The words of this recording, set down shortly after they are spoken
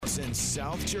Eagles in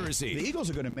South Jersey. The Eagles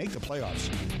are going to make the playoffs.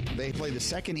 They play the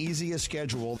second easiest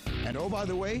schedule. And oh, by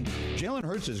the way, Jalen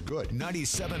Hurts is good.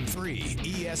 97.3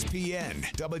 ESPN,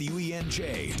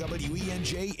 WENJ,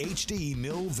 WENJ HD,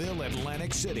 Millville,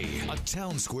 Atlantic City. A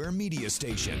Town Square media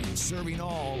station serving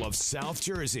all of South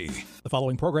Jersey. The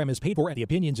following program is paid for, and the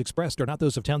opinions expressed are not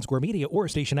those of Town Square Media or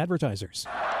station advertisers.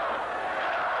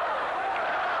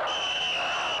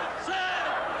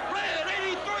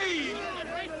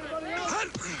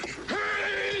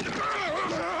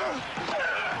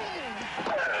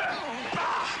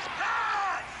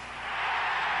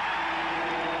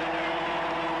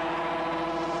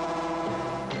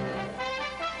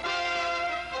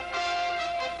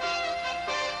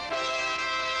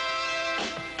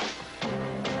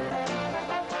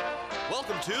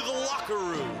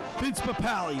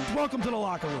 Welcome to the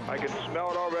Locker Room. I can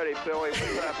smell it already, Billy. What's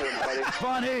happening, buddy?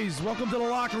 Von Hayes, welcome to the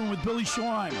Locker Room with Billy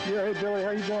Schwein. Yeah, hey, Billy,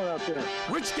 how you doing out there?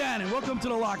 Rich Gannon, welcome to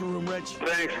the Locker Room, Rich.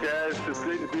 Thanks, guys. It's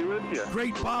great to be with you.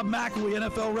 Great Bob McElwee,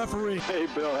 NFL referee. Hey,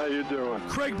 Bill, how you doing?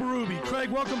 Craig Berube. Craig,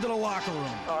 welcome to the Locker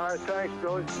Room. All right, thanks,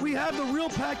 Billy. We have the real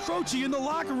Pat Croce in the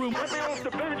Locker Room. Let me off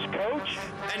the bench, Coach.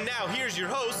 And now here's your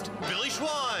host, Billy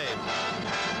Schwein.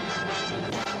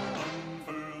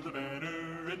 Unfurl the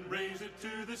banner and raise it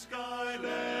to the sky.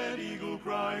 Let eagle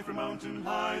cry from mountain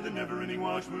high, the never-ending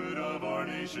watchword of our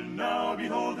nation. Now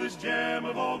behold this gem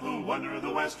of all, the wonder of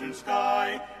the western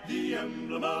sky, the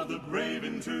emblem of the brave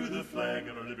into the flag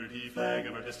of our liberty, flag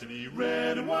of our destiny.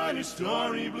 Red and white, a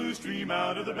starry blue stream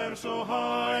out of the banner so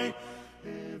high.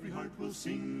 Every heart will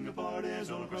sing a part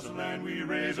as all across the land we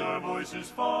raise our voices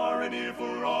far and near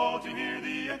for all to hear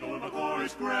the echo of a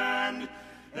chorus grand.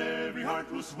 Every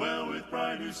heart will swell with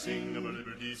pride to sing of our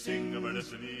liberty, sing of our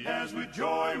destiny. As with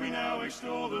joy we now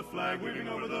extol the flag waving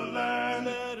over the land.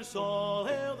 Let us all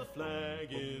hail the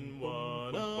flag in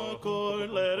one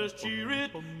accord. Let us cheer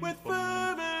it with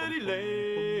fervent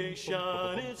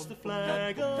elation. It's the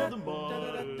flag of the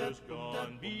martyrs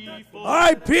gone before. All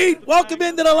right, Pete, welcome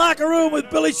into the Locker Room with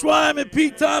Billy Schwein and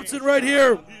Pete Thompson right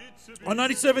here on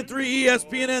 97.3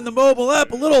 ESPN and the mobile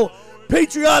app. A little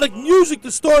patriotic music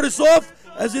to start us off,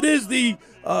 as it is the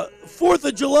 4th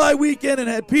of July weekend.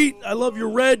 And Pete, I love your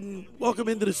red, and welcome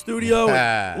into the studio.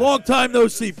 Long time no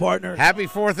see, partner. Happy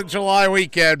 4th of July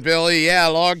weekend, Billy. Yeah,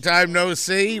 long time no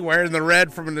see. Wearing the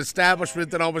red from an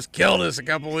establishment that almost killed us a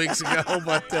couple weeks ago,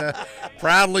 but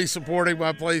proudly supporting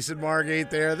my place in Margate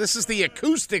there. This is the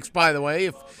Acoustics, by the way.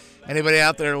 If anybody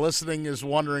out there listening is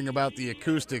wondering about the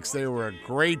Acoustics, they were a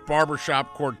great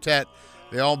barbershop quartet.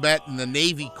 They all met in the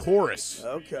Navy Chorus.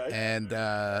 Okay. And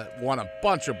won a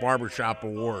bunch of barbershop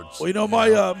awards. Well, you know,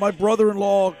 my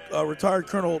brother-in-law, retired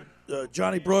Colonel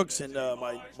Johnny Brooks, and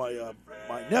my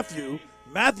nephew,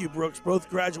 Matthew Brooks, both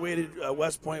graduated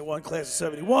West Point, one class of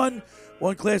 71,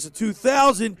 one class of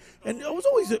 2000. And I was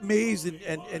always amazed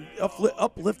and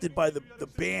uplifted by the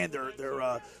band,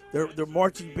 their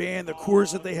marching band, the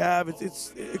chorus that they have.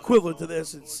 It's equivalent to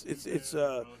this.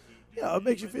 It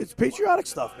makes you feel, it's patriotic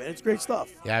stuff, man. It's great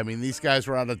stuff. Yeah, I mean, these guys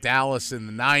were out of Dallas in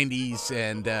the 90s,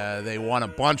 and they won a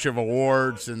bunch of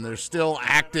awards, and they're still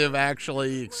active,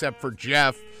 actually, except for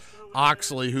Jeff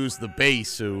Oxley, who's the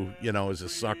bass, who, is a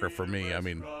sucker for me. I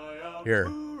mean, hear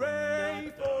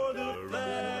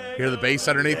the bass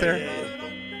underneath there?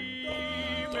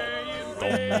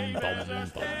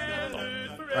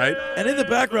 Right? And in the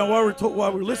background, while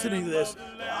we're listening to this,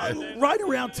 right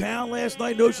around town last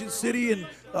night in Ocean City and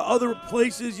other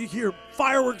places, you hear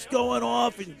fireworks going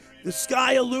off and the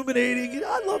sky illuminating.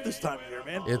 I love this time of year,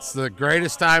 man. It's the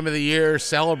greatest time of the year.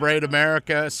 Celebrate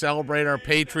America. Celebrate our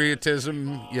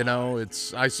patriotism.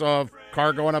 I saw a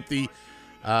car going up the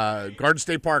Garden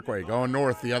State Parkway, going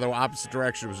north the other opposite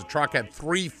direction. It was a truck, had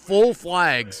 3 full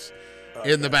flags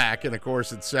in the back, and of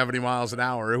course, at 70 miles an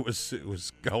hour, it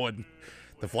was going.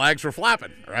 The flags were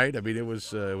flapping, right? I mean, it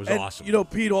was awesome.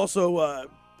 Pete, also,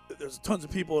 there's tons of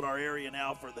people in our area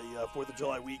now for the 4th of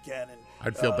July weekend. And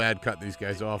I'd feel bad cutting these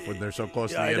guys off when they're so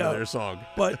close to the end of their song.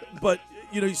 But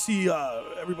you see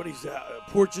everybody's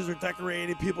porches are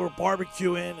decorated, people are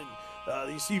barbecuing,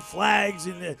 and you see flags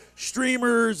and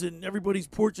streamers, and everybody's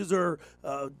porches are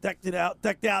decked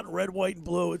out in red, white, and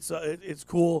blue. It's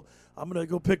cool. I'm going to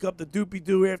go pick up the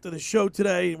doopy-doo after the show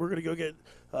today, and we're going to go get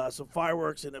some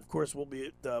fireworks, and, of course, we'll be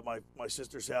at my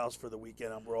sister's house for the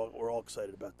weekend. We're all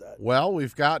excited about that. Well,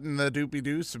 we've gotten the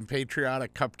doopy-doo some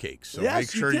patriotic cupcakes, so yes,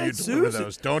 make sure you deliver Susan.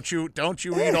 those. Don't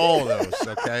you eat all of those,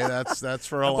 okay? That's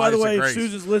for Eliza by the way, Grace,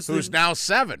 Susan's listening. Who's now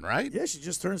 7, right? Yeah, she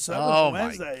just turned 7 on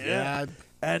Wednesday. My God.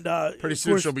 And pretty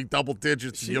soon she'll be double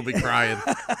digits and you'll be crying.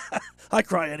 I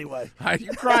cry anyway.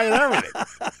 You cry at everything.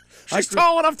 She's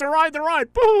tall enough to ride the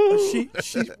ride. Boo!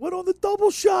 She went on the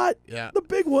double shot. Yeah. The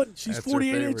big one. She's That's 48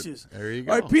 her favorite. inches. There you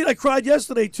go. All right, Pete, I cried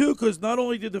yesterday, too, because not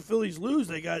only did the Phillies lose,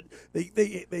 they fought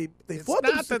It's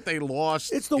not that they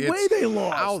lost. It's the way they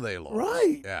lost. How they lost.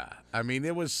 Right. Yeah. I mean,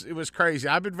 it was crazy.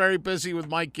 I've been very busy with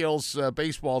Mike Gill's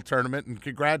baseball tournament, and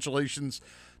congratulations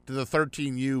to the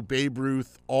 13U Babe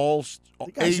Ruth All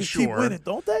The guys just keep winning,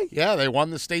 don't they? Yeah, they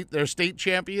won their state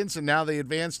champions, and now they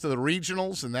advance to the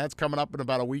regionals, and that's coming up in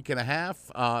about a week and a half.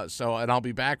 And I'll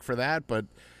be back for that. But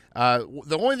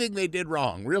the only thing they did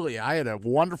wrong, really, I had a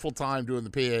wonderful time doing the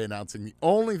PA announcing. The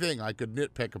only thing I could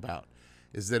nitpick about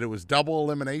is that it was double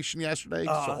elimination yesterday,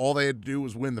 so all they had to do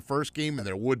was win the first game, and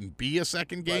there wouldn't be a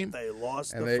second game. But they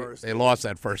lost and the first. They lost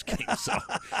that first game, so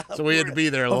we had to be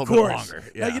there a little bit longer.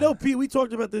 Yeah. Now, Pete, we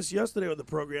talked about this yesterday on the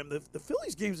program. The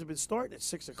Phillies games have been starting at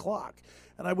 6 o'clock,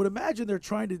 and I would imagine they're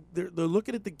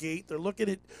looking at the gate, they're looking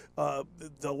at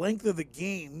the length of the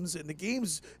games, and the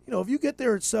games. If you get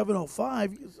there at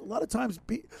 7:05, a lot of times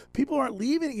people aren't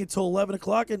leaving until 11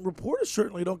 o'clock, and reporters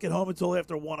certainly don't get home until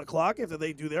after 1 o'clock after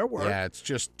they do their work. Yeah, it's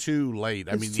just too late.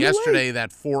 I mean, too yesterday late.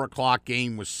 that 4 o'clock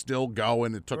game was still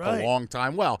going. It took Right. a long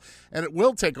time. Well, and it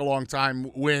will take a long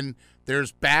time when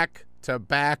there's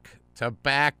back-to-back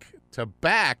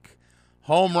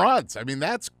home runs. I mean,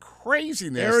 that's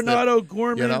craziness. Arenado,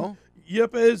 Gorman,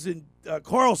 Yepes, and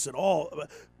Carlson all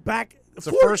back. It's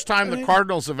the first time the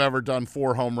Cardinals have ever done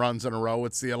 4 home runs in a row.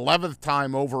 It's the 11th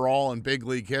time overall in big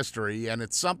league history, and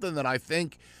it's something that I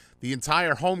think the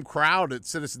entire home crowd at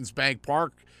Citizens Bank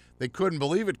Park, they couldn't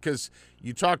believe it, because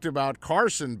you talked about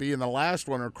Carlson being the last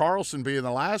one, that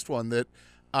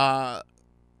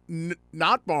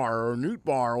Notbar or Newtbar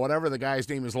or whatever the guy's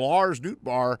name is, Lars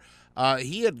Newtbar,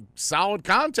 he had solid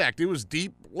contact. It was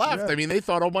deep left. Yeah. I mean, they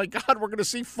thought, oh my God, we're going to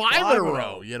see 5 in a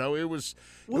row. It was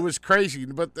crazy.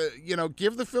 But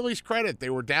give the Phillies credit. They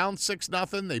were down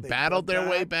 6-0. They battled their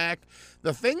way back.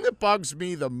 The thing that bugs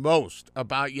me the most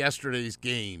about yesterday's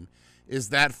game is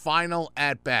that final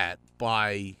at bat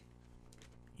by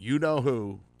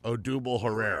you-know-who, Odubel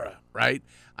Herrera, right?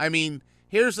 I mean,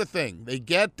 here's the thing. They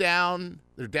get down.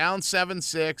 They're down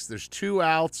 7-6. There's 2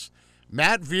 outs.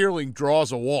 Matt Vierling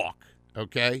draws a walk,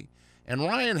 okay? And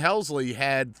Ryan Helsley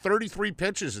had 33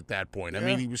 pitches at that point. I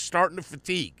mean, he was starting to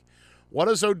fatigue. What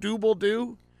does Odubel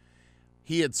do?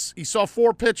 He saw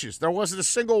 4 pitches. There wasn't a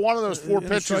single one of those 4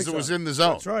 pitches that was in the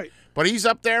zone. That's right. But he's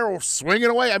up there swinging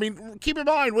away. I mean, keep in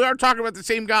mind, we are talking about the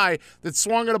same guy that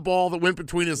swung at a ball that went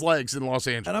between his legs in Los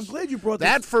Angeles. And I'm glad you brought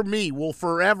that. this. For me, will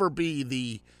forever be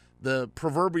the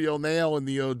proverbial nail in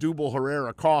the Odubel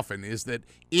Herrera coffin, is that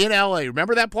in L.A.,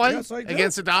 remember that play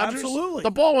against the Dodgers? Absolutely.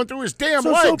 The ball went through his damn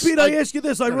So, legs. Pete, I ask you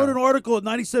this. I wrote an article at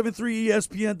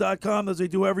 973ESPN.com, as they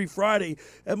do every Friday,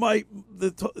 and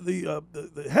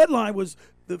the headline was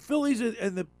the Phillies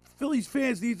and the Phillies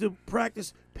fans need to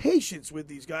practice patience with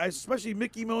these guys, especially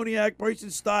Mickey Moniak, Bryson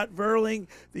Stott, Verling,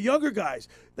 the younger guys.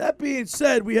 That being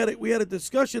said, we had a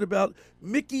discussion about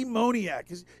Mickey Moniak.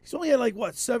 He's only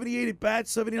had 78 at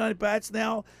bats, 79 at bats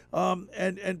now,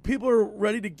 and people are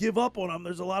ready to give up on him.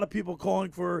 There's a lot of people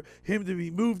calling for him to be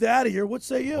moved out of here. What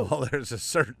say you? Well, there's a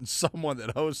certain someone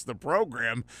that hosts the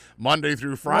program Monday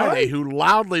through Friday who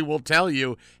loudly will tell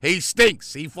you he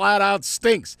stinks. He flat out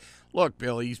stinks. Look,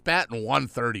 Billy, he's batting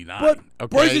 139. But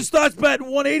okay? Bryson Stott's batting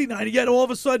 189. Yet all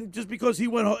of a sudden, just because he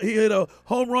hit a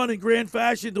home run in grand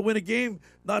fashion to win a game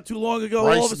not too long ago,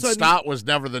 all of a sudden Stott was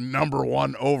never the number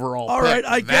 1 overall all pick. Right,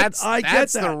 I get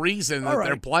that's that. The reason that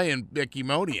they're playing Mickey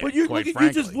Moniak. But you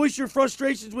just voice your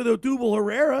frustrations with Odubel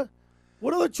Herrera.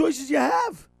 What other choices you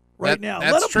have now?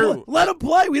 That's true. Let him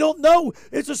play. We don't know.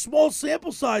 It's a small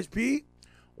sample size, Pete.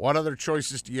 What other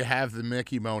choices do you have than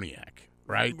Mickey Moniak?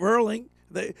 Right, Verling.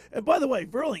 And by the way,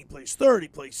 Verling plays third. He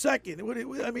plays second.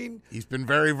 I mean, he's been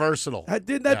very versatile.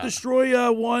 Didn't that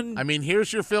destroy one? I mean,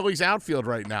 here's your Phillies outfield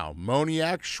right now: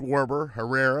 Moniak, Schwarber,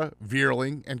 Herrera,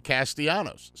 Vierling, and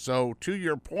Castellanos. So, to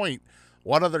your point,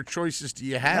 what other choices do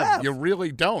you have? You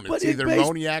really don't. It's either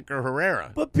Moniak or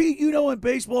Herrera. But Pete, in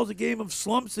baseball, it's a game of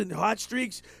slumps and hot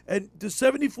streaks. And the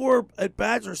 74 at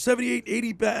bats or 78,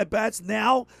 80 at bats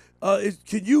now.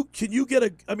 Can you get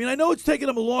a? I mean, I know it's taken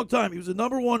him a long time. He was the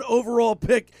number 1 overall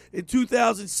pick in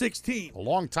 2016. A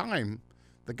long time.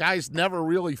 The guy's never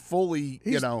really fully,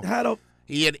 He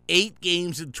had 8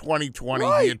 games in 2020.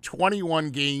 Right. He had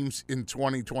 21 games in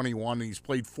 2021. And he's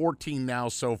played 14 now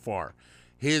so far.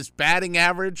 His batting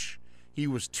average, he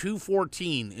was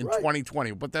 214 in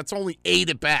 2020, but that's only 8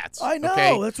 at bats. I know.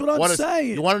 Okay? That's what I'm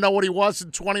saying. You want to know what he was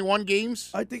in 21 games?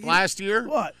 I think last year.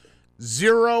 What?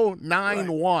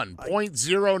 .091, Right.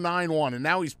 .091, and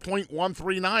now he's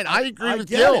 .139. I agree with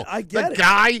get Gil. it. I get the it.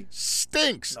 guy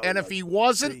stinks, No, and no, if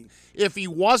he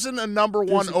wasn't a number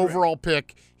one Disagree. overall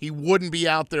pick, he wouldn't be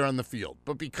out there on the field.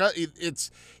 But because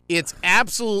it's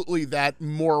absolutely that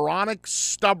moronic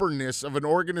stubbornness of an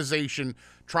organization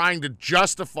trying to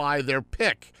justify their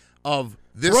pick of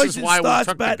this Bryce is why we Stott's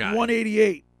took the batting guy.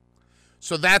 188.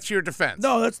 So that's your defense.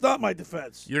 No, that's not my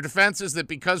defense. Your defense is that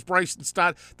because Bryson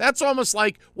Stott, that's almost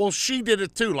like, well, she did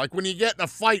it too. Like when you get in a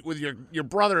fight with your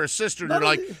brother or sister, and you're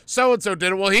like, so-and-so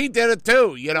did it. Well, he did it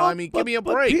too. You know, give me a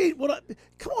break. Pete,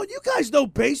 come on, you guys know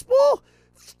baseball?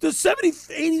 The 70,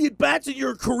 80 at-bats in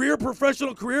your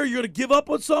professional career, you're going to give up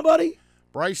on somebody?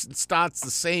 Bryson Stott's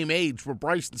the same age, but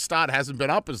Bryson Stott hasn't been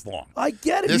up as long. I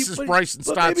get it. This is Bryson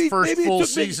Stott's first full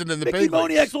season in the big leagues.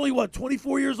 Mickey Moniak's only,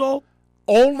 24 years old?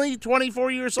 Only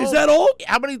 24 years old. Is that old?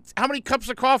 How many cups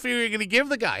of coffee are you going to give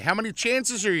the guy? How many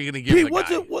chances are you going to give the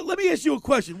guy? Let me ask you a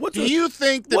question. Do you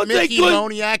think that Mickey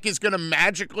Moniak is going to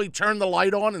magically turn the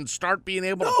light on and start being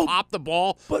able to pop the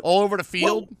ball all over the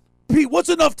field? Pete, what's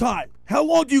enough time? How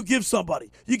long do you give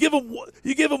somebody? You give them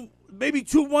maybe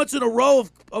 2 months in a row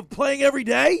of playing every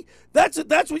day? That's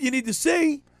what you need to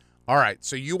see. All right,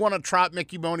 so you want to trot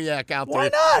Mickey Moniak out there? Why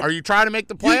not? Are you trying to make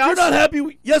the playoffs? You're not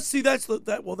happy. Yes, see, that's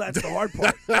the hard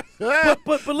part.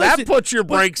 but listen, that puts your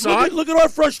brakes on. Look at our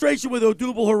frustration with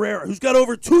Odubel Herrera, who's got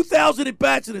over 2,000 at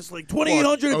bats in this league,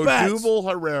 2,800 at bats. Odubel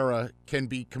Herrera can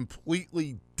be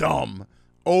completely dumb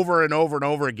over and over and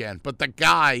over again, but the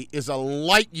guy is a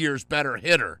light years better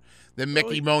hitter than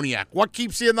Mickey Moniak. What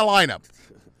keeps you in the lineup?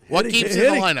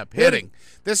 Hitting.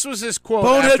 This was his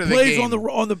quote after the plays game.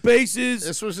 on the bases.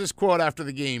 This was his quote after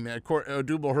the game.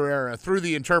 Odubel Herrera, through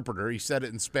the interpreter, he said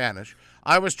it in Spanish.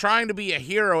 I was trying to be a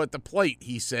hero at the plate,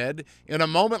 he said. In a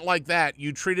moment like that,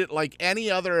 you treat it like any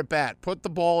other at-bat. Put the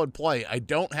ball in play. I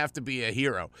don't have to be a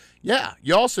hero. Yeah,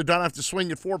 you also don't have to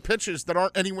swing at 4 pitches that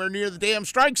aren't anywhere near the damn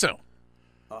strike zone.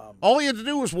 All he had to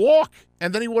do was walk,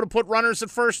 and then he would have put runners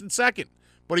at first and second.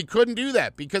 But he couldn't do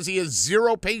that because he has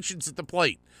zero patience at the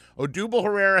plate. Odubel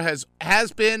Herrera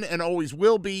has been and always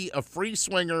will be a free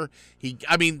swinger.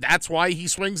 That's why he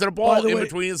swings at a ball in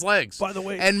between his legs. By the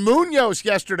way, and Munoz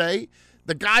yesterday,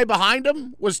 the guy behind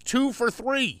him was 2 for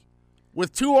 3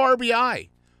 with 2 RBI.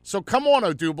 So come on,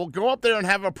 Odubel, go up there and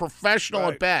have a professional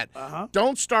at bat.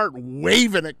 Don't start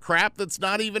waving at crap that's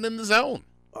not even in the zone.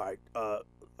 All right.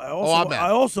 I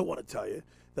also want to tell you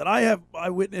that I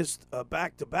witnessed a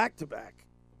back-to-back.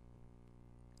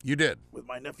 You did? With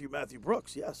my nephew, Matthew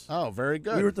Brooks, yes. Oh, very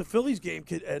good. We were at the Phillies game,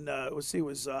 and it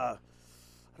was, I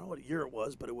don't know what year it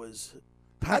was, but it was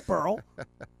Pat Burrell.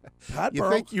 You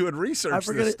think you would research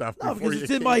this stuff before because you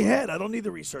it's in my head. I don't need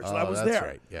the research. I was that's there.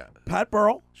 Right, yeah. Pat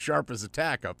Burrell. Sharp as a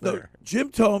tack up there.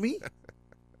 Jim Thome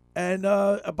and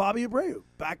Bobby Abreu,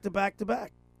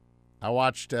 back-to-back. I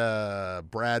watched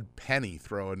Brad Penny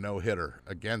throw a no-hitter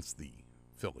against the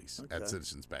Phillies at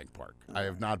Citizens Bank Park. I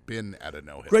have not been at a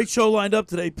no-hitter. Great show lined up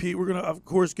today, Pete. We're going to, of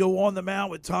course, go on the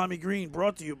mound with Tommy Greene,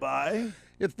 brought to you by...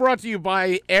 It's brought to you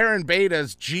by Aaron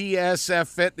Beta's GSF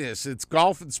Fitness. It's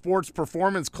Golf and Sports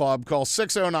Performance Club. Call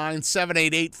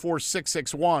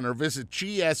 609-788-4661 or visit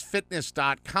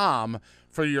gsfitness.com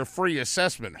for your free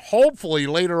assessment. Hopefully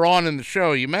later on in the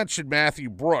show, you mentioned Matthew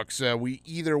Brooks. We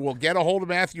either will get a hold of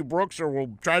Matthew Brooks or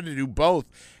we'll try to do both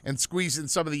and squeeze in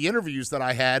some of the interviews that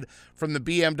I had from the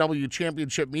BMW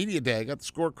Championship Media Day. I got the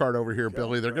scorecard over here,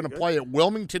 Billy. They're going to play at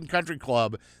Wilmington Country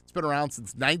Club. It's been around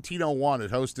since 1901.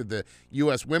 It hosted the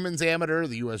U.S. Women's Amateur,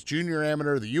 the U.S. Junior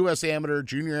Amateur, the U.S. Amateur,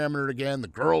 Junior Amateur again, the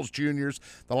Girls Juniors.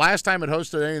 The last time it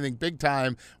hosted anything big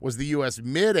time was the U.S.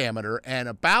 Mid Amateur, and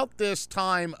about this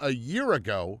time a year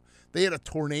ago, they had a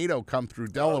tornado come through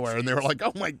Delaware, and they were like,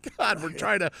 oh, my God, we're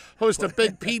trying to host a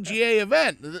big PGA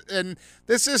event. And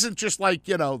this isn't just like,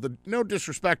 no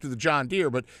disrespect to the John Deere,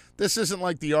 but this isn't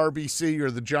like the RBC or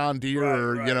the John Deere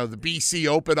or, the BC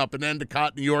Open up in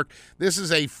Endicott, New York. This is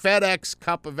a FedEx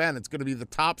Cup event. It's going to be the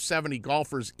top 70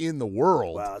 golfers in the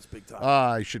world. Wow, that's big time.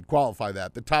 I should qualify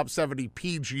that. The top 70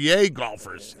 PGA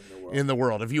golfers in the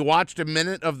world. Have you watched a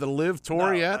minute of the Live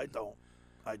Tour yet? I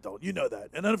don't. You know that.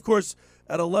 And then, of course,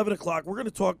 at 11 o'clock, we're going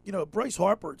to talk, Bryce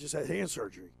Harper just had hand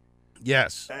surgery.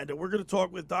 Yes. And we're going to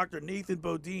talk with Dr. Nathan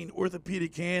Bodin,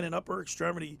 orthopedic hand and upper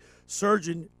extremity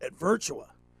surgeon at Virtua,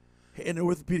 an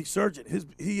orthopedic surgeon.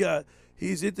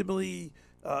 He's intimately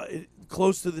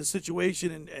close to the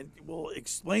situation and will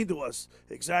explain to us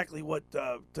exactly what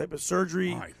type of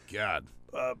surgery my God.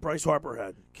 Bryce Harper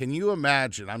had. Can you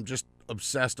imagine? I'm just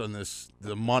obsessed on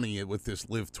the money with this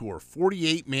Live Tour.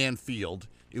 48-man field.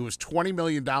 It was $20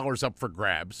 million up for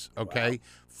grabs, okay?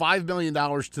 Wow. $5 million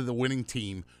to the winning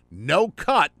team. No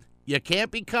cut You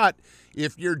can't be cut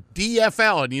if you're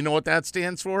DFL, and you know what that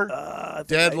stands for?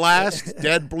 Dead last,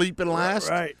 dead bleeping last.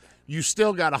 Right. You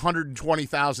still got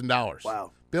 $120,000.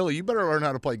 Wow. Billy, you better learn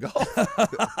how to play golf.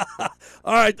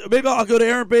 All right, maybe I'll go to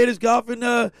Aaron Beta's Golf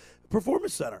and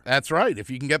Performance Center. That's right. If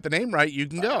you can get the name right, you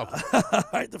can go. All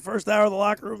right, the first hour of the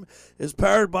Locker Room is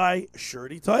powered by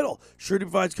Surety Title. Surety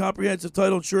provides comprehensive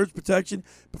title insurance protection,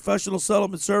 professional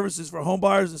settlement services for home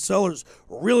buyers and sellers,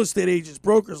 real estate agents,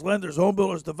 brokers, lenders, home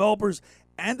builders, developers,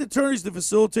 and attorneys to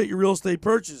facilitate your real estate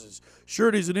purchases.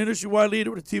 Surety is an industry-wide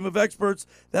leader with a team of experts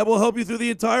that will help you through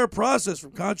the entire process,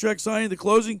 from contract signing to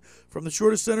closing, from the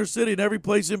shortest center city and every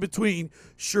place in between.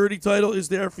 Surety Title is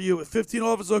there for you. With 15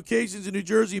 office locations in New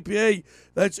Jersey and PA,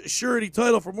 that's Surety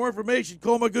Title. For more information,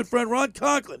 call my good friend Ron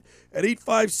Conklin at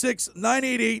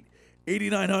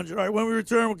 856-988-8900. All right, when we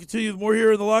return, we'll continue with more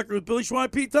here in the Locker Room with Billy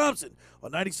Schwein, Pete Thompson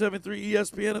on 97.3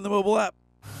 ESPN and the mobile app.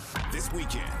 This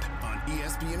weekend on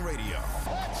ESPN Radio.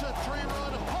 That's a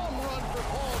three-run home run for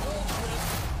Paul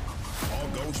Goldschmidt. Paul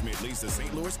Goldschmidt leads the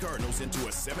St. Louis Cardinals into a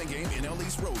 7-game NL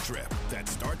East road trip that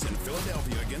starts in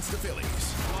Philadelphia against the Phillies.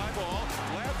 Fly ball,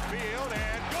 left field,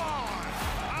 and gone.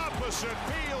 Opposite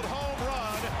field home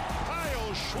run.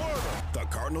 Kyle Schwarber. The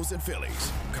Cardinals and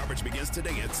Phillies. Coverage begins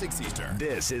today at 6 Eastern.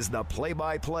 This is the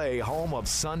play-by-play home of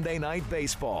Sunday Night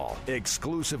Baseball,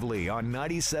 exclusively on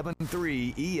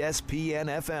 97.3 ESPN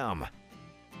FM.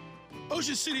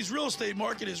 Ocean City's real estate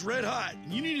market is red hot,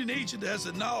 and you need an agent that has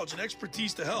the knowledge and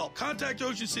expertise to help. Contact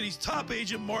Ocean City's top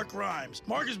agent, Mark Grimes.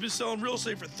 Mark has been selling real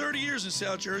estate for 30 years in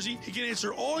South Jersey. He can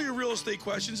answer all your real estate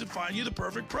questions and find you the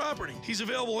perfect property. He's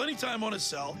available anytime on his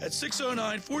cell at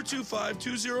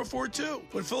 609-425-2042.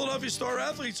 When Philadelphia star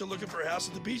athletes are looking for a house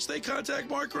at the beach, they contact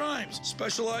Mark Grimes,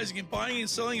 specializing in buying and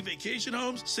selling vacation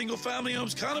homes, single-family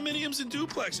homes, condominiums, and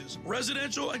duplexes,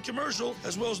 residential and commercial,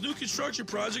 as well as new construction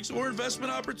projects or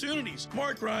investment opportunities.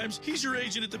 Mark Grimes, he's your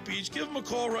agent at the beach. Give him a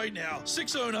call right now,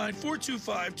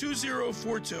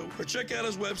 609-425-2042, or check out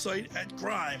his website at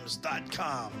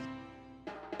grimes.com.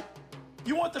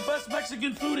 You want the best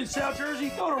Mexican food in South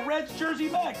Jersey? Go to Red's Jersey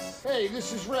Mex. Hey,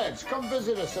 this is Red's. Come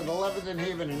visit us at 11th and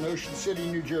Haven in Ocean City,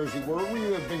 New Jersey, where we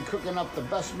have been cooking up the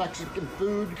best Mexican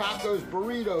food, tacos,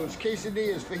 burritos,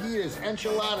 quesadillas, fajitas,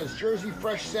 enchiladas, Jersey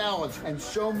fresh salads, and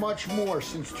so much more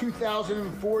since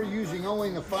 2004, using only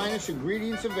the finest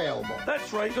ingredients available.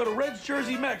 That's right. Go to Red's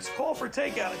Jersey Mex. Call for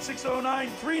takeout at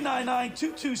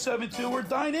 609-399-2272 or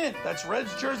dine in. That's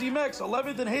Red's Jersey Mex,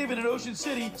 11th and Haven in Ocean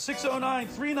City,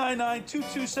 609-399-2272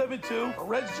 or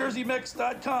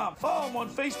RedsJerseyMex.com. Follow them on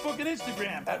Facebook and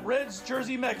Instagram at Red's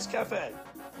Jersey Mex Cafe.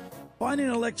 Finding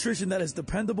an electrician that is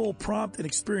dependable, prompt, and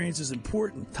experienced is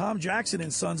important. Tom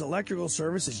Jackson & Sons Electrical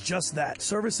Service is just that.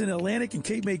 Service in Atlantic and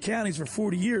Cape May counties for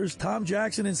 40 years, Tom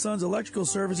Jackson & Sons Electrical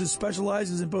Services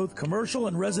specializes in both commercial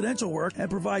and residential work and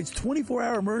provides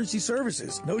 24-hour emergency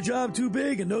services. No job too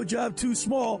big and no job too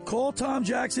small. Call Tom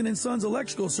Jackson & Sons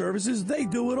Electrical Services. They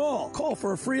do it all. Call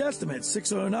for a free estimate,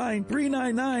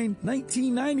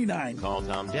 609-399-1999. Call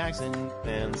Tom Jackson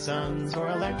 & Sons for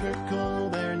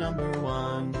electrical, they're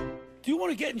 #1. Do you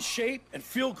want to get in shape and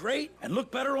feel great and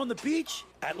look better on the beach?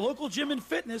 At Local Gym and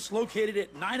Fitness, located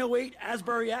at 908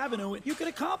 Asbury Avenue, you can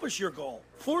accomplish your goal.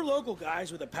 4 local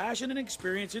guys with a passion and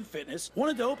experience in fitness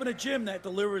wanted to open a gym that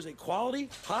delivers a quality,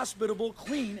 hospitable,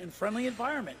 clean, and friendly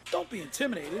environment. Don't be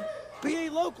intimidated. Be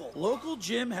a local. Local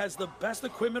Gym has the best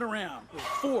equipment around, with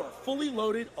 4 fully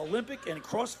loaded Olympic and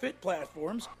CrossFit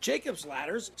platforms, Jacob's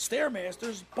ladders,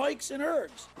 Stairmasters, bikes, and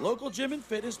ergs. Local Gym and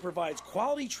Fitness provides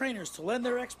quality trainers to lend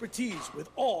their expertise with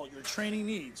all your training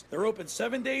needs. They're open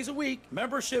 7 days a week.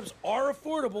 Memberships are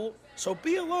affordable, so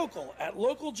be a local at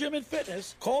Local Gym and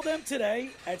Fitness. Call them today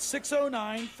at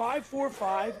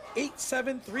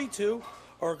 609-545-8732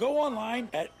 or go online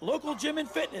at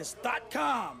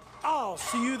localgymandfitness.com. I'll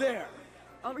see you there.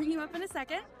 I'll ring you up in a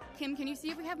second. Kim, can you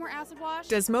see if we have more acid wash?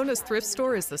 Desmona's Thrift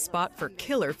Store is the spot for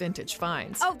killer vintage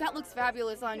finds. Oh, that looks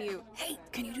fabulous on you. Hey,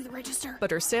 can you do the register? But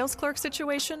her sales clerk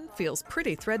situation feels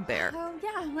pretty threadbare. Oh,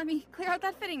 yeah, let me clear out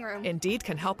that fitting room. Indeed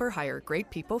can help her hire great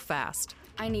people fast.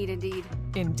 I need Indeed.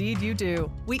 Indeed you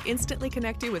do. We instantly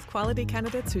connect you with quality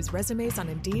candidates whose resumes on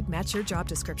Indeed match your job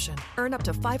description. Earn up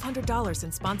to $500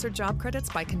 in sponsored job credits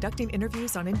by conducting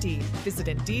interviews on Indeed. Visit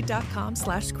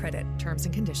Indeed.com/credit. Terms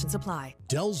and conditions apply.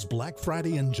 Dell's Black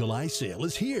Friday and July July sale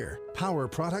is here. Power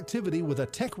productivity with a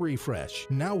tech refresh,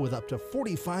 now with up to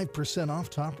 45% off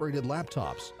top-rated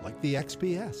laptops like the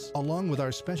XPS, along with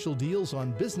our special deals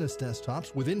on business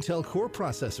desktops with Intel Core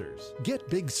processors. Get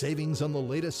big savings on the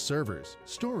latest servers,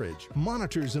 storage,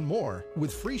 monitors, and more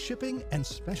with free shipping and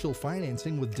special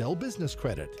financing with Dell Business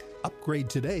Credit. Upgrade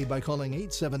today by calling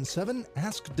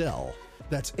 877-ASK-DELL.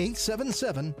 That's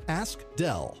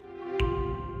 877-ASK-DELL.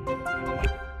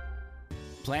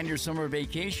 Plan your summer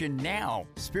vacation now.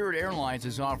 Spirit Airlines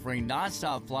is offering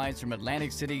nonstop flights from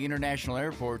Atlantic City International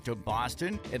Airport to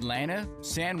Boston, Atlanta,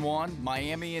 San Juan,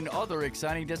 Miami, and other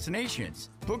exciting destinations.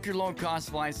 Book your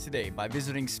low-cost flights today by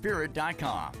visiting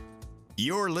spirit.com.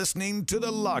 You're listening to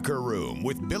The Locker Room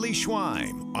with Billy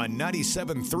Schwein on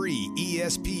 97.3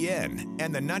 ESPN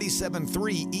and the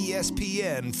 97.3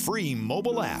 ESPN free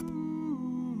mobile app.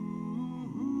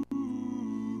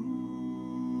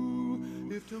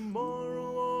 If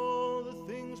tomorrow all the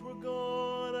things were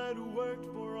gone I'd worked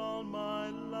for all my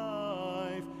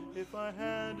life, if I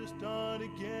had to start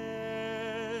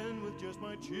again with just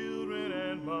my children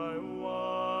and my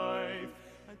wife,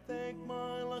 I thank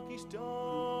my lucky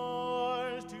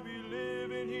stars to be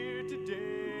living here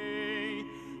today,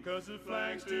 'cause the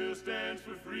flag still stands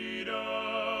for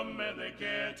freedom and they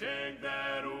can't take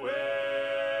that away.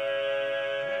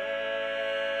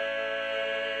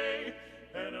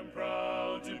 And I'm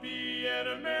proud to be an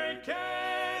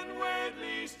American, where at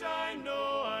least I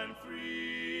know I'm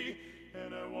free.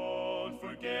 And I won't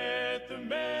forget the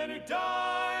men who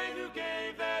died, who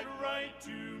gave that right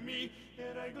to me.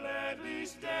 And I gladly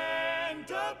stand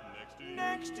up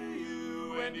next to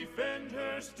you and defend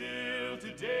her still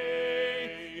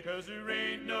today. 'Cause there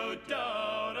ain't no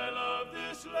doubt I love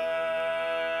this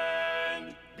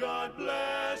land. God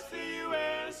bless the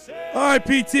USA. All right,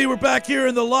 PT, we're back here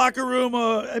in the locker room.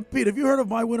 Hey, Pete, have you heard of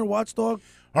My Winter Watchdog?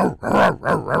 Have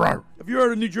you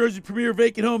heard of New Jersey premier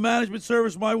vacant home management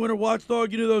service, My Winter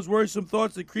Watchdog? You know those worrisome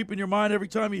thoughts that creep in your mind every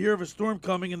time you hear of a storm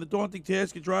coming and the daunting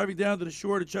task of driving down to the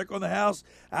shore to check on the house,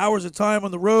 hours of time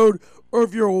on the road, or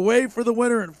if you're away for the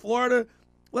winter in Florida?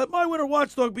 Let My Winter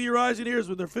Watchdog be your eyes and ears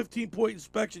with their 15-point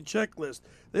inspection checklist.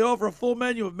 They offer a full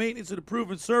menu of maintenance and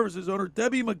improvement services. Owner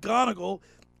Debbie McGonigal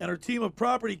and her team of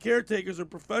property caretakers are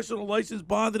professional, licensed,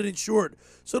 bonded, and insured.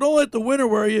 So don't let the winter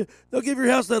worry you. They'll give your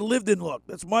house that lived-in look.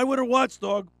 That's My Winter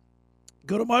Watchdog.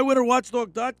 Go to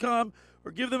mywinterwatchdog.com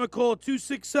or give them a call at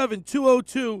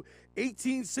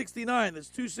 267-202-1869. That's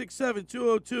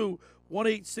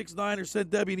 267-202-1869, or send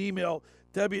Debbie an email,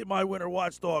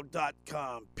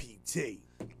 Debbie@mywinterwatchdog.com, PT.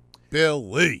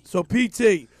 Billy. So,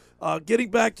 PT, getting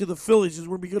back to the Phillies, is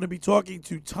we're going to be talking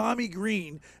to Tommy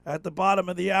Greene at the bottom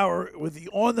of the hour with the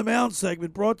On the Mound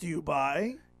segment brought to you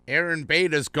by Aaron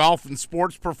Beta's Golf and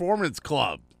Sports Performance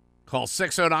Club. Call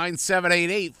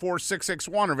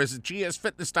 609-788-4661 or visit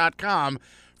gsfitness.com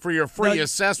for your free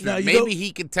assessment. Maybe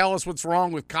he can tell us what's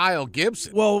wrong with Kyle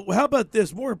Gibson. Well, how about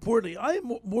this? More importantly, I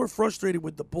am more frustrated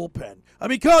with the bullpen. I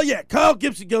mean, Kyle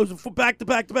Gibson goes back to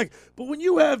back to back. But when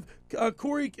you have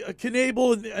Corey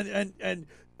Knebel and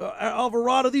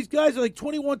Alvarado, these guys are like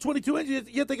 21, 22 innings,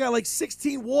 yet they got like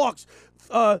 16 walks.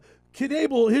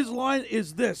 Knebel, his line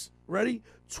is this. Ready?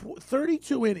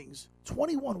 32 innings,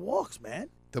 21 walks, man.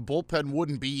 The bullpen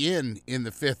wouldn't be in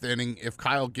the fifth inning if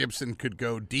Kyle Gibson could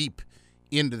go deep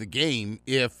into the game,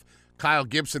 if Kyle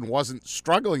Gibson wasn't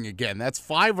struggling again. That's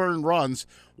 5 earned runs,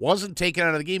 wasn't taken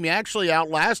out of the game. He actually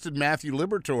outlasted Matthew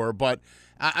Liberatore, but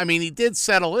I mean, he did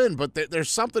settle in, but there's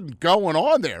something going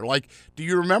on there. Like, do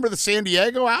you remember the San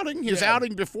Diego outing? His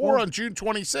outing before on June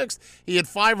 26th, he had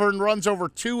 5 earned runs over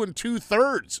 2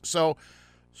 2/3. So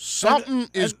something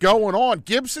is going on.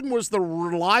 Gibson was the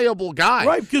reliable guy.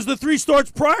 Right, because the 3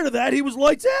 starts prior to that, he was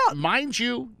lights out. Mind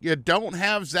you don't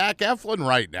have Zach Eflin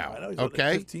right now. I know, he's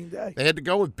okay? on the 15-day. They had to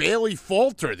go with Bailey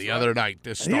Falter the other night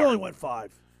to start. And he only went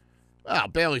 5. Well,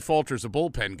 Bailey Falter's a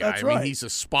bullpen guy. That's I mean, right. he's a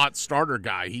spot starter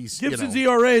guy. Gibson's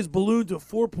ERA has ballooned to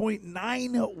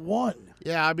 4.91.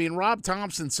 Yeah, I mean, Rob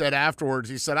Thompson said afterwards,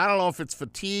 he said, I don't know if it's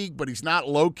fatigue, but he's not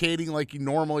locating like he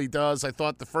normally does. I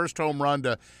thought the first home run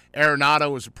to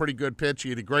Arenado was a pretty good pitch. He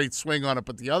had a great swing on it,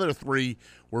 but the other 3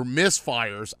 were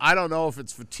misfires. I don't know if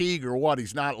it's fatigue or what.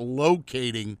 He's not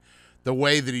locating the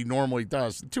way that he normally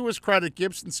does. And to his credit,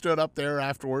 Gibson stood up there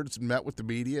afterwards and met with the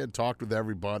media and talked with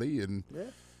everybody. And,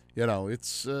 you know,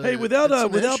 it's hey, without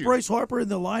issue. Bryce Harper in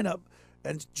the lineup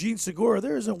and Gene Segura,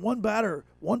 there isn't one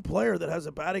player that has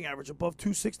a batting average above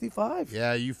 265.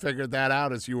 Yeah, you figured that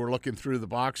out as you were looking through the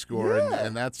box score,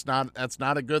 and that's not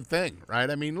a good thing, right?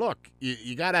 I mean, look,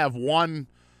 you got to have one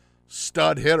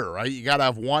stud hitter, right? You got to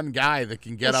have one guy that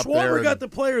can get up there. Schwarber got the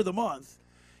player of the month.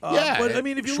 But I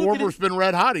mean, if you look at Schwarber's been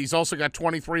red hot. He's also got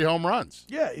 23 home runs.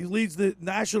 Yeah, he leads the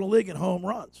National League in home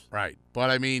runs. Right.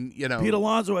 But I mean, Pete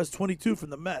Alonso has 22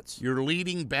 from the Mets. Your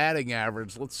leading batting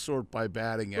average. Let's sort by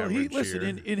batting average.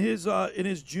 Listen, in his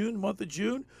month of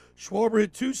June, Schwarber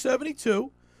hit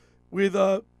 272 with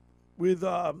 12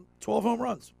 home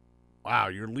runs. Wow,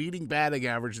 your leading batting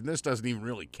average, and this doesn't even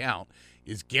really count,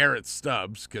 is Garrett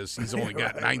Stubbs because he's only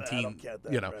got 19.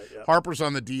 Harper's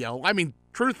on the DL. I mean,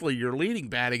 truthfully, your leading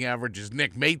batting average is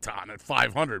Nick Maton at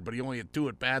 500, but he only had 2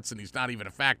 at-bats, and he's not even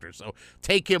a factor. So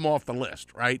take him off the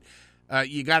list, right?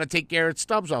 You got to take Garrett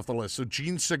Stubbs off the list. So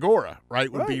Gene Segura,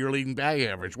 would be your leading batting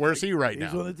average. Where's he right now?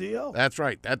 He's on the DL. That's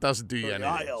right. That doesn't do you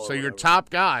anything. So your whatever. top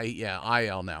guy,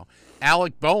 IL now,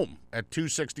 Alec Boehm at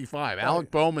 265. Right. Alec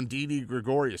Boehm and Didi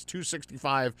Gregorius,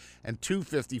 265 and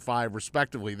 255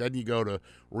 respectively. Then you go to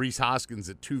Rhys Hoskins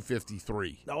at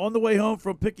 253. Now, on the way home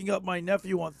from picking up my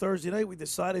nephew on Thursday night, we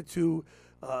decided to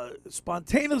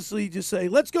spontaneously just say,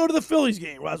 let's go to the Phillies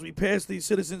game as we passed the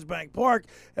Citizens Bank Park,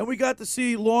 and we got to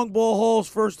see Long Ball Hall's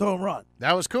first home run.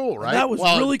 That was cool, right? And that was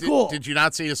really cool. Did you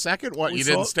not see a second? You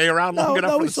didn't stay around long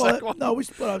enough for the second one? No,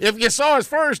 if you saw his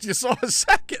first, you saw his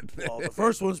second. Well, the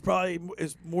first one's probably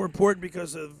is more important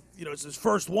because of it's his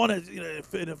first one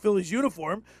in a Phillies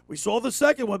uniform. We saw the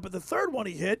second one, but the third one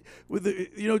he hit with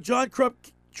John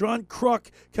Kruk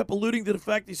kept alluding to the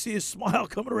fact you see his smile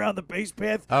coming around the base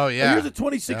path. Oh, yeah. And here's a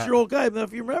 26-year-old guy. Now,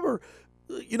 if you remember,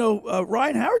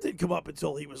 Ryan Howard didn't come up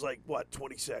until he was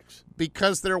 26.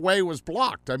 Because their way was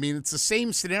blocked. I mean, it's the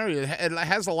same scenario. It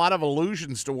has a lot of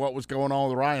allusions to what was going on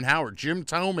with Ryan Howard. Jim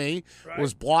Thome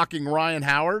was blocking Ryan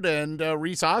Howard, and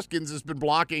Rhys Hoskins has been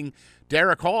blocking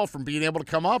Derek Hall from being able to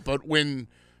come up. But when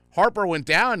Harper went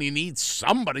down, you need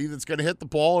somebody that's going to hit the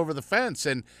ball over the fence.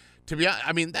 And to be honest,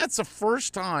 I mean, that's the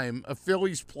first time a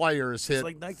Phillies player has hit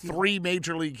 3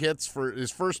 major league hits for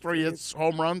his first 3 hits,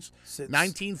 home runs, since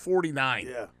 1949.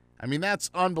 Yeah. I mean,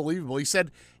 that's unbelievable. He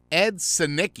said Ed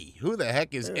Sinicki. Who the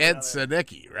heck is Ed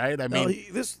Sinicki, right? I mean,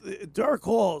 Derek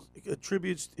Hall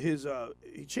attributes his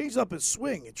he changed up his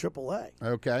swing at AAA.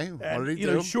 Okay, and, what did he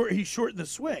do? He shortened the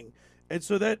swing, and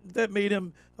so that made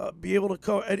him be able to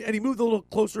go, and he moved a little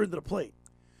closer into the plate.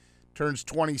 Turns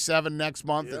 27 next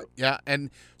month. Yep. Yeah, and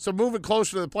so moving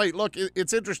closer to the plate. Look,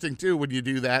 it's interesting, too, when you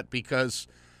do that because,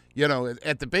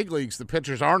 at the big leagues, the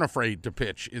pitchers aren't afraid to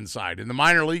pitch inside. In the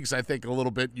minor leagues, I think a little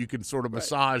bit you can sort of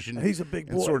massage and he's a big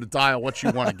boy. And sort of dial what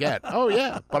you want to get. Oh,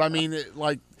 yeah. But, I mean,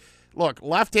 look,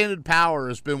 left-handed power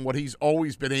has been what he's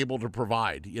always been able to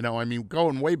provide. I mean,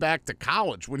 going way back to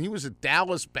college, when he was at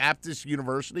Dallas Baptist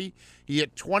University, he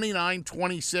hit 29,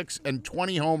 26, and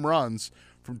 20 home runs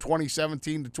from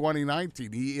 2017 to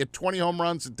 2019. He hit 20 home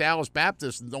runs at Dallas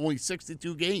Baptist in only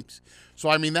 62 games. So,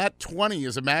 I mean, that 20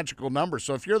 is a magical number.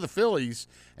 So if you're the Phillies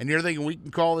and you're thinking we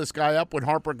can call this guy up when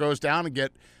Harper goes down and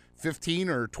get 15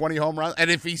 or 20 home runs,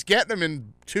 and if he's getting them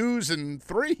in 2s and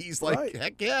 3s,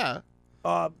 heck yeah.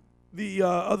 The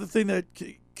other thing that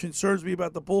concerns me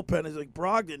about the bullpen is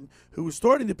Brogdon, who was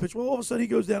starting to pitch. Well, all of a sudden he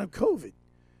goes down in COVID,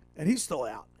 and he's still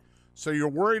out. So you're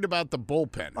worried about the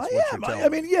bullpen?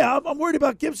 I'm worried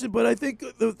about Gibson, but I think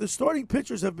the starting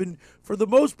pitchers have been, for the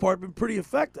most part, been pretty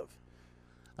effective.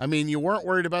 I mean, you weren't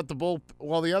worried about the bull.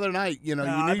 Well, the other night, you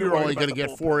knew you were only going to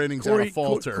get 4 innings out of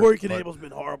Falter. Corey Knebel's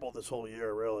been horrible this whole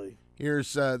year, really.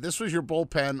 Here's this was your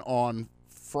bullpen on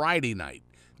Friday night.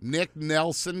 Nick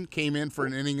Nelson came in for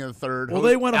an inning in the third. Well,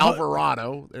 they went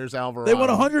Alvarado. There's Alvarado. They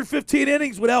went 115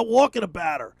 innings without walking a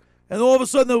batter. And all of a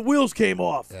sudden, the wheels came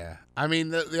off. Yeah. I mean,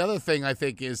 the other thing I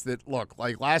think is that, look,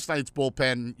 last night's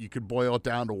bullpen, you could boil it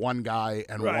down to one guy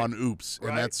and one oops,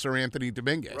 and that's Sir Anthony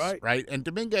Dominguez, right? And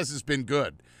Dominguez has been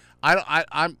good.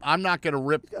 I'm not going to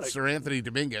rip Sir Anthony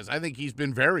Dominguez. I think he's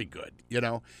been very good.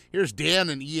 Here's Dan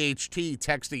in EHT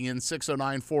texting in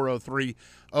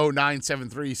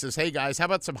 609-403-0973. He says, hey, guys, how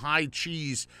about some high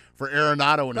cheese for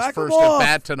Arenado in his first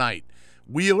at-bat tonight?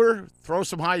 Wheeler, throw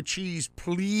some high cheese,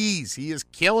 please. He is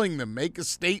killing them. Make a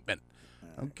statement.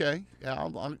 Okay. Yeah, I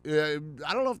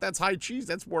don't know if that's high cheese.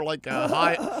 That's more like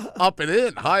high up and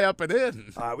in. High up and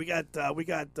in. We got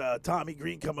Tommy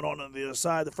Greene coming on the other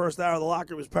side. The first hour of the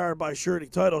locker was powered by Surety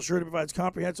Title. Surety provides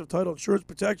comprehensive title insurance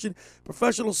protection,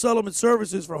 professional settlement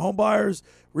services for home buyers,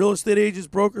 real estate agents,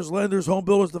 brokers, lenders, home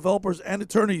builders, developers, and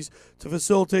attorneys to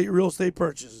facilitate your real estate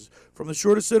purchases. From the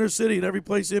shore to Center City and every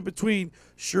place in between,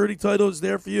 Surety Title is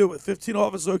there for you with 15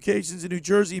 office locations in New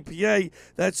Jersey and PA.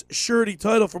 That's Surety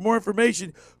Title. For more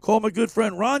information, call my good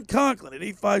friend Ron Conklin at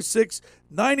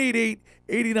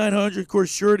 856-988-8900. Of course,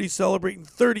 Surety celebrating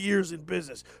 30 years in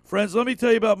business. Friends, let me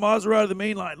tell you about Maserati, the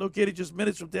main line, located just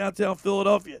minutes from downtown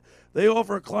Philadelphia. They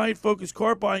offer a client-focused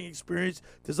car buying experience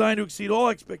designed to exceed all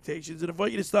expectations and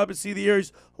invite you to stop and see the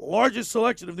area's largest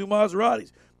selection of new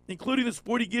Maseratis, including the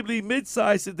sporty Ghibli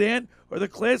midsize sedan or the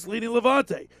class-leading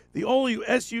Levante, the only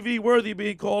SUV worthy of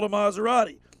being called a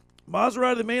Maserati.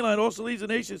 Maserati, the mainline, also leads the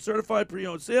nation in certified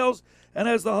pre-owned sales and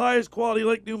has the highest quality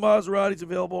like new Maseratis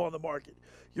available on the market.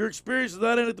 Your experience does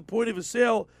not end at the point of a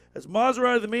sale, as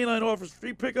Maserati, the mainline, offers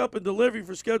free pickup and delivery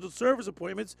for scheduled service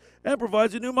appointments and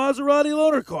provides a new Maserati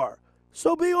loaner car.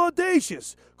 So be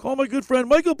audacious. Call my good friend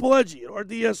Michael Pileggi at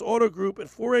RDS Auto Group at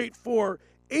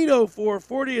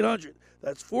 484-804-4800.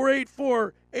 That's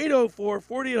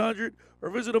 484-804-4800, or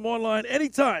visit them online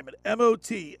anytime at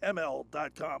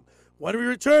motml.com. When we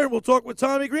return, we'll talk with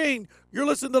Tommy Greene. You're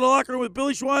listening to The Locker Room with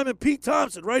Billy Schweim and Pete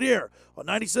Thompson right here on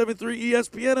 97.3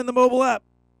 ESPN and the mobile app.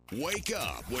 Wake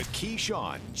up with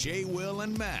Keyshawn, J. Will,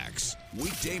 and Max.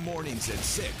 Weekday mornings at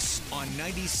 6 on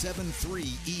 97.3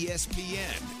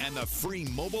 ESPN and the free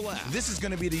mobile app. This is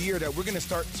going to be the year that we're going to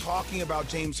start talking about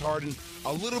James Harden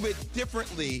a little bit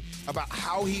differently about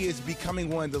how he is becoming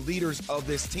one of the leaders of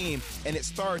this team. And it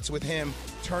starts with him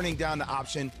turning down the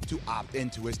option to opt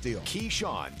into his deal.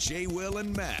 Keyshawn, J. Will,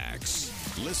 and Max.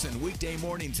 Listen weekday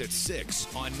mornings at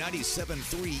 6 on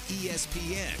 97.3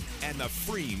 ESPN and the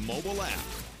free mobile app.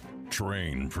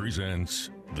 Train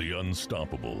presents The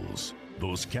Unstoppables.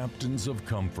 Those captains of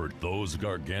comfort, those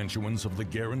gargantuans of the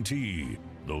guarantee,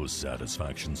 those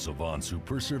satisfaction savants who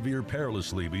persevere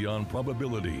perilously beyond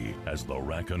probability as the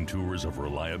raconteurs of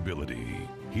reliability.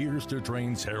 Here's to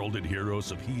Train's heralded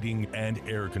heroes of heating and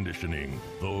air conditioning,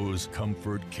 those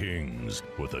comfort kings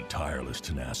with a tireless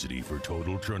tenacity for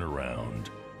total turnaround.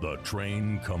 The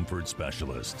Train Comfort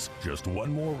Specialists. Just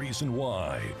one more reason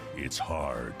why it's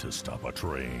hard to stop a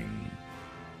train.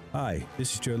 Hi,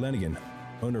 this is Joe Lenigan,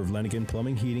 owner of Lenigan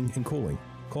Plumbing, Heating, and Cooling.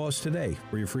 Call us today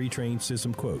for your free Train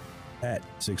system quote at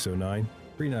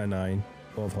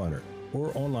 609-399-1200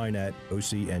 or online at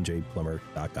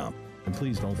ocnjplumber.com. And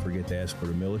please don't forget to ask for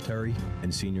the military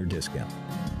and senior discount.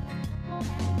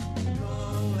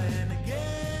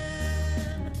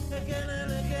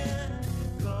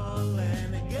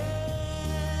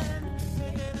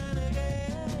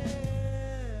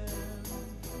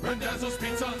 Rendezvous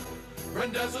Pizza,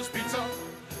 Rendezvous Pizza,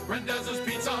 Rendezvous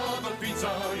Pizza, the pizza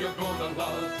you're gonna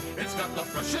love. It's got the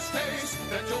freshest taste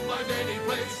that you'll find any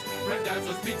place.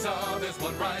 Rendezvous Pizza, there's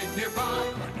one right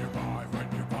nearby. Right nearby.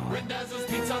 Rendezvous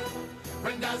Pizza,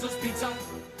 Rendezvous Pizza.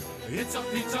 It's a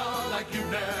pizza like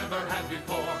you've never had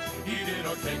before. Eat it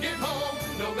or take it home,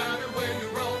 no matter where you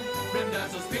roam.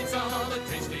 Rendezvous Pizza, the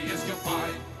tastiest you'll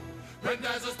find.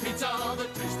 Rendezvous Pizza, the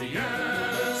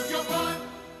tastiest you'll find.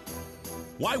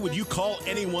 Why would you call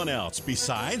anyone else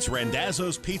besides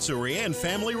Randazzo's Pizzeria and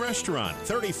Family Restaurant,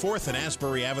 34th and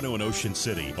Asbury Avenue in Ocean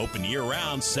City. Open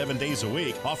year-round, 7 days a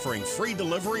week, offering free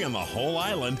delivery on the whole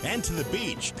island and to the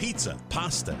beach. Pizza,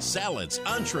 pasta, salads,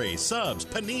 entrees, subs,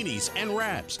 paninis, and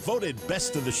wraps. Voted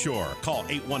best of the shore. Call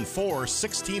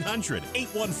 814-1600.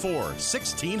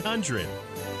 814-1600.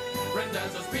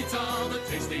 Randazzo's Pizza, the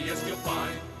tastiest you'll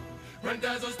find.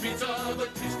 Randazzo's Pizza, the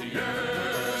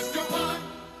tastiest you'll find.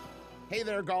 Hey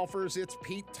there, golfers, it's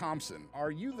Pete Thompson.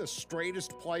 Are you the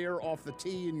straightest player off the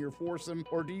tee in your foursome,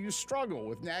 or do you struggle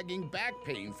with nagging back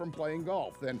pain from playing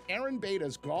golf? Then Aaron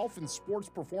Beta's Golf and Sports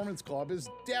Performance Club is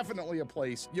definitely a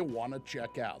place you'll want to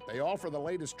check out. They offer the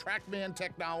latest TrackMan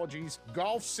technologies,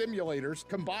 golf simulators,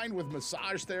 combined with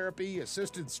massage therapy,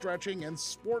 assisted stretching, and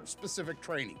sport-specific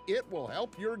training. It will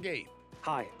help your game.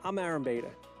 Hi, I'm Aaron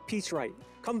Beta. Pete's right.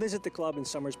 Come visit the club in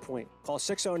Summers Point. Call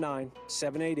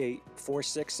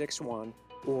 609-788-4661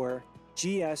 or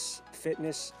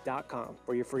gsfitness.com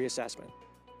for your free assessment.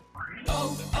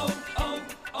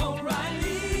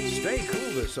 O'Reilly. Stay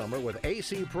cool this summer with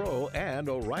AC Pro and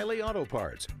O'Reilly Auto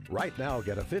Parts. Right now,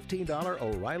 get a $15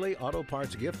 O'Reilly Auto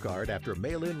Parts gift card after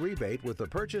mail-in rebate with the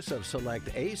purchase of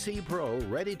select AC Pro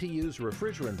ready-to-use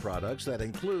refrigerant products that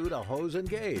include a hose and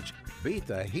gauge. Beat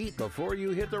the heat before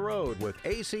you hit the road with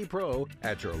AC Pro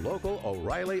at your local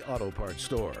O'Reilly Auto Parts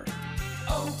store.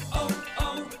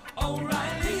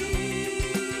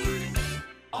 O'Reilly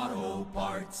Auto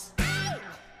Parts.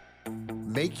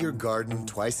 Make your garden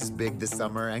twice as big this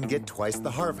summer and get twice the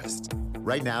harvest.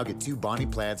 Right now, get 2 Bonnie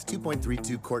plants,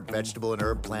 2.32 quart vegetable and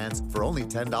herb plants for only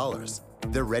 $10.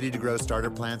 Their ready-to-grow starter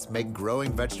plants make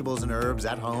growing vegetables and herbs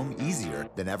at home easier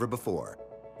than ever before.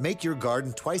 Make your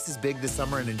garden twice as big this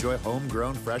summer and enjoy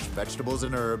homegrown fresh vegetables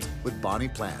and herbs with Bonnie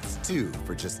plants, 2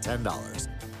 for just $10.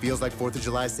 Feels like 4th of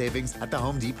July savings at the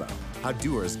Home Depot. How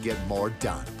doers get more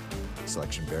done.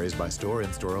 Selection varies by store,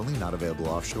 in-store only, not available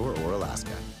offshore or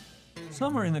Alaska.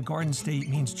 Summer in the Garden State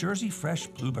means Jersey Fresh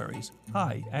blueberries.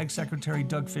 Hi, Ag Secretary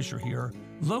Doug Fisher here.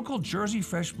 Local Jersey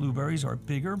Fresh blueberries are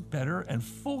bigger, better, and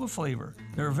full of flavor.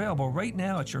 They're available right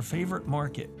now at your favorite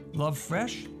market. Love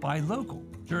fresh? Buy local.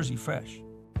 Jersey Fresh.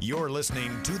 You're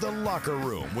listening to The Locker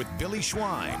Room with Billy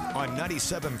Schwein on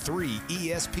 97.3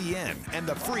 ESPN and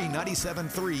the free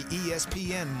 97.3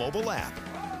 ESPN mobile app.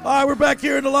 All right, we're back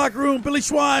here in The Locker Room. Billy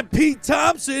Schwein, Pete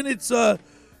Thompson. It's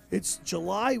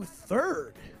July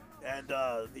 3rd, and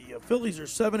the Phillies are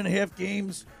 7.5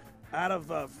 games out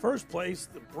of first place.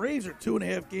 The Braves are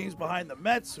 2.5 games behind the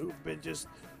Mets, who've been just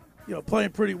playing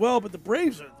pretty well. But the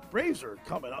Braves are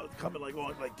coming like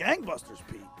gangbusters,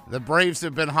 Pete. The Braves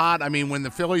have been hot. I mean, when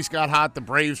the Phillies got hot, the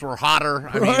Braves were hotter.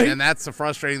 I mean, and that's the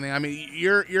frustrating thing. I mean,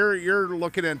 you're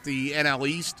looking at the NL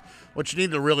East. What you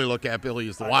need to really look at, Billy,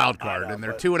 is the wild card, and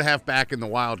they're 2.5 back in the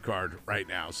wild card right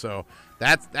now. So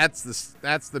that's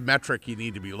the metric you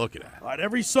need to be looking at. All right,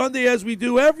 every Sunday, as we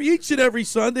do each and every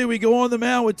Sunday, we go on the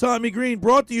mound with Tommy Greene,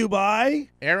 brought to you by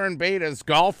Aaron Beta's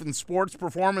Golf and Sports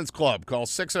Performance Club. Call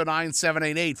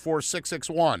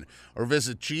 609-788-4661 or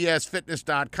visit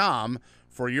gsfitness.com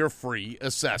for your free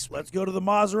assessment. Let's go to the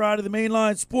Maserati, the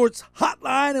Mainline Sports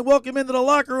Hotline, and welcome into the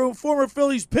locker room former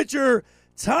Phillies pitcher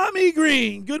Tommy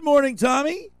Greene. Good morning,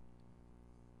 Tommy.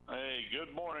 Hey,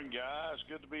 good morning, guys.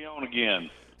 Good to be on again.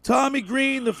 Tommy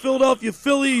Greene, the Philadelphia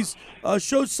Phillies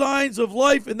showed signs of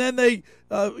life, and then they,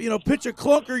 pitch a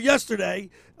clunker yesterday.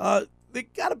 They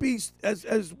got to be,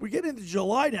 as we get into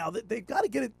July now, they've got to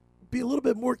be a little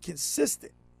bit more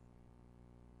consistent.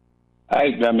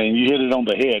 I mean, you hit it on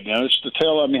the head. Now, it's to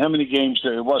tell, how many games,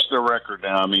 what's their record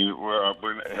now? I mean,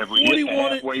 have we hit the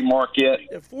halfway mark yet?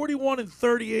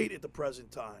 41-38 at the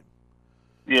present time.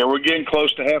 Yeah, we're getting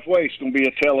close to halfway. It's going to be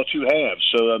a tale of two halves.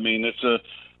 So, I mean,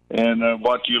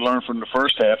 what you learn from the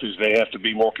first half is they have to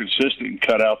be more consistent and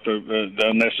cut out the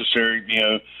unnecessary,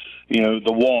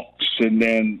 the walks. And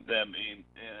then,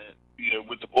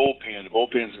 with the bullpens,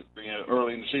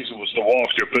 early in the season was the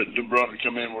walks. They're putting the runners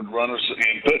come in with runners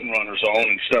and putting runners on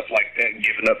and stuff like that, and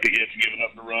giving up the hits, giving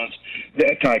up the runs,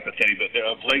 that type of thing. But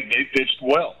of late, they pitched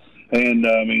well, and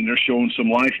they're showing some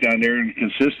life down there and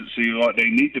consistency like they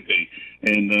need to be.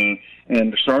 And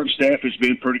the starting staff has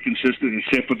been pretty consistent,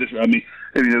 except for this. I mean,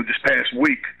 this past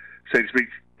week, so to speak,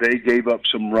 they gave up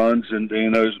some runs, and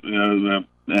Gibson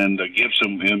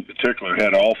in particular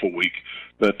had an awful week.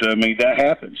 But, that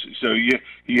happens. So you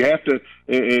have to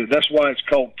that's why it's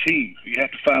called team. You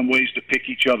have to find ways to pick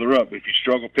each other up. If you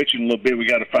struggle pitching a little bit, we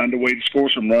got to find a way to score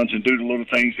some runs and do the little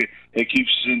things that keeps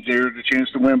us in there the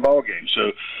chance to win ball games.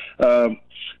 So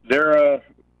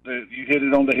you hit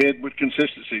it on the head with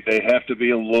consistency. They have to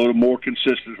be a little more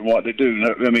consistent in what they do.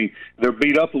 I mean, they're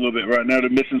beat up a little bit right now.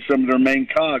 They're missing some of their main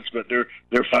cogs, but they're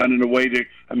finding a way to.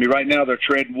 I mean, right now they're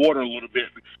treading water a little bit,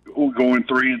 going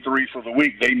 3-3 for the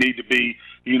week. They need to be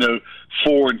 4-2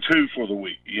 for the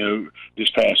week. This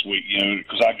past week,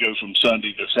 because I go from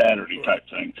Sunday to Saturday type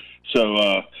thing.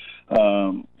 So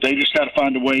they just got to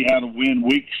find a way how to win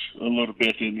weeks a little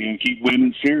bit and keep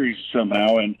winning series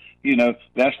somehow. And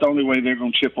that's the only way they're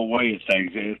going to chip away at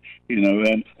things. And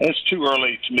it's too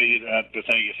early to me to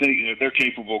think they're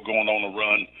capable of going on a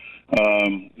run.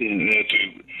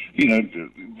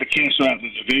 To cancel out the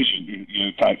division,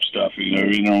 type stuff,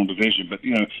 in their own division. But,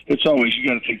 it's always, you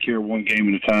got to take care of one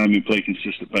game at a time and play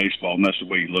consistent baseball, and that's the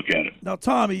way you look at it. Now,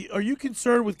 Tommy, are you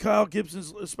concerned with Kyle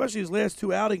Gibson's, especially his last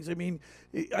two outings? I mean,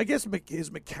 I guess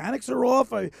his mechanics are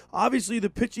off. Obviously, the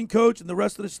pitching coach and the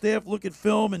rest of the staff look at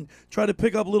film and try to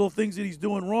pick up little things that he's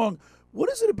doing wrong. What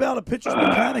is it about a pitcher's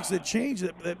mechanics that change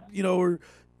that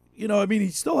he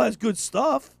still has good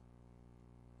stuff.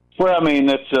 Well,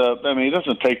 it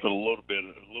doesn't take but a little bit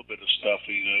of stuff.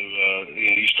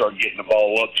 You start getting the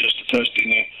ball up just a touch,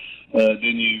 then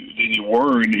you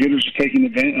worry, and the hitters are taking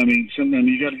advantage. Sometimes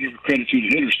you got to give credit to the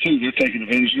hitters too. They're taking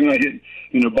advantage. They're not hitting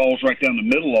balls right down the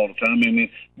middle all the time.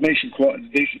 Making decent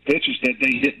pitches that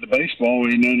they hit the baseball,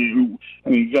 and then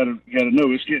you got to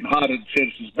know it's getting hot at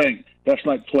Citizens Bank. That's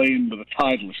like playing with a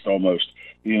Titleist almost.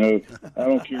 I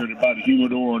don't care about the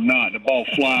humidor or not. The ball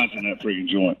flies in that freaking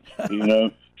joint.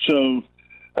 So,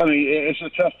 it's a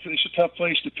tough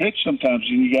place to pitch sometimes,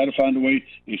 and you got to find a way.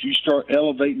 If you start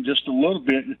elevating just a little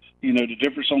bit, the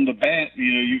difference on the bat,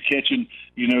 you catching,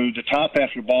 the top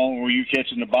half of the ball, or you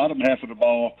catching the bottom half of the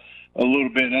ball a little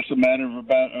bit. That's a matter of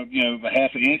about, a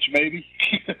half an inch maybe,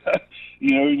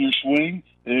 in your swing.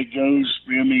 it goes.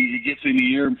 I mean, it gets in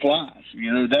the air and flies.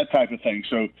 That type of thing.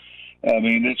 So, I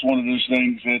mean, it's one of those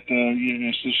things that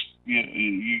it's just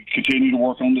you continue to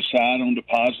work on the side, on the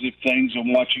positive things,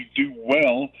 on what you do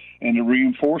well, and to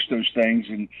reinforce those things,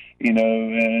 and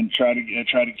and try to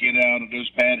get out of those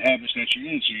bad habits that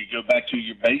you're in. So you go back to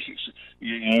your basics,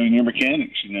 and your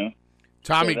mechanics.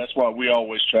 Tommy, so that's what we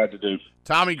always try to do.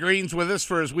 Tommy Greene's with us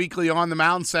for his weekly On the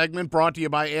Mound segment, brought to you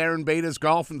by Aaron Beta's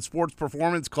Golf and Sports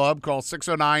Performance Club. Call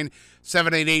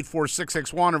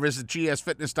 609-788-4661 or visit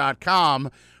gsfitness.com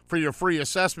for your free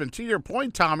assessment. To your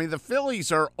point, Tommy, the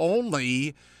Phillies are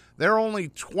only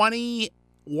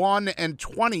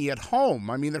 21-20 at home.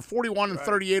 I mean, they're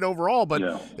 41-38 overall, but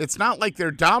it's not like they're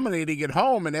dominating at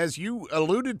home. And as you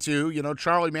alluded to,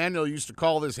 Charlie Manuel used to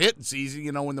call this hitting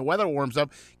season, when the weather warms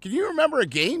up. Can you remember a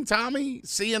game, Tommy,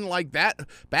 seeing like that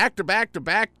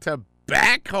back-to-back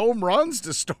home runs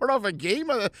to start off a game?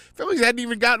 The Phillies hadn't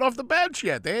even gotten off the bench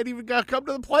yet. They hadn't even come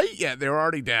to the plate yet. They were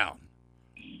already down.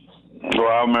 Well,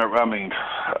 I remember, I'm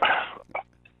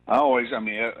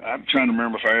trying to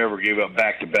remember if I ever gave up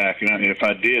back-to-back. And if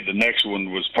I did, the next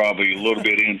one was probably a little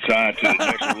bit inside to the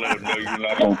next one, let them know you're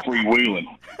not on freewheeling.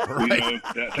 Right.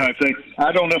 That type of thing.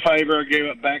 I don't know if I ever gave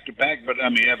up back-to-back, but,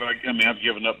 I've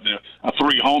given up a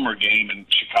 3-homer game in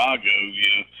Chicago,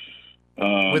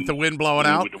 with the wind blowing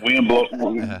out? With the wind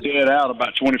blowing dead out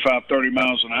about 25, 30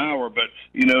 miles an hour. But,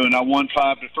 and I won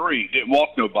 5-3. Didn't walk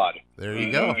nobody. There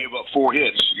you go. I gave up 4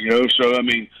 hits, So,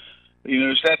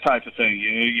 it's that type of thing.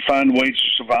 You find ways to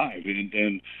survive.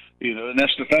 And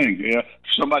that's the thing.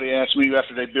 Somebody asked me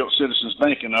after they built Citizens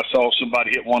Bank, and I saw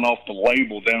somebody hit one off the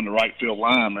label down the right field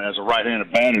line as a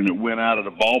right-handed batter, and it went out of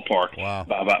the ballpark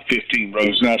by about 15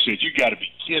 rows. And I said, you got to be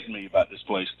kidding me about this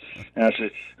place. And I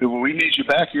said, well, we need you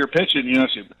back here pitching. I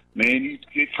said, man,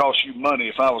 it costs you money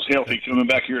if I was healthy coming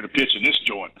back here to pitch in this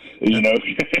joint.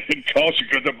 It costs you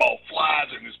because the ball flies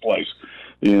in this place.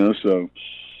 So.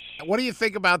 What do you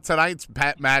think about tonight's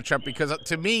matchup? Because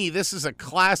to me, this is a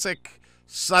classic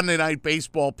Sunday night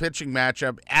baseball pitching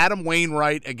matchup. Adam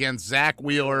Wainwright against Zach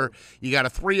Wheeler. You got a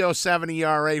 3.07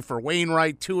 ERA for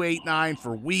Wainwright, 2.89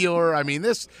 for Wheeler. I mean,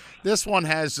 this one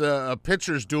has a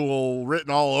pitcher's duel written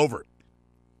all over it.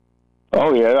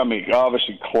 Oh, yeah.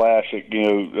 Obviously classic,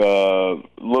 a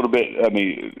little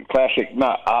bit, classic,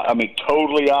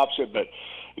 totally opposite, but,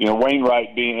 Wainwright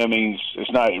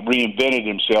it's not reinvented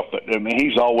himself, but,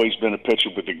 he's always been a pitcher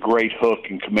with a great hook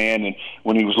and command, and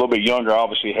when he was a little bit younger,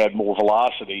 obviously had more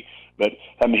velocity, but,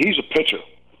 he's a pitcher.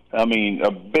 A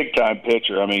big-time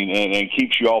pitcher, and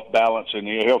keeps you off balance, and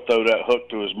he'll throw that hook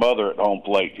to his mother at home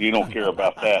plate. You don't care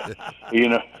about that,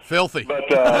 Filthy. But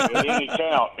at any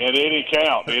count,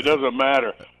 it doesn't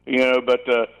matter,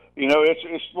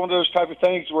 it's one of those type of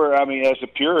things where, as a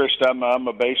purist, I'm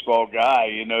a baseball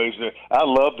guy, I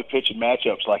love the pitching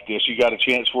matchups like this. You got a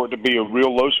chance for it to be a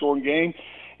real low-scoring game.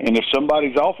 And if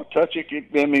somebody's off a touch,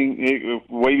 the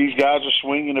way these guys are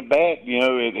swinging the bat,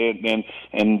 and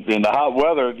in the hot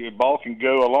weather, the ball can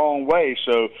go a long way.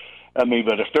 So, but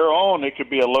if they're on, it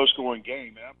could be a low-scoring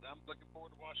game. I'm looking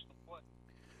forward to watching them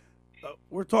play.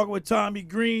 We're talking with Tommy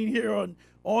Greene here on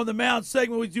the Mound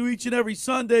segment we do each and every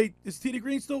Sunday. Is Tita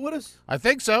Green still with us? I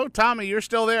think so. Tommy, you're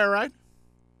still there, right?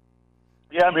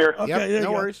 Yeah, I'm here. Okay,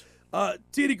 no worries.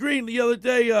 Tita Green, the other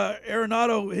day,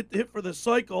 Arenado hit for the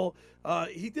cycle.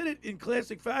 He did it in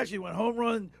classic fashion. He went home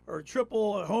run or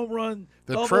triple, a home run.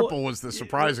 The double. Triple was the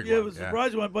surprising one. Yeah, it was a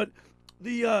surprising one. But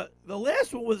the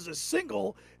last one was a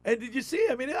single. And did you see?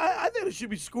 I think it should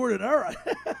be scored an error,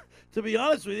 to be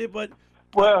honest with you. But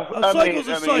a cycle's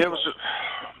a cycle.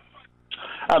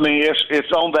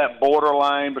 It's on that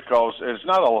borderline because there's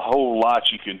not a whole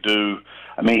lot you can do.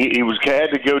 He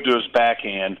had to go to his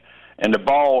backhand, and the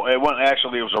ball. It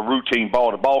was a routine ball.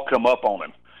 The ball come up on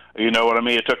him. You know what I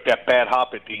mean? It took that bad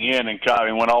hop at the end and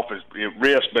went off his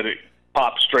wrist, but it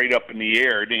popped straight up in the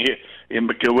air. It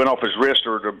went off his wrist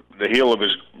or the heel of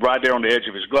his, right there on the edge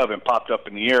of his glove, and popped up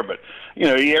in the air. But,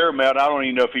 he air him out. I don't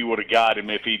even know if he would have got him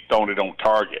if he'd thrown it on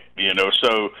target,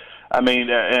 So, and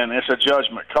it's a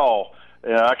judgment call.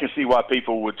 I can see why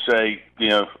people would say,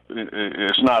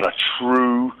 it's not a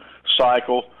true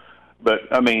cycle. But,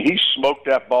 he smoked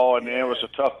that ball, and it was a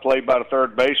tough play by the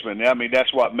third baseman.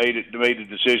 That's what made the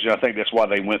decision. I think that's why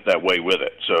they went that way with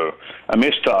it. So,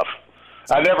 it's tough.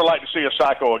 I never like to see a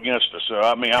cycle against us. So,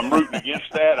 I'm rooting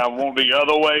against that. I want the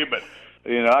other way, but,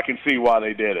 I can see why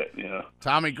they did it,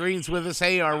 Tommy Greene's with us.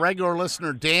 Hey, our regular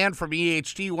listener, Dan from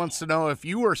EHT, wants to know if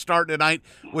you were starting tonight,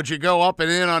 would you go up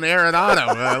and in on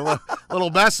Arenado? A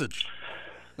little message.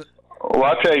 Well,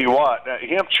 I tell you what,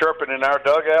 him chirping in our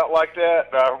dugout like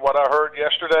that, what I heard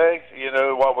yesterday,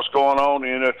 what was going on,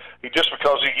 just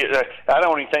because I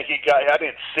don't even think I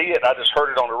didn't see it, I just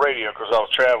heard it on the radio because I was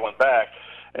traveling back,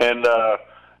 and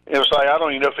it was like, I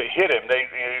don't even know if it hit him, they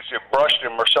brushed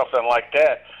him or something like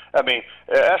that. I mean,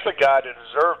 that's a guy that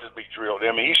deserved to be drilled.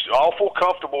 I mean, he's awful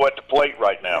comfortable at the plate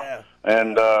right now,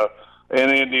 and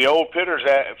in the old pitcher's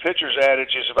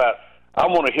adage is about, I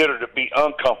want a hitter to be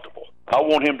uncomfortable. I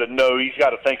want him to know he's got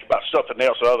to think about something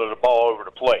else other than the ball over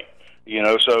the plate.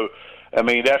 So, I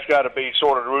mean, that's got to be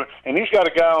sort of the rule. And he's got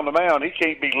a guy on the mound he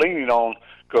can't be leaning on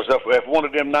because if one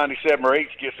of them 97 or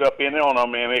 8s gets up in on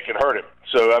him, man, it could hurt him.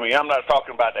 So, I mean, I'm not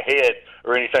talking about the head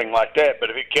or anything like that, but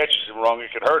if it catches him wrong,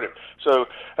 it could hurt him. So,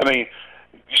 I mean,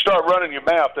 you start running your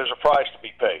mouth, there's a price to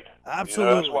be paid.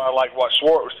 Absolutely. That's why I like what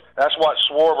Schwarber,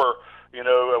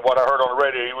 what I heard on the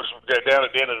radio, he was down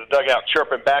at the end of the dugout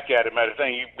chirping back at him at a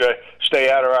thing. You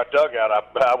stay out of our dugout,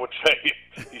 I would say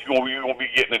you're going to be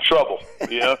getting in trouble.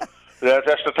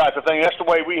 That's the type of thing. That's the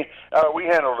way we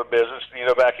handle the business.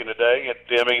 Back in the day.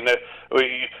 I mean,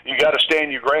 you got to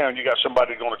stand your ground. You got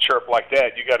somebody going to chirp like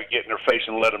that. You got to get in their face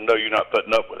and let them know you're not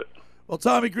putting up with it. Well,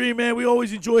 Tommy Greene, man, we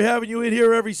always enjoy having you in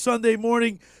here every Sunday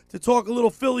morning to talk a little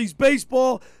Phillies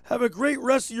baseball. Have a great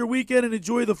rest of your weekend and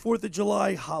enjoy the 4th of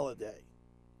July holiday.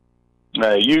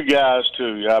 Hey, you guys,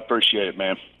 too. I appreciate it,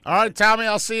 man. All right, Tommy,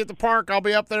 I'll see you at the park. I'll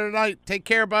be up there tonight. Take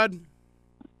care, bud.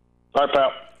 All right,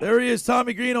 pal. There he is,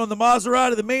 Tommy Greene on the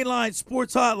Maserati, the Mainline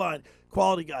Sports Hotline.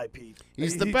 Quality guy, Pete.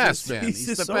 He's the best, man.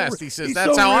 He's the best. He says,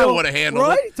 that's how real, I would have handled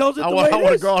right? it. He tells it I the way it would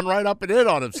have is. gone right up and in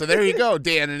on him. So there you go,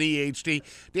 Dan and EHD.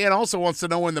 Dan also wants to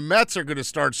know when the Mets are going to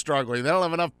start struggling. They don't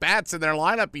have enough bats in their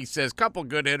lineup, he says. Couple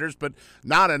good hitters, but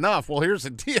not enough. Well, here's the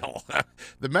deal.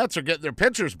 The Mets are getting their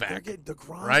pitchers back. They're getting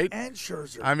DeGrom right? and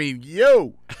Scherzer. I mean,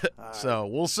 So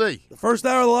we'll see. The first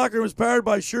hour of the Locker Room is powered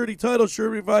by Surety Title.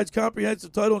 Surety provides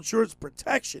comprehensive title insurance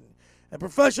protection and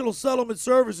professional settlement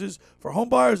services for home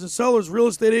buyers and sellers, real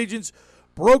estate agents,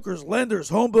 brokers, lenders,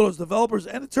 home builders, developers,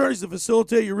 and attorneys to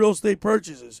facilitate your real estate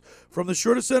purchases. From the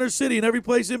shore to Center City and every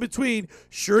place in between,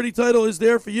 Surety Title is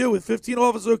there for you with 15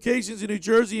 office locations in New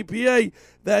Jersey and PA.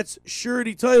 That's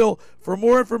Surety Title. For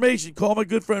more information, call my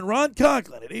good friend Ron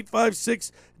Conklin at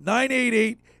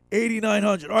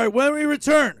 856-988-8900. All right, when we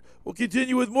return, we'll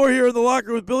continue with more here in the Locker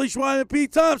Room with Billy Schwein and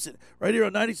Pete Thompson right here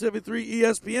on 97.3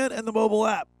 ESPN and the mobile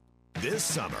app. This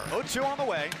summer. 0-2 on the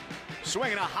way.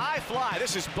 Swinging a high fly.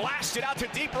 This is blasted out to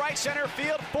deep right center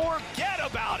field. Forget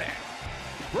about it.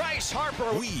 Bryce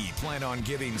Harper. We plan on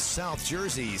giving South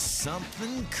Jersey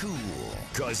something cool,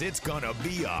 because it's going to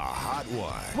be a hot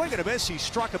one. Swing and a miss. He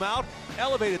struck him out,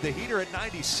 elevated the heater at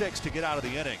 96 to get out of the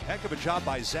inning. Heck of a job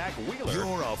by Zach Wheeler.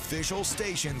 Your official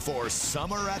station for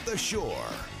Summer at the Shore.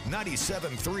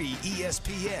 97.3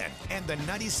 ESPN and the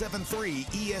 97.3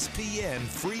 ESPN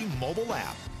free mobile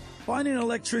app. Finding an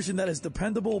electrician that is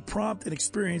dependable, prompt, and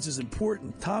experienced is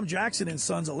important. Tom Jackson &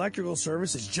 Sons Electrical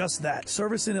Service is just that.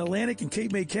 Service in Atlantic and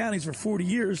Cape May counties for 40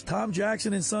 years, Tom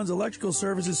Jackson & Sons Electrical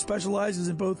Services specializes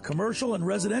in both commercial and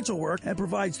residential work and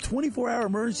provides 24-hour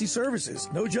emergency services.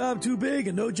 No job too big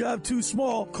and no job too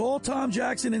small. Call Tom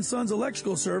Jackson & Sons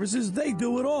Electrical Services. They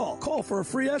do it all. Call for a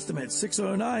free estimate,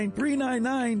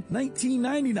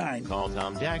 609-399-1999. Call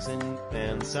Tom Jackson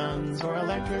 & Sons for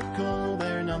electrical,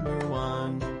 they're number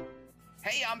one.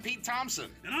 Hey, I'm Pete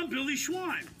Thompson. And I'm Billy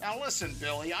Schwein. Now listen,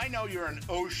 Billy, I know you're an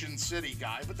Ocean City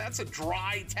guy, but that's a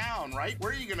dry town, right?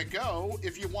 Where are you going to go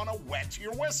if you want to wet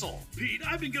your whistle? Pete,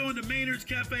 I've been going to Maynard's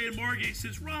Cafe in Margate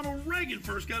since Ronald Reagan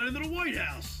first got into the White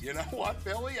House. You know what,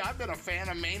 Billy? I've been a fan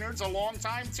of Maynard's a long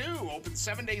time, too. Open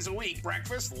 7 days a week.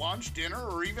 Breakfast, lunch, dinner,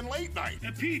 or even late night.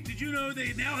 And Pete, did you know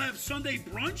they now have Sunday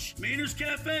brunch? Maynard's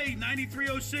Cafe,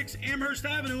 9306 Amherst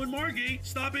Avenue in Margate.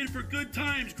 Stop in for good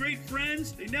times, great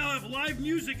friends. They now have live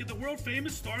music at the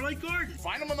world-famous Starlight Garden.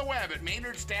 Find them on the web at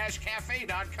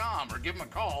maynards-cafe.com or give them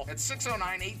a call at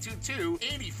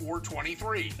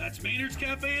 609-822-8423. That's Maynard's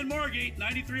Cafe in Margate,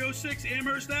 9306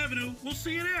 Amherst Avenue. We'll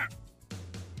see you there.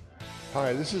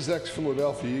 Hi, this is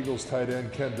ex-Philadelphia Eagles tight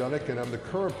end Ken Dunnick, and I'm the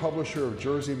current publisher of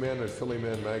Jersey Man and Philly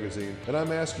Man magazine, and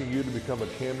I'm asking you to become a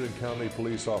Camden County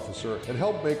police officer and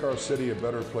help make our city a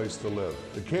better place to live.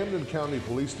 The Camden County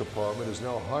Police Department is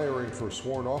now hiring for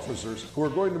sworn officers who are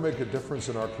going to make a difference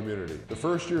in our community. The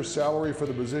first year's salary for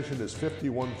the position is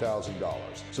 $51,000.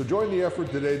 So join the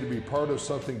effort today to be part of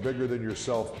something bigger than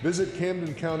yourself. Visit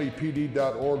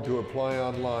CamdenCountyPD.org to apply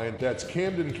online. That's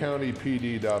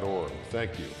CamdenCountyPD.org.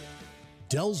 Thank you.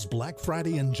 Dell's Black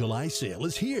Friday and July sale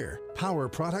is here. Power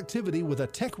productivity with a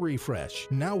tech refresh,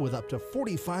 now with up to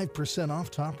 45% off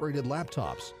top-rated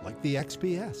laptops like the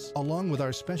XPS, along with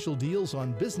our special deals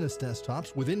on business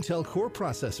desktops with Intel Core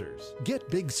processors. Get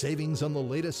big savings on the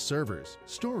latest servers,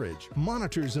 storage,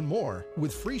 monitors, and more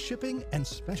with free shipping and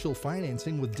special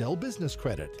financing with Dell Business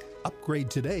Credit. Upgrade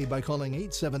today by calling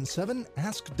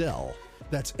 877-ASK-DELL.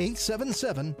 That's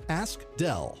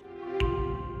 877-ASK-DELL.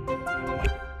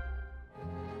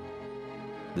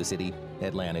 The city,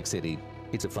 Atlantic City.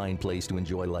 It's a fine place to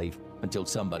enjoy life until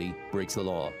somebody breaks the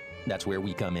law. That's where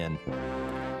we come in.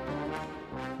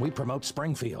 We promote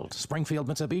Springfield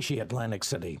Mitsubishi Atlantic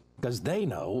City, because they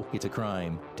know It's a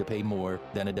crime to pay more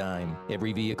than a dime.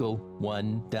 Every vehicle,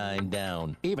 one dime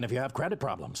down. even if you have credit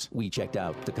problems. We checked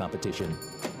out the competition.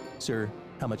 Sir,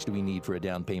 how much do we need for a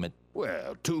down payment?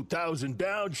 Well, 2,000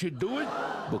 down should do it.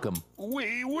 Book 'em.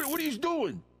 Wait, what are you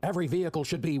doing? Every vehicle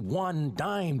should be one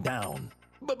dime down.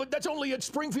 But that's only at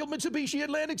Springfield Mitsubishi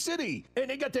Atlantic City. And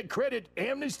they got that credit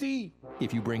amnesty.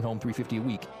 If you bring home $350 a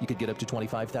week, you could get up to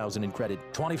 $25,000 in credit.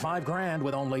 25 grand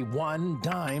with only one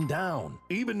dime down.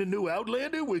 Even the new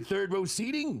Outlander with third row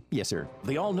seating? Yes, sir.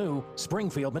 The all-new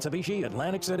Springfield Mitsubishi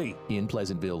Atlantic City. In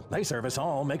Pleasantville. They service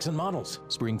all makes and models.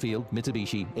 Springfield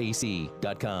Mitsubishi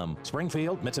AC.com.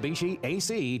 Springfield Mitsubishi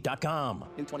AC.com.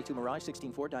 New 22 Mirage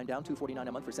 16.4 dime down, $249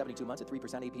 a month for 72 months at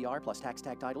 3% APR plus tax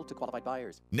tag title to qualified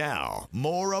buyers. Now,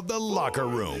 more of the Locker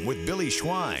Room with Billy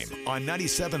Schwein on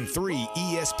 97.3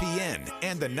 ESPN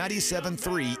and the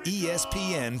 97.3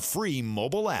 ESPN free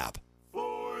mobile app.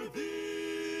 For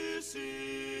this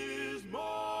is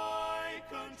my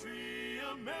country,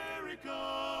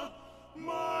 America,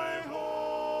 my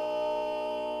home,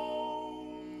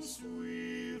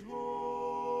 sweet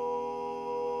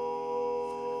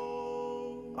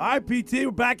home. All right, PT,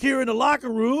 we're back here in the Locker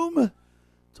Room.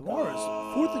 Tomorrow's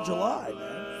 4th of July,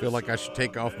 man. Feel like I should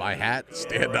take off my hat and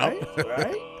stand up.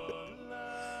 Right?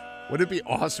 Would it be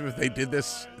awesome if they did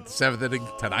this at the 7th inning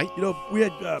tonight? You know, we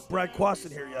had Brad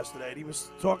Quaston here yesterday, and he was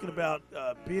talking about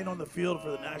being on the field for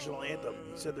the national anthem.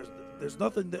 He said there's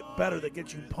nothing better that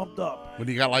gets you pumped up. When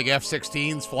you got like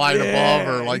F-16s flying above,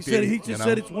 or like he just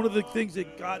said it's one of the things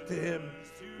that got to him,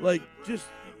 like just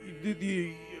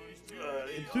the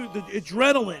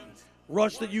adrenaline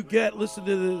rush that you get listening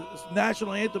to the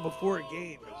national anthem before a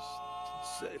game.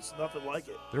 It's nothing like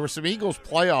it. There were some Eagles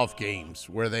playoff games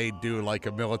where they do like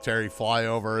a military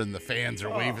flyover and the fans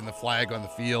are waving the flag on the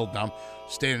field. And I'm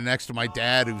standing next to my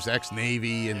dad who's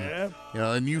ex-Navy, and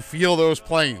and you feel those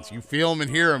planes. You feel them and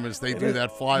hear them as they do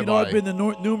that flyby. You know, I've been to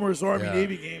numerous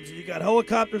Army-Navy games, and you got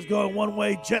helicopters going one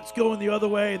way, jets going the other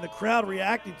way, and the crowd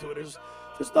reacting to it. There's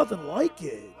nothing like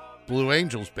it. Blue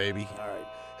Angels, baby. All right.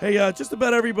 Hey, just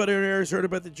about everybody in here has heard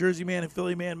about the Jersey Man and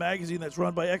Philly Man magazine that's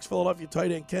run by ex-Philadelphia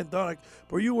tight end Ken Dunnock.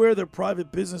 But are you aware of their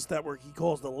private business network he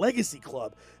calls the Legacy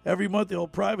Club? Every month they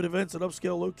hold private events at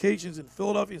upscale locations in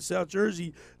Philadelphia and South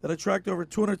Jersey that attract over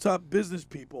 200 top business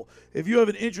people. If you have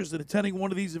an interest in attending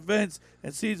one of these events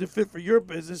and see it's a fit for your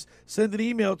business, send an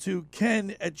email to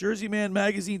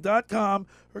ken@jerseymanmagazine.com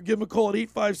or give him a call at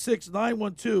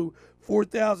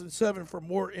 856-912-4007 for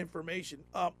more information.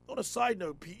 On a side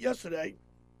note, Pete, yesterday,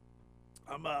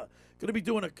 I'm going to be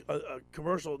doing a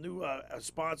commercial, new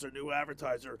sponsor, new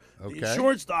advertiser. Okay. The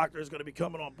insurance doctor is going to be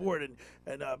coming on board,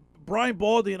 and Brian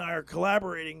Balding and I are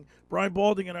collaborating. Brian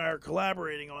Balding and I are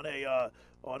collaborating on a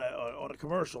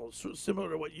commercial similar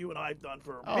to what you and I've done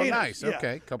for. Oh, Maynard. nice. Yeah.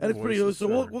 Okay, couple and it's pretty. voices, So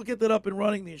we'll get that up and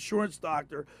running. The insurance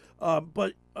doctor.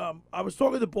 But I was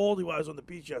talking to Baldy while I was on the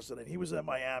beach yesterday, and he was in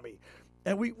Miami.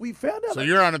 And we found out. So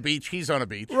you're on a beach, he's on a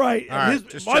beach. Right. All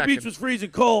right, My beach was freezing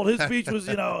cold. His beach was,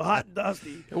 hot and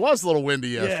dusty. It was a little windy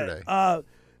yesterday. Yeah.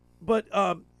 But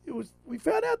it was. We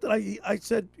found out that I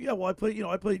said, yeah, well, I played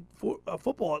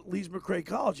football at Lees McRae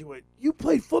College. He went, you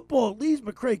played football at Lees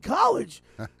McRae College?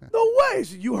 No way. I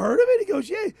said, you heard of it? He goes,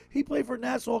 yeah. He played for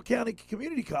Nassau County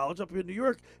Community College up in New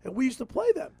York, and we used to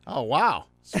play them. Oh, wow.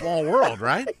 Small world,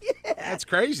 right? Yeah. That's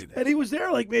crazy. And he was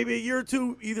there like maybe a year or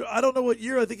two. I don't know what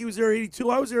year. I think he was there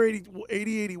 82. I was there 80,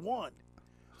 81.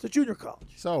 It's a junior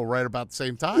college. So right about the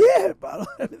same time. Yeah,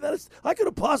 I could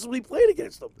have possibly played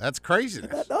against him. That's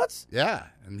craziness. Isn't that nuts? Yeah,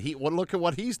 and look at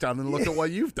what he's done, and look at what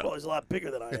you've done. Well, he's a lot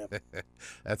bigger than I am.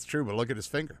 That's true, but look at his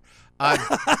finger.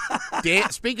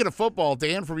 Dan, speaking of football,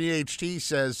 Dan from EHT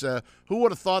says, who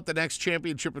would have thought the next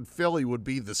championship in Philly would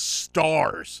be the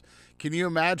Stars? Can you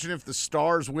imagine if the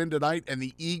Stars win tonight and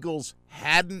the Eagles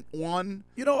hadn't won?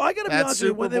 I got to be honest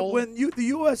with you. When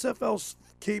the USFL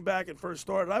came back and first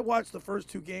started. I watched the first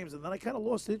 2 games, and then I kind of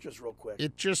lost interest real quick.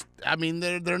 It just, I mean,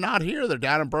 they're not here. They're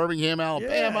down in Birmingham,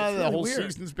 Alabama. It's the really whole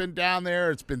weird. season's been down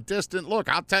there. It's been distant. Look,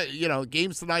 I'll tell you,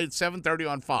 games tonight at 7:30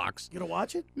 on Fox. You gonna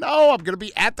watch it? No, I'm going to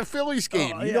be at the Phillies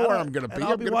game. Oh, you yeah, know where I- I'm going to and be.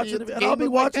 I'll I'm be going watching to be the- at and the I'll game be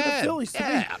like watching the that. Phillies.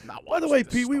 Yeah, I'm not By the watching way, the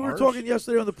Pete, we were Stars. talking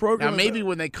yesterday on the program. Now, maybe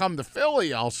when they come to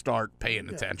Philly, I'll start paying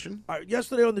attention. All right,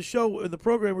 yesterday on the show, in the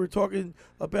program, we were talking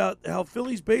about how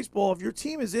Phillies baseball, if your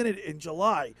team is in it in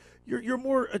July, you're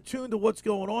more attuned to what's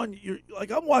going on. You're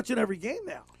like, I'm watching every game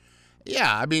now.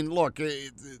 Yeah, I mean, look,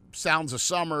 it sounds of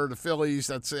summer, the Phillies,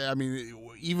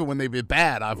 even when they've been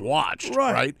bad, I've watched,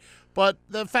 right? But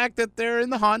the fact that they're in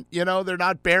the hunt, they're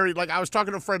not buried. Like, I was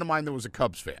talking to a friend of mine that was a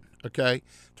Cubs fan, okay?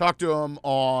 Talked to him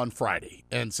on Friday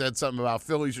and said something about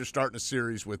Phillies are starting a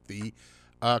series with the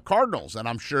Cardinals, and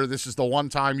I'm sure this is the one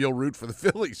time you'll root for the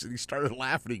Phillies. And he started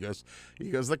laughing. He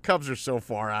goes, the Cubs are so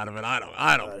far out of it.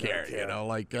 I don't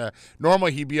care.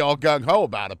 Normally he'd be all gung ho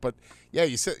about it, but yeah,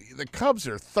 you said the Cubs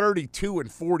are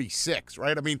 32-46,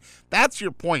 right? I mean, that's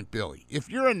your point, Billy. If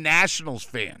you're a Nationals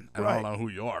fan, I don't know who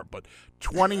you are, but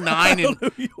 29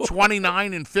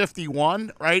 and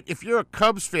 51, right? If you're a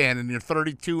Cubs fan and you're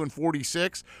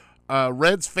 32-46.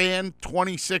 Reds fan,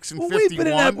 26 and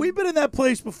 51. We've been in that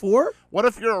place before. What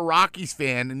if you're a Rockies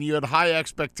fan and you had high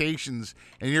expectations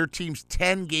and your team's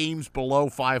 10 games below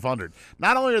 500?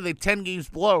 Not only are they 10 games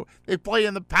below, they play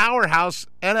in the powerhouse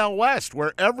NL West,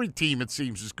 where every team, it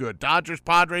seems, is good. Dodgers,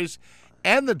 Padres,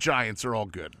 and the Giants are all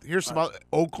good. Here's some other,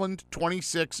 Oakland,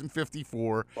 26 and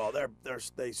 54. Well, they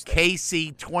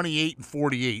KC, 28 and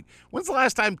 48. When's the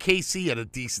last time KC had a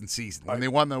decent season? When they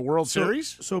won the World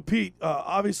Series? So Pete,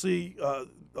 obviously,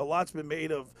 a lot's been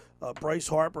made of Bryce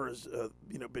Harper has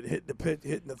been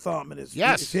hitting the thumb, and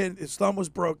his thumb was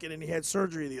broken, and he had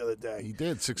surgery the other day. He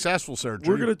did, successful surgery.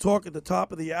 We're going to talk at the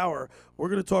top of the hour. We're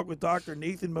going to talk with Dr.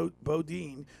 Nathan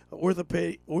Bodin,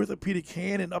 orthopedic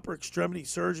hand and upper extremity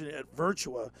surgeon at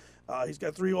Virtua. He's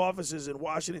got 3 offices in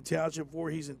Washington Township, 4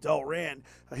 he's in Delran.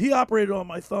 He operated on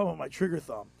my thumb, on my trigger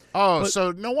thumb. Oh,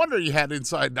 so no wonder you had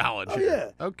inside knowledge. Oh,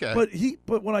 here. yeah. Okay.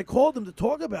 But when I called him to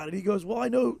talk about it, he goes, "Well, I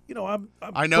know,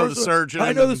 I know the surgeon.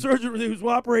 I know the surgeon who's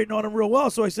operating on him real well."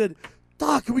 So I said,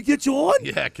 "Doc, can we get you on?"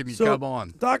 Yeah, can you come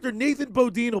on? Dr. Nathan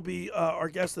Bodin will be our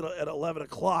guest at 11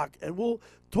 o'clock, and we'll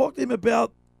talk to him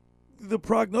about the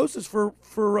prognosis for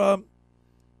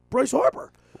Bryce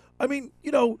Harper. I mean,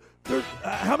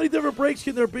 how many different breaks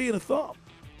can there be in a thumb?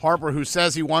 Harper, who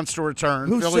says he wants to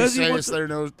return. Phillies say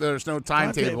there's no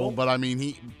timetable, but I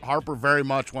mean, Harper very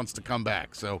much wants to come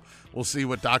back. So we'll see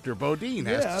what Dr. Bodin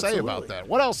has to say about that.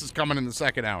 What else is coming in the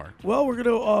second hour? Well, we're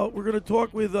gonna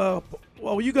talk with.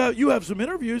 You have some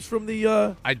interviews from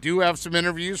the. I do have some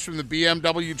interviews from the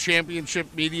BMW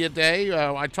Championship Media Day.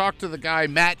 I talked to the guy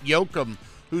Matt Yoakum,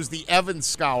 who's the Evans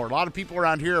Scholar. A lot of people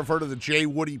around here have heard of the J.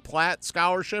 Woody Platt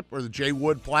Scholarship or the J.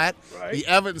 Wood Platt. Right. The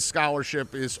Evans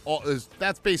Scholarship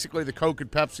that's basically the Coke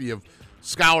and Pepsi of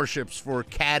scholarships for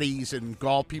caddies and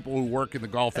golf people who work in the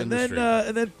golf industry.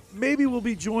 And then maybe we'll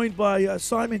be joined by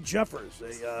Simon Jeffers.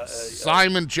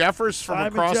 Simon Jeffers from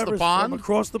across the pond? From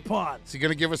across the pond. Is he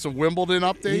going to give us a Wimbledon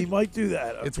update? He might do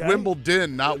that. Okay? It's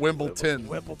Wimbledon, not Wimbledon.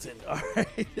 Wimbledon. All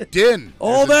right. Din.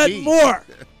 All that and more.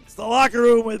 It's the Locker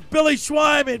Room with Billy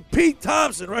Schweim and Pete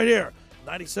Thompson right here.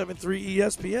 97.3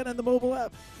 ESPN and the mobile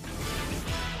app.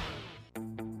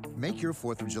 Make your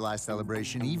 4th of July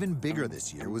celebration even bigger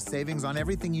this year with savings on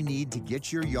everything you need to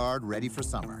get your yard ready for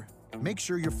summer. Make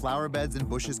sure your flower beds and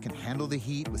bushes can handle the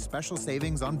heat with special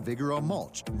savings on Vigoro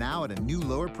mulch, now at a new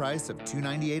lower price of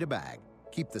 $2.98 a bag.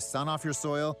 Keep the sun off your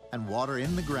soil and water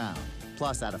in the ground.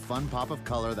 Plus, add a fun pop of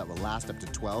color that will last up to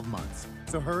 12 months.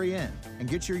 So hurry in and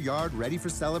get your yard ready for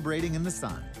celebrating in the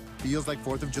sun. Feels like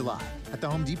 4th of July at the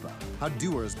Home Depot. How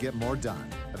doers get more done.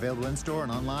 Available in-store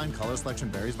and online. Color selection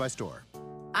varies by store.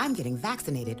 I'm getting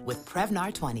vaccinated with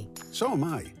Prevnar 20. So am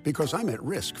I, because I'm at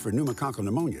risk for pneumococcal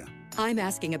pneumonia. I'm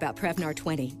asking about Prevnar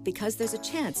 20 because there's a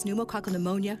chance pneumococcal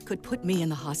pneumonia could put me in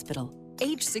the hospital.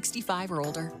 Age 65 or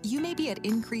older, you may be at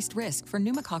increased risk for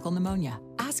pneumococcal pneumonia.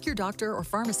 Ask your doctor or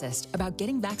pharmacist about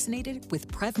getting vaccinated with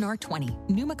Prevnar 20,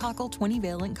 pneumococcal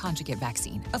 20-valent conjugate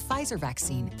vaccine, a Pfizer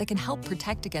vaccine that can help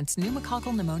protect against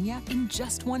pneumococcal pneumonia in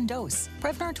just 1 dose.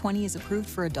 Prevnar 20 is approved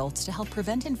for adults to help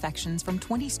prevent infections from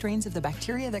 20 strains of the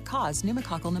bacteria that cause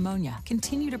pneumococcal pneumonia.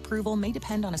 Continued approval may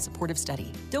depend on a supportive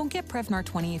study. Don't get Prevnar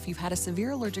 20 if you've had a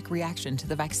severe allergic reaction to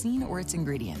the vaccine or its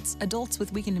ingredients. Adults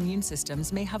with weakened immune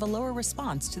systems may have a lower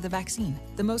response to the vaccine.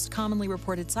 The most commonly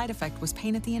reported side effect was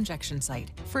pain at the injection site.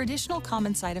 For additional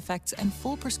common side effects and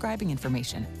full prescribing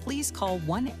information, please call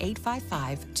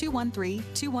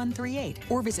 1-855-213-2138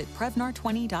 or visit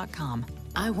Prevnar20.com.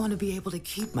 I want to be able to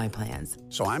keep my plans.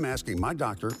 So I'm asking my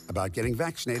doctor about getting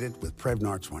vaccinated with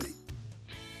Prevnar 20.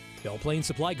 Belle Plaine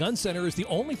Supply Gun Center is the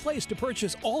only place to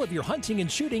purchase all of your hunting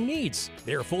and shooting needs.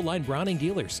 They are full-line Browning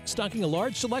dealers, stocking a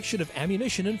large selection of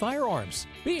ammunition and firearms.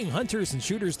 Being hunters and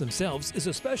shooters themselves is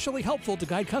especially helpful to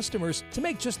guide customers to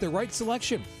make just the right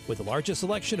selection. With the largest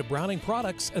selection of Browning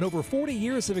products and over 40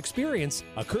 years of experience,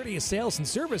 a courteous sales and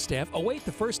service staff await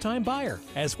the first-time buyer,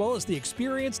 as well as the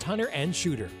experienced hunter and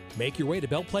shooter. Make your way to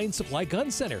Belle Plaine Supply Gun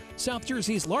Center, South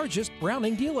Jersey's largest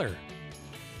Browning dealer.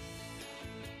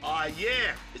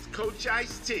 Yeah, it's Coach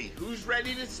Ice-T. Who's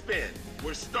ready to spin?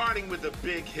 We're starting with a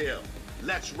big hill.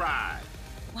 Let's ride.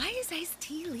 Why is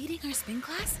Ice-T leading our spin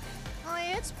class?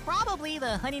 It's probably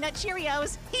the Honey Nut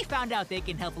Cheerios. He found out they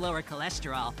can help lower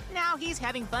cholesterol. Now he's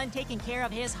having fun taking care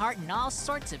of his heart in all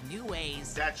sorts of new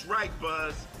ways. That's right,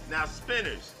 Buzz. Now,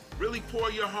 spinners, really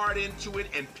pour your heart into it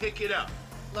and pick it up.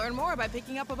 Learn more by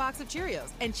picking up a box of Cheerios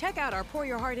and check out our Pour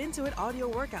Your Heart Into It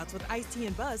audio workouts with Ice-T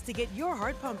and Buzz to get your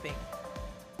heart pumping.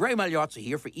 Ray Magliozzi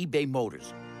here for eBay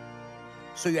Motors.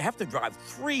 So you have to drive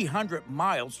 300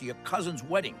 miles to your cousin's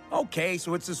wedding. Okay,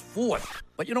 so it's his fourth.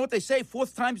 But you know what they say,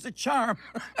 fourth time's the charm.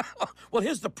 Well,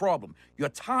 here's the problem. Your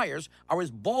tires are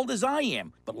as bald as I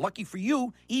am. But lucky for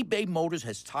you, eBay Motors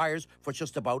has tires for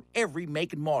just about every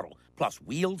make and model. Plus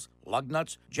wheels, lug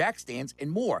nuts, jack stands,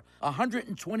 and more.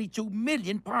 122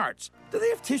 million parts. Do they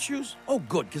have tissues? Oh,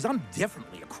 good, because I'm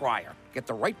definitely a crier. Get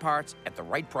the right parts at the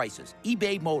right prices.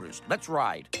 eBay Motors. Let's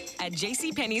ride. At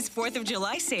JCPenney's 4th of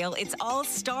July sale, it's all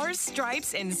stars,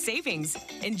 stripes, and savings.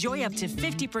 Enjoy up to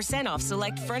 50% off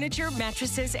select furniture,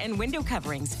 mattresses, and window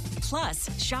coverings. Plus,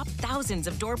 shop thousands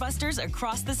of doorbusters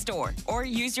across the store or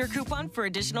use your coupon for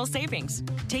additional savings.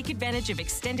 Take advantage of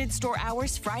extended store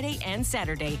hours Friday and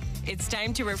Saturday. It's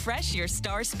time to refresh your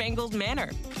star-spangled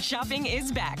manor. Shopping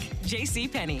is back.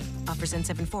 JCPenney. Offers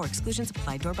N74. Exclusions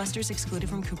apply. Doorbusters excluded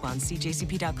from coupons. See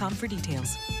jcp.com for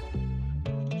details.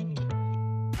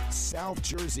 South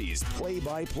Jersey's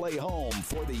play-by-play home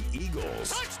for the Eagles,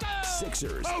 Touchdown!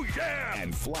 Sixers,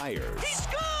 and Flyers. He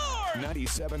scored!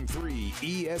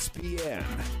 97.3 ESPN,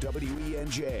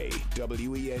 WENJ,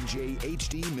 WENJ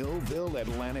HD Millville,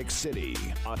 Atlantic City,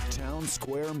 a Town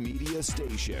Square media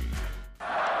station.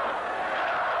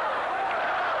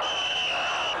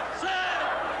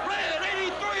 Red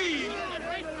 83!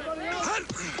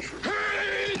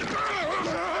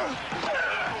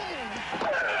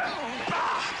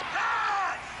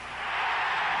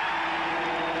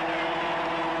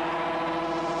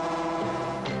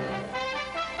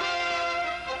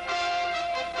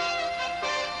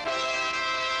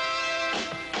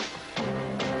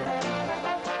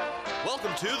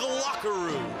 Welcome to the Locker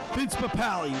Room. Vince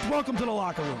Papali, welcome to the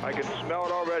Locker Room. I can smell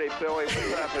it already, Billy.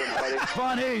 What's happening, buddy?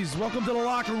 Von Hayes, welcome to the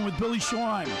Locker Room with Billy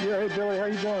Schwein. Yeah, hey, Billy, how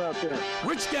you doing out there?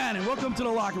 Rich Gannon, welcome to the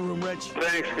Locker Room, Rich.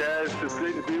 Thanks, guys. It's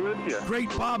great to be with you. Great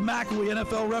Bob McElwee,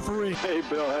 NFL referee. Hey,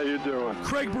 Bill, how you doing?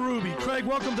 Craig Berube. Craig,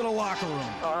 welcome to the Locker Room.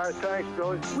 All right, thanks,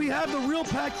 Billy. We have the real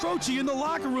Pat Croce in the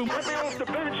Locker Room. Let me off the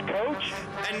bench, Coach.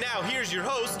 And now here's your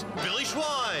host, Billy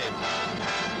Schwein.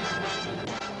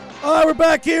 All right, we're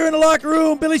back here in the Locker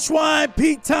Room. Billy Schwein,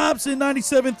 Pete Thompson,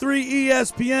 97.3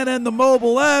 ESPN and the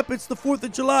mobile app. It's the 4th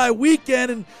of July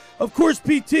weekend. And, of course,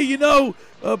 PT,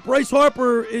 Bryce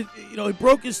Harper, he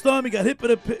broke his thumb. He got hit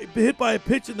by a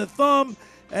pitch in the thumb,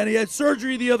 and he had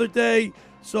surgery the other day.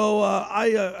 So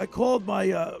I called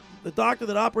the doctor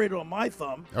that operated on my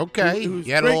thumb. Okay, you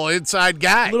had a little inside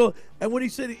guy. And when he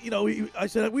said, I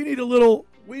said, we need a little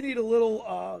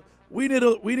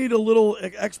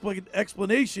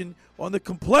explanation on the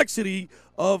complexity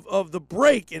of the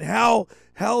break and how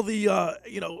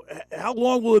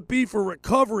long will it be for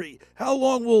recovery? How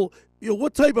long will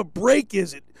what type of break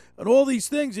is it? And all these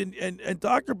things. And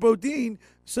Dr. Bodin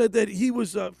said that he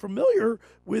was familiar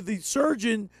with the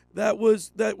surgeon that was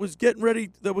getting ready,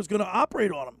 that was going to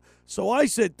operate on him. So I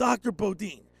said, Dr.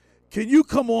 Bodin, can you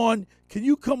come on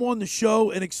the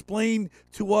show and explain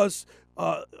to us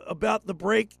about the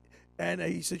break? And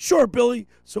he said, sure, Billy.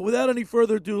 So without any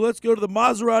further ado, let's go to the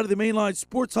Maserati, the Mainline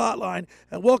Sports Hotline,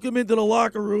 and welcome into the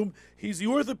Locker Room. He's the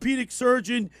orthopedic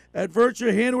surgeon at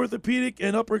Virtua, hand orthopedic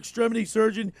and upper extremity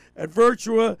surgeon at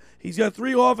Virtua. He's got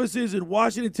 3 offices in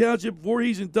Washington Township,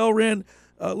 Voorhees, and Delran.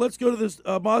 Let's go to this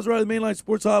Maserati, the Mainline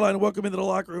Sports Hotline, and welcome into the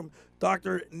Locker Room,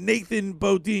 Dr. Nathan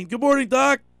Bodin. Good morning,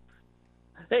 Doc.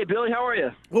 Hey, Billy, how are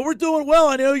you? Well, we're doing well.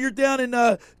 I know you're down in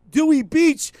Dewey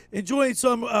Beach enjoying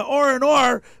some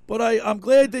R&R, but I'm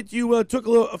glad that you took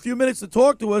a few minutes to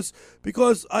talk to us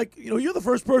because you're the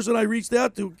first person I reached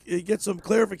out to get some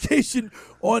clarification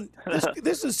on this.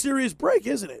 This is a serious break,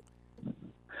 isn't it?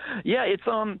 Yeah, it's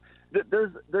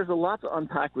there's a lot to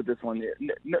unpack with this one.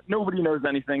 Nobody knows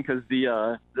anything because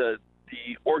the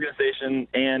organization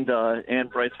and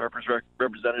Bryce Harper's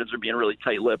representatives are being really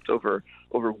tight-lipped over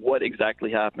what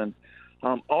exactly happened.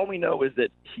 All we know is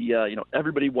that he,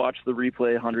 everybody watched the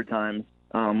replay 100 times.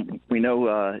 We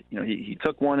know, he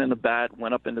took one in the bat,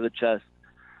 went up into the chest.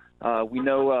 We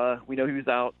know he was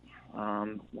out.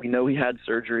 We know he had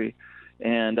surgery,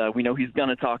 and we know he's going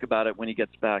to talk about it when he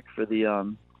gets back for the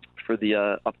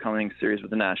upcoming series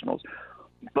with the Nationals.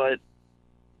 But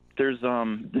there's a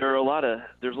lot of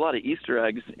Easter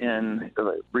eggs in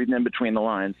reading in between the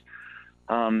lines.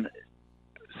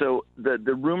 So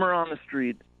the rumor on the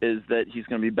street is that he's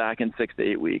going to be back in 6 to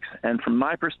 8 weeks. And from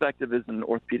my perspective as an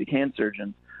orthopedic hand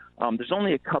surgeon, there's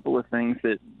only a couple of things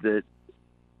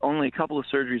only a couple of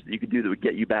surgeries that you could do that would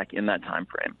get you back in that time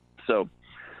frame. So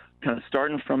kind of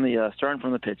starting from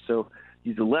the pitch. So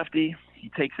he's a lefty. He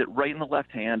takes it right in the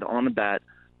left hand on the bat,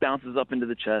 bounces up into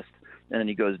the chest, and then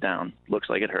he goes down. Looks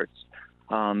like it hurts.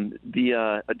 A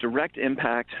direct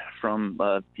impact from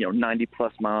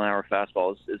 90-plus mile-an-hour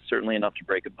fastball is certainly enough to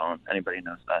break a bone. Anybody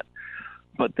knows that.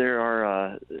 But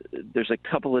there's a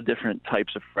couple of different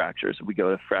types of fractures. We go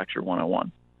to fracture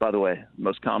 101. By the way,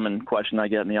 most common question I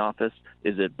get in the office,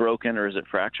 is it broken or is it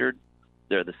fractured?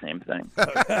 They're the same thing.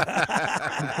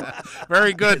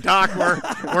 Very good, Doc. We're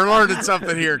learning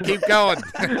something here. Keep going.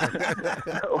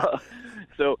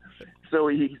 So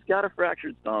he's got a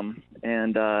fractured thumb,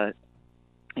 and there's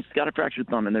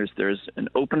an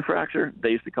open fracture. They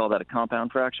used to call that a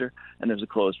compound fracture, and there's a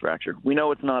closed fracture. We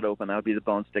know it's not open. That would be the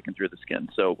bone sticking through the skin.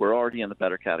 So we're already in the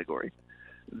better category.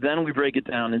 Then we break it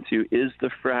down into, is the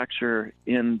fracture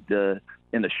in the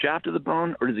shaft of the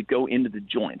bone, or does it go into the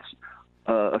joints?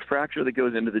 A fracture that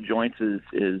goes into the joints is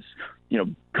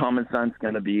common sense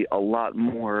going to be a lot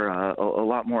more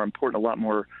important, a lot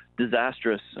more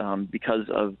disastrous because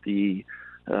of the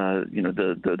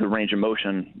range of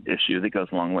motion issue that goes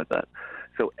along with that.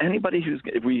 So anybody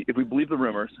if we believe the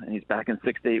rumors, and he's back in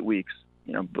 6 to 8 weeks,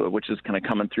 which is kind of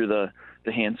coming through the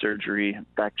hand surgery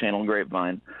back channel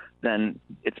grapevine, then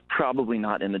it's probably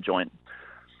not in the joint.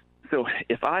 So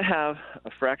if I have a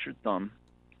fractured thumb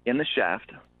in the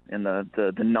shaft, in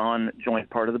the non-joint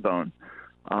part of the bone,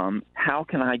 how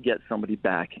can I get somebody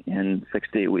back in 6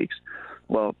 to 8 weeks?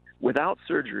 Well, without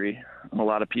surgery, a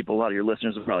lot of your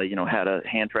listeners have probably, had a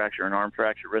hand fracture, an arm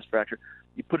fracture, wrist fracture.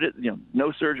 You put it,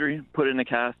 no surgery, put it in a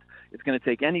cast. It's going to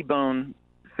take any bone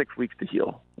 6 weeks to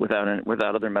heal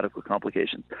without other medical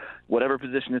complications. Whatever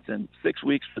position it's in, 6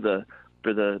 weeks for the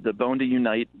bone to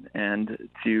unite and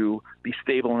to be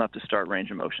stable enough to start range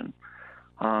of motion.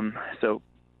 So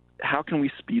how can we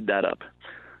speed that up?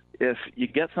 If you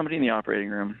get somebody in the operating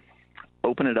room,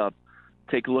 open it up,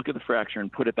 take a look at the fracture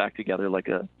and put it back together like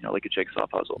a jigsaw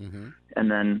puzzle,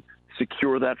 and then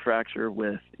secure that fracture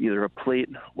with either a plate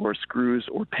or screws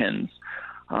or pins.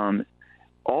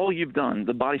 All you've done,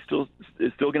 the body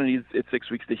is still going to need its 6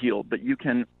 weeks to heal, but you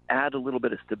can add a little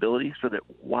bit of stability so that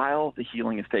while the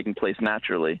healing is taking place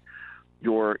naturally,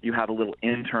 you have a little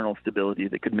internal stability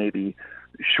that could maybe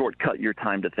shortcut your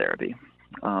time to therapy.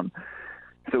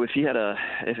 So if he had a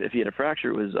fracture,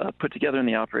 it was put together in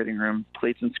the operating room,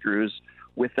 plates and screws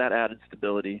with that added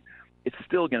stability. It's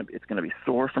going to be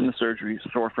sore from the surgery,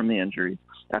 sore from the injury.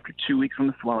 After 2 weeks, when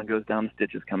the swelling goes down, the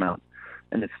stitches come out,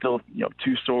 and it's still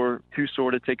too sore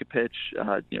to take a pitch.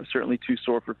 Certainly too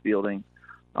sore for fielding,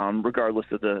 regardless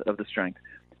of the strength.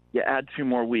 You add 2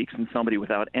 more weeks, and somebody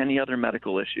without any other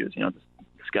medical issues.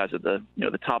 This guy's at the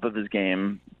top of his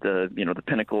game, the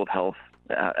pinnacle of health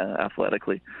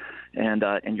athletically, and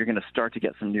you're going to start to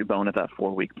get some new bone at that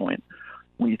 4-week point.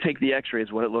 When you take the X-rays,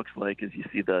 what it looks like is you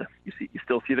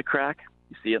still see the crack,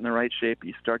 you see it in the right shape.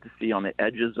 You start to see on the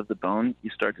edges of the bone, you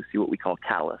start to see what we call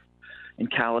callus. And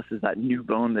callus is that new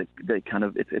bone that kind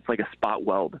of it's like a spot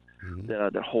weld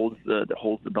that holds the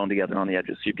bone together on the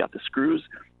edges. So you've got the screws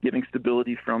giving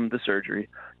stability from the surgery.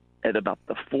 At about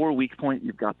the 4-week point,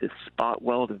 you've got this spot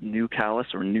weld of new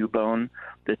callus or new bone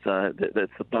that's the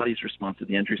body's response to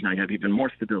the injuries. Now you have even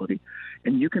more stability,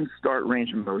 and you can start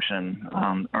range of motion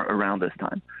around this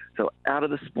time. So out of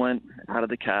the splint, out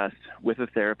of the cast, with a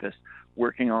therapist,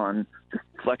 working on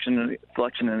flexion and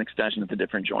extension of the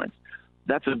different joints.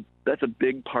 That's a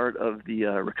big part of the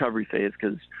recovery phase,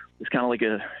 because it's kind of like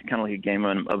a game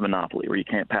of Monopoly where you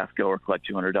can't pass go or collect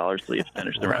 $200 till you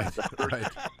finish the round.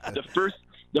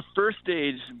 The first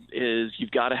stage is you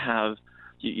have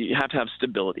to have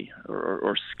stability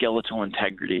or skeletal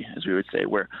integrity, as we would say,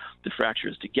 where the fracture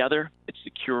is together, it's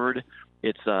secured,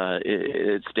 it's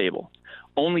stable.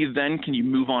 Only then can you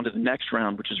move on to the next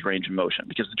round, which is range of motion,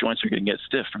 because the joints are going to get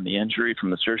stiff from the injury, from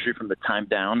the surgery, from the time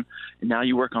down. And now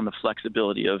you work on the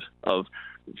flexibility of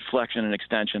flexion and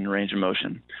extension and range of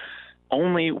motion.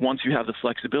 Only once you have the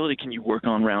flexibility can you work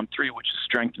on round 3, which is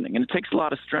strengthening. And it takes a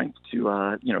lot of strength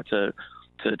to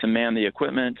man the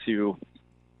equipment, to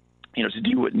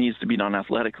do what needs to be done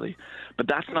athletically. But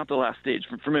that's not the last stage.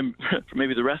 For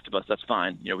maybe the rest of us, that's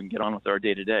fine. We can get on with our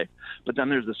day-to-day. But then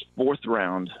there's this 4th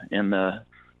round in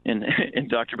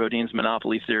Dr. Bodin's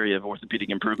monopoly theory of orthopedic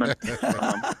improvement.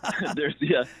 There's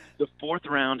the 4th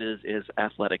round is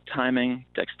athletic timing,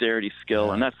 dexterity,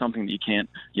 skill, and that's something that you can't,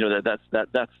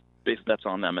 that's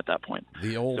on them at that point.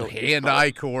 The old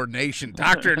hand-eye coordination.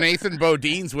 Dr. Nathan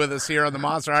Bodin's with us here on the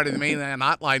Maserati, the Main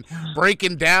Hotline,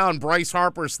 breaking down Bryce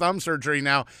Harper's thumb surgery.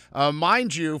 Now,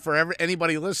 mind you, for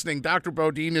anybody listening, Dr.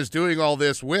 Bodin is doing all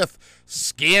this with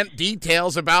scant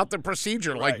details about the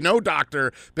procedure. Right. Like no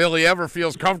doctor, Billy, ever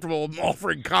feels comfortable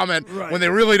offering comment when they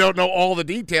really don't know all the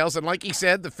details. And like he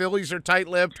said, the Phillies are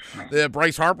tight-lipped. The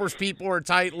Bryce Harper's people are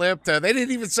tight-lipped. They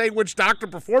didn't even say which doctor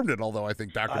performed it, although I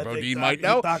think Dr. Bodin might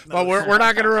know. But we're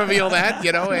not going to reveal that,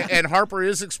 And Harper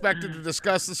is expected to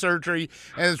discuss the surgery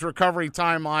and his recovery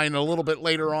timeline a little bit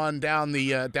later on down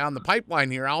the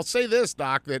pipeline here. I'll say this,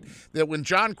 Doc, that when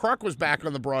John Kruk was back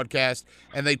on the broadcast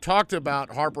and they talked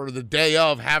about Harper the day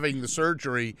of having the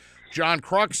surgery, John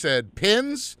Kruk said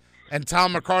pins, and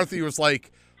Tom McCarthy was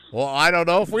like, well, I don't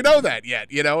know if we know that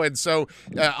yet, And so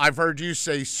I've heard you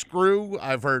say screw.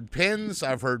 I've heard pins.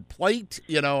 I've heard plate.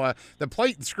 The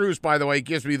plate and screws, by the way,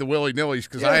 gives me the willy-nillys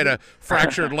because I had a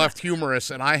fractured left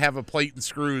humerus, and I have a plate and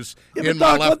screws in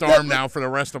my left arm now for the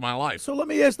rest of my life. So let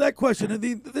me ask that question.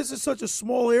 This is such a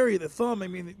small area, the thumb. I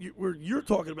mean, you're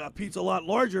talking about, Pete's a lot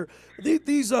larger.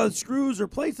 These screws or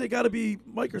plates, they got to be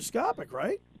microscopic,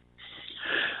 right?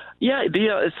 Yeah,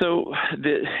 it's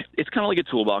kind of like a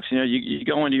toolbox. You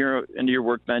go into your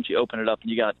workbench, you open it up,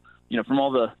 and you got from all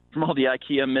the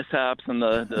IKEA mishaps and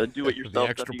the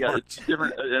do-it-yourself stuff. You got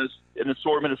an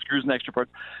assortment of screws and extra parts.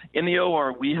 In the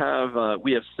OR, we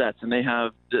have sets, and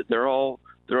they're all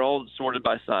sorted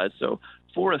by size. So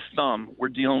for a thumb, we're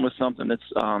dealing with something that's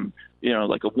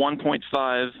like a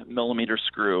 1.5 millimeter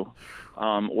screw,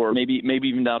 or maybe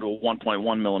even down to a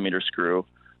 1.1 millimeter screw.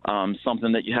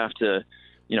 Something that you have to,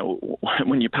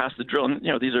 when you pass the drill, and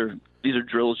these are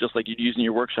drills just like you'd use in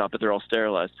your workshop, but they're all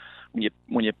sterilized.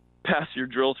 When you pass your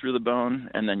drill through the bone,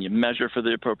 and then you measure for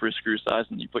the appropriate screw size,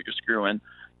 and you put your screw in,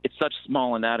 it's such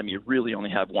small anatomy, you really only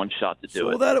have one shot to do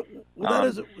it.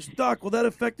 Doc, will that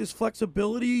affect his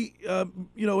flexibility,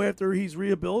 after he's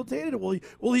rehabilitated?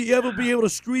 Will he ever be able to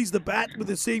squeeze the bat with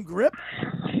the same grip?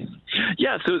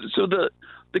 Yeah, so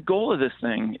the goal of this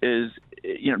thing is,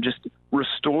 just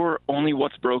restore only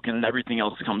what's broken and everything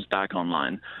else comes back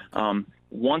online.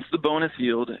 Once the bone is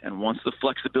healed and once the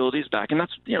flexibility is back, and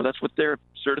that's what their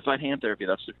certified hand therapy,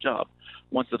 that's their job.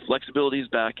 Once the flexibility is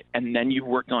back and then you've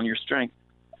worked on your strength,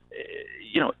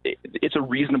 it's a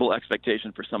reasonable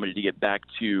expectation for somebody to get back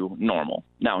to normal.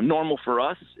 Now, normal for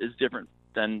us is different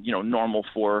than normal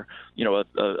for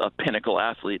a pinnacle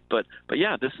athlete. But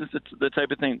yeah, this is the type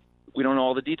of thing. We don't know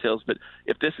all the details, but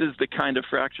if this is the kind of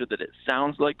fracture that it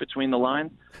sounds like between the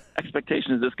lines,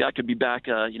 expectation is this guy could be back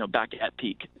at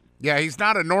peak. Yeah, he's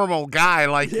not a normal guy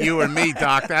like you and me,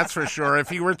 Doc, that's for sure. If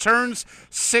he returns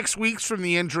 6 weeks from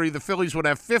the injury, the Phillies would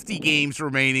have 50 games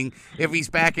remaining. If he's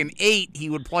back in 8, he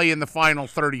would play in the final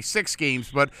 36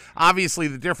 games. But obviously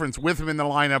the difference with him in the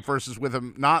lineup versus with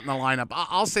him not in the lineup.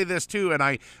 I'll say this, too, and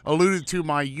I alluded to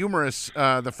my humerus,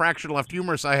 the fractured left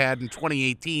humerus I had in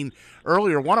 2018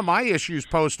 earlier. One of my issues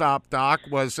post-op, Doc,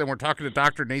 was, and we're talking to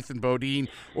Dr. Nathan Bodin,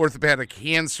 orthopedic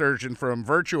hand surgeon from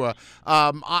Virtua,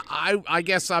 I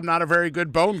guess I'm not a very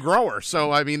good bone grower.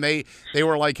 So, I mean, they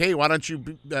were like, hey, why don't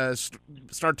you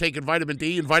start taking vitamin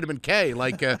D and vitamin K?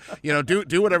 Like,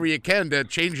 do whatever you can to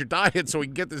change your diet so we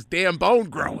can get this damn bone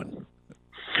growing.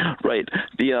 Right.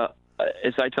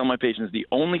 As I tell my patients, the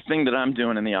only thing that I'm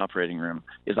doing in the operating room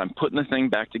is I'm putting the thing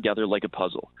back together like a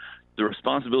puzzle. The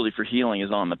responsibility for healing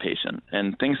is on the patient,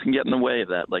 and things can get in the way of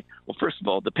that. Like, well, first of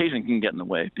all, the patient can get in the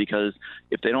way because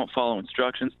if they don't follow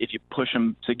instructions, if you push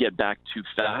them to get back too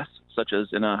fast, such as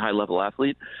in a high-level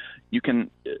athlete, you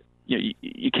can't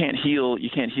heal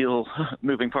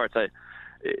moving parts.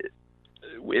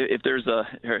 If there's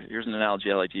here's an analogy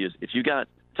I like to use. If you got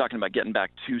talking about getting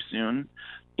back too soon,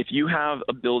 if you have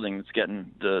a building that's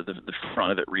getting the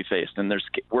front of it refaced and there's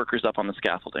workers up on the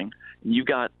scaffolding and you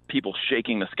got people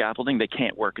shaking the scaffolding, they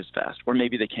can't work as fast, or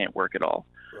maybe they can't work at all.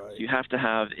 Right. So you have to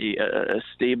have a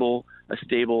stable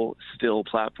still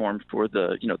platform for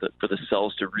the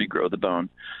cells to regrow the bone.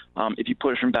 If you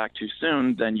push them back too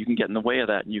soon, then you can get in the way of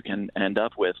that, and you can end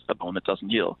up with a bone that doesn't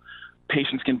heal.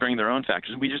 Patients can bring their own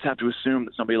factors. We just have to assume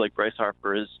that somebody like Bryce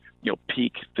Harper is,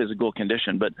 peak physical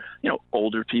condition. But,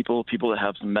 older people that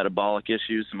have some metabolic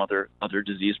issues, some other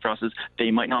disease process,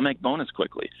 they might not make bone as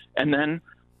quickly. And then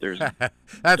there's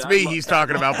that's me he's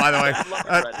talking about, by the way.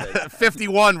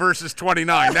 51 versus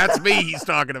 29. That's me he's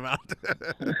talking about.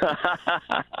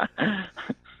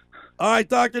 All right,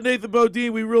 Dr. Nathan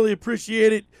Bodin, we really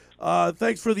appreciate it.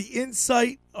 Thanks for the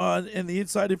insight and the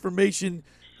inside information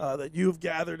that you have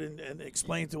gathered and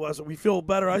explained to us. We feel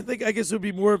better. I guess it would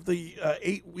be more of the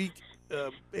 8-week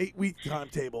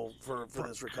timetable for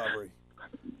this recovery.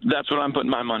 That's what I'm putting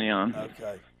my money on.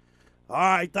 Okay. All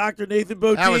right, Dr. Nathan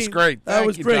Bodin. That was great. That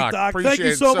was great, Doc. Thank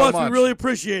you so much. We really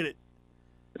appreciate it.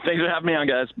 Thanks for having me on,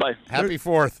 guys. Bye. Happy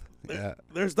 4th.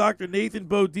 There's Dr. Nathan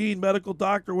Bodin, medical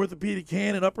doctor, orthopedic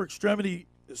hand and upper extremity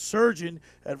surgeon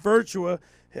at Virtua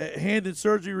Hand and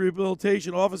Surgery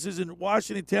Rehabilitation offices in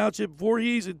Washington Township,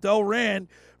 Voorhees, and Delran.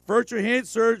 Virtua Hand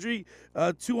Surgery,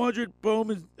 200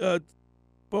 Bowman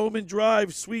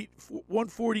Drive, Suite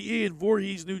 140E in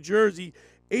Voorhees, New Jersey,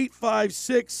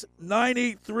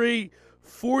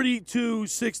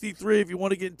 856-983-4263 if you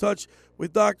want to get in touch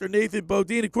with Dr. Nathan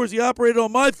Bodin. Of course, he operated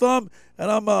on my thumb,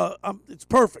 and it's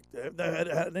perfect. I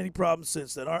haven't had any problems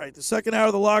since then. All right, the second hour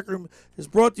of the Locker Room is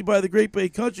brought to you by the Great Bay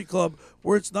Country Club,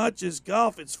 where it's not just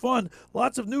golf, it's fun.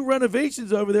 Lots of new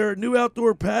renovations over there. A new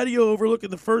outdoor patio overlooking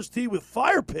the first tee with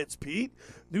fire pits, Pete.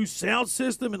 New sound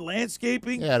system and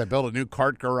landscaping. Yeah, to build a new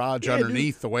cart garage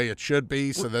underneath the way it should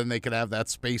be, so then they can have that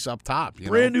space up top.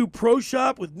 Brand new pro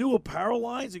shop with new apparel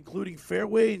lines, including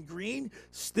Fairway and Green,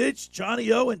 Stitch,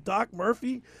 Johnny O, and Doc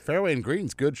Murphy. Fairway and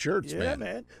Green's good shirts, man. Yeah,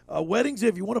 man. Weddings,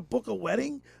 if you want to book a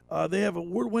wedding, they have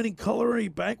award-winning culinary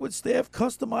banquet staff,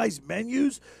 customized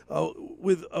menus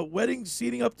with a wedding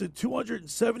seating up to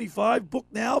 275. Book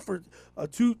now for a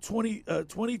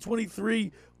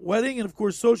 2023 wedding. And, of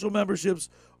course, social memberships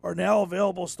are now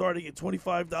available starting at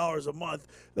 $25 a month.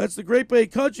 That's the Great Bay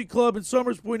Country Club in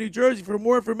Summers Point, New Jersey. For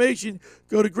more information,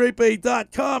 go to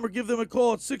greatbay.com or give them a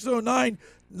call at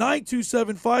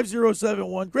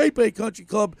 609-927-5071. Great Bay Country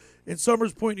Club in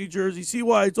Summers Point, New Jersey. See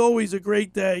why it's always a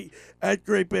great day at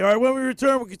Great Bay. All right, when we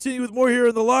return, we'll continue with more here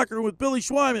in the Locker Room with Billy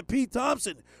Schweim and Pete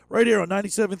Thompson right here on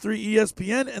 97.3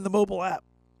 ESPN and the mobile app.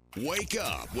 Wake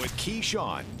up with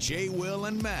Keyshawn, J. Will,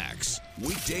 and Max.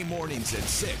 Weekday mornings at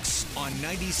 6 on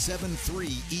 97.3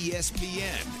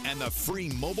 ESPN and the free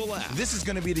mobile app. This is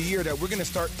going to be the year that we're going to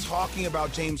start talking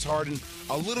about James Harden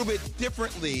a little bit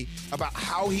differently about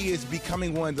how he is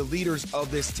becoming one of the leaders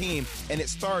of this team. And it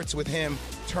starts with him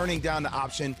turning down the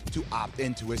option to opt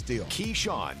into his deal.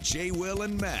 Keyshawn, J. Will,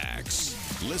 and Max.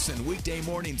 Listen weekday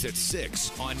mornings at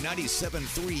 6 on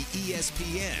 97.3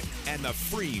 ESPN and the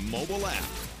free mobile app.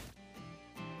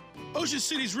 Ocean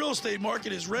City's real estate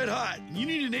market is red hot, and you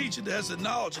need an agent that has the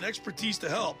knowledge and expertise to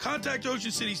help. Contact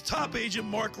Ocean City's top agent,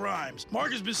 Mark Rhymes.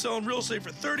 Mark has been selling real estate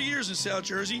for 30 years in South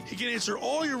Jersey. He can answer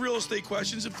all your real estate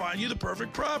questions and find you the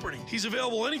perfect property. He's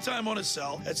available anytime on his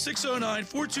cell at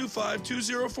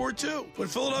 609-425-2042. When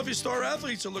Philadelphia star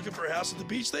athletes are looking for a house at the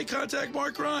beach, they contact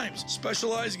Mark Rhymes,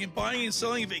 specializing in buying and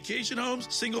selling vacation homes,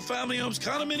 single-family homes,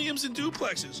 condominiums, and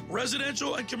duplexes,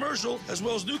 residential and commercial, as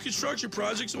well as new construction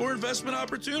projects or investment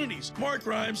opportunities. Mark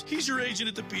Rhymes, he's your agent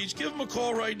at the beach. Give him a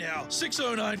call right now,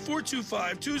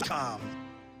 609-425-2042.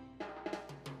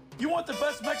 You want the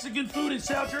best Mexican food in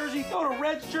South Jersey? Go to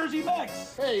Red's Jersey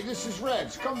Mex. Hey, this is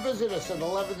Red's. Come visit us at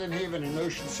 11th and Haven in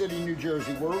Ocean City, New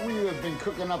Jersey, where we have been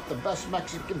cooking up the best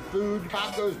Mexican food,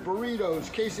 tacos,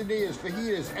 burritos, quesadillas,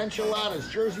 fajitas, enchiladas,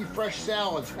 Jersey fresh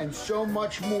salads, and so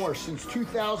much more since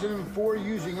 2004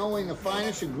 using only the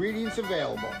finest ingredients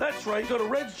available. That's right. Go to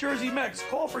Red's Jersey Mex.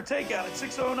 Call for takeout at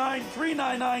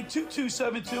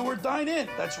 609-399-2272 or dine in.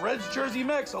 That's Red's Jersey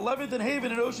Mex, 11th and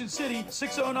Haven in Ocean City,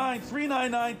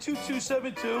 609-399-2272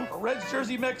 or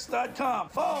RedsJerseyMex.com.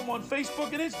 Follow him on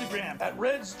Facebook and Instagram at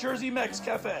Red's Jersey Mex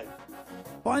Cafe.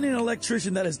 Finding an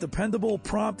electrician that is dependable,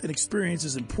 prompt, and experienced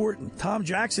is important. Tom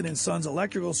Jackson & Sons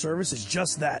Electrical Service is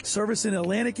just that. Service in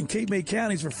Atlantic and Cape May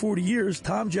counties for 40 years,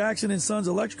 Tom Jackson & Sons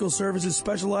Electrical Services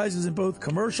specializes in both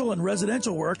commercial and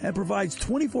residential work and provides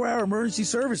 24-hour emergency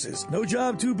services. No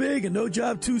job too big and no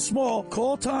job too small.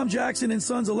 Call Tom Jackson &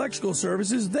 Sons Electrical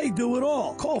Services. They do it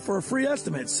all. Call for a free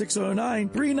estimate,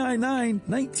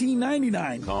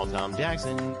 609-399-1999. Call Tom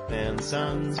Jackson &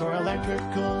 Sons for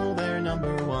electrical. They're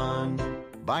number one.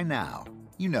 By now,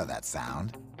 you know that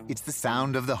sound. It's the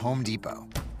sound of the Home Depot.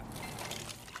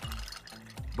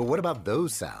 But what about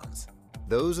those sounds?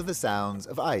 Those are the sounds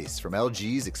of ice from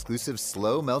LG's exclusive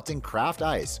slow-melting craft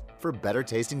ice for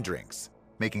better-tasting drinks,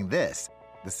 making this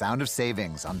the sound of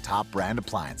savings on top brand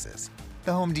appliances.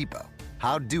 The Home Depot.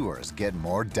 How doers get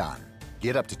more done.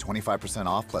 Get up to 25%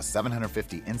 off plus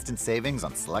 $750 instant savings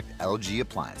on select LG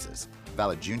appliances.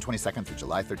 Valid June 22nd through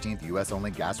July 13th, U.S.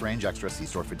 only. Gas range extra. See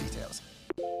store for details.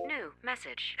 New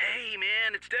message. Hey,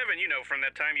 man, it's Devin. You know, from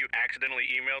that time you accidentally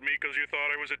emailed me because you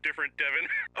thought I was a different Devin.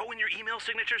 Oh, and your email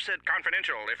signature said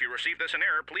confidential. If you receive this in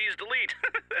error, please delete.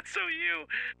 That's so you.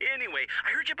 Anyway,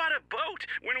 I heard you bought a boat.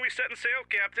 When are we setting sail,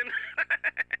 Captain?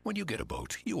 When you get a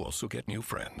boat, you also get new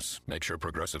friends. Make sure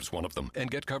Progressive's one of them and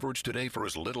get coverage today for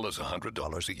as little as $100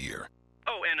 a year.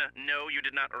 Oh, and no, you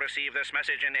did not receive this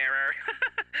message in error.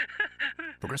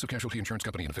 Progressive Casualty Insurance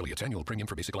Company and affiliates. Annual premium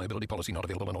for basic liability policy not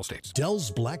available in all states. Dell's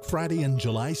Black Friday and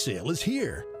July sale is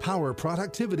here. Power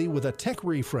productivity with a tech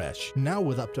refresh. Now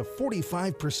with up to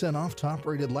 45% off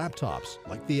top-rated laptops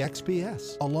like the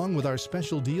XPS, along with our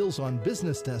special deals on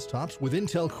business desktops with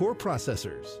Intel Core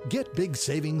processors. Get big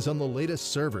savings on the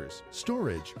latest servers,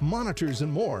 storage, monitors,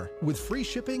 and more with free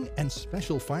shipping and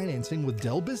special financing with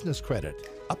Dell Business Credit.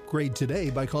 Upgrade today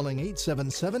by calling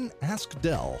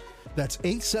 877-ASK-DELL. That's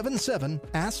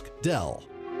 877-ASK-DELL.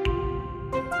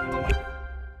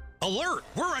 Alert!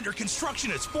 We're under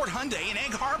construction at Sport Hyundai in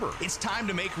Egg Harbor. It's time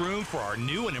to make room for our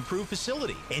new and improved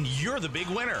facility, and you're the big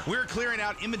winner. We're clearing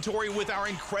out inventory with our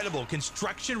incredible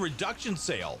construction reduction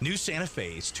sale. New Santa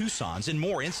Fe's, Tucson's, and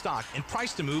more in stock and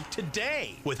priced to move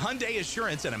today. With Hyundai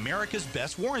Assurance and America's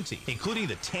best warranty, including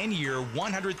the 10-year,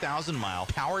 100,000-mile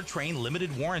powertrain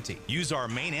limited warranty. Use our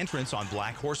main entrance on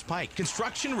Black Horse Pike.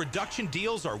 Construction reduction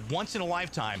deals are once in a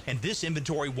lifetime, and this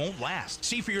inventory won't last.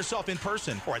 See for yourself in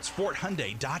person or at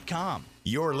sporthyundai.com.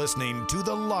 You're listening to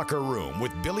The Locker Room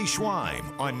with Billy Schwein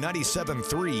on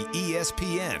 97.3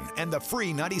 ESPN and the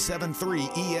free 97.3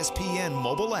 ESPN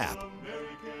mobile app.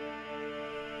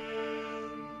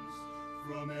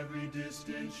 From every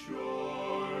distant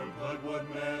shore, but what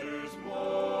matters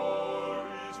more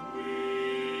is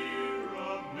we're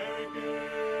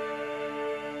Americans.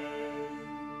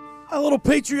 A little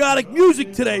patriotic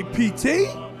music today,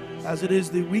 PT, as it is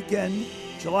the weekend,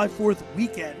 July 4th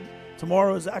weekend.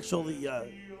 Tomorrow is actually the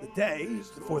day,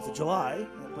 it's the 4th of July,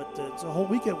 but it's a whole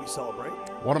weekend we celebrate.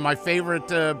 One of my favorite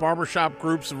barbershop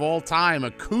groups of all time,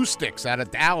 Acoustics out of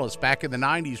Dallas, back in the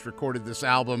 90s, recorded this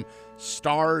album,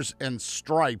 Stars and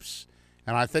Stripes.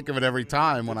 And I think of it every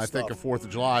time when I think of 4th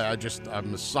of July.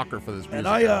 I'm a sucker for this music. And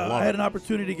I had an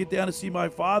opportunity to get down to see my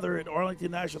father at Arlington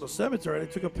National Cemetery, and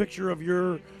I took a picture of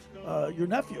your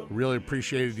nephew. Really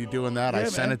appreciated you doing that. I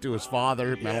sent it to his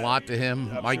father. It meant a lot to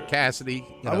him. Mike Cassidy.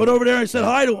 I went over there and said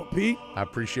hi to him, Pete. I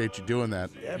appreciate you doing that.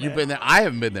 You've been there. I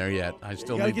haven't been there yet. I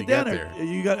still need to get there.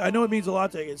 I know it means a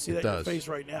lot to you. I can see that in your face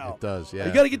right now. It does, yeah.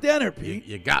 You got to get down there, Pete.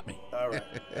 You got me. All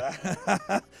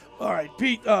right. All right,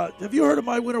 Pete, have you heard of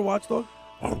My Winter Watchdog?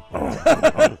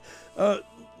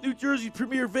 New Jersey's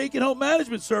premier vacant home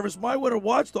management service, My Winter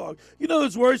Watchdog. You know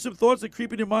those worrisome thoughts that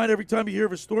creep in your mind every time you hear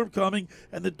of a storm coming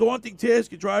and the daunting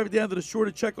task of driving down to the shore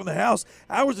to check on the house,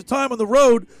 hours of time on the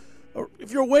road, or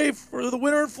if you're away for the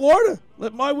winter in Florida.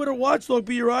 Let My Winter Watchdog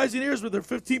be your eyes and ears with their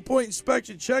 15-point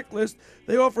inspection checklist.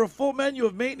 They offer a full menu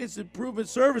of maintenance improvement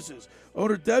services.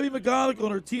 Owner Debbie McGonigal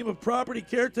and her team of property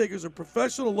caretakers are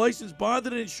professional, licensed,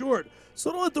 bonded, and insured.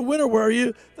 So don't let the winter worry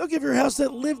you. They'll give your house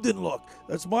that lived-in look.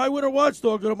 That's My Winter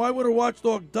Watchdog. Go to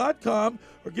mywinterwatchdog.com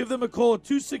or give them a call at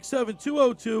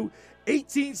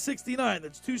 267-202-1869.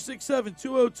 That's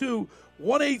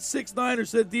 267-202-1869 or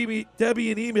send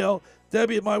Debbie an email,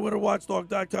 Debbie at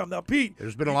mywinterwatchdog.com. Now, Pete.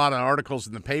 There's been a lot of articles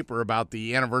in the paper about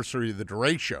the anniversary of the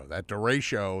derecho, that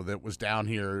derecho that was down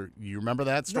here. You remember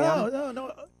that storm?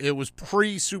 No. It was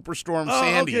pre-Superstorm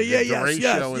Sandy. Okay. The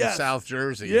derecho in South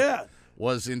Jersey. Yeah.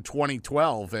 Was in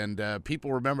 2012, and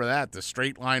people remember that, the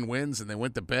straight line winds, and they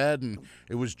went to bed, and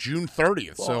it was June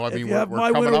 30th. Well, so, I mean, we're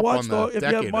coming up on the If you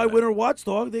decade have My Winter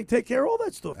Watchdog, they take care of all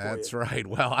that stuff for you. That's right.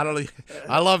 Well,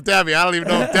 I love Debbie. I don't even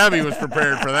know if Debbie was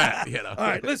prepared for that. You know. All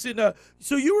right, listen,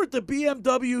 so you were at the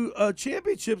BMW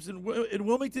Championships in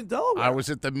Wilmington, Delaware. I was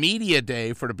at the media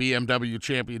day for the BMW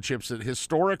Championships at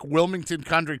historic Wilmington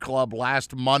Country Club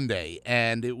last Monday,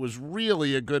 and it was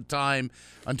really a good time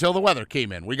until the weather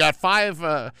came in. We got five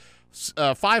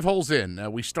 5 holes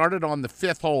in. We started on the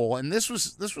 5th hole, and this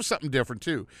was something different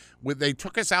too. They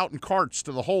took us out in carts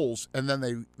to the holes, and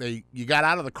then you got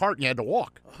out of the cart and you had to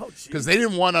walk because they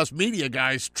didn't want us media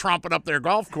guys tromping up their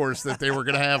golf course that they were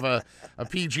going to have a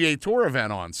PGA Tour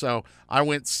event on. So I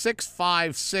went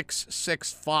 6-5,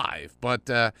 6-6-5, but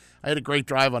I had a great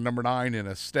drive on number 9 in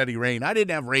a steady rain. I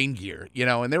didn't have rain gear,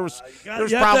 and there was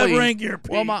probably rain gear,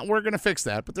 Pete. Well, we're going to fix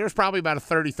that, but there was probably about a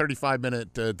 35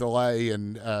 minute delay,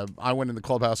 and I went in the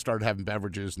clubhouse, started having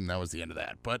beverages, and that was the end of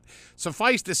that. But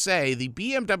suffice to say, the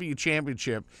BMW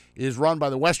Championship is run by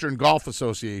the Western Golf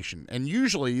Association, and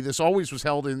usually this always was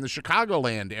held in the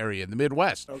Chicagoland area in the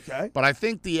Midwest. Okay. But I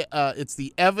think it's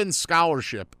the Evans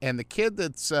Scholarship, and the kid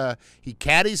he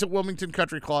caddies at Wilmington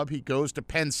Country Club. He goes to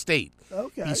Penn State.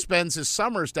 Okay. He spends his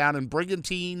summers down in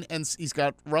Brigantine, and he's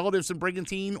got relatives in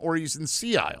Brigantine, or he's in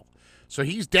Sea Isle. So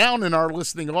he's down in our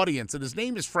listening audience, and his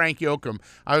name is Frank Yoakum.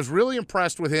 I was really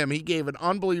impressed with him. He gave an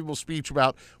unbelievable speech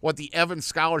about what the Evans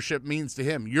Scholarship means to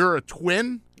him. You're a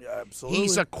twin? Yeah, absolutely.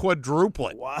 He's a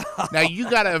quadruplet. Wow. Now, you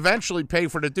got to eventually pay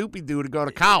for the doopy-doo to go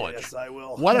to college. Yes, I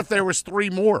will. What if there was 3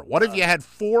 more? What if you had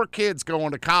 4 kids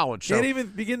going to college? Can't even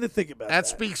begin to think about that. That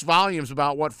speaks volumes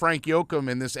about what Frank Yoakum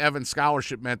and this Evans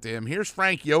Scholarship meant to him. Here's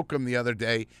Frank Yoakum the other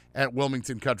day at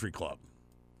Wilmington Country Club.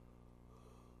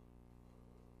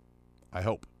 I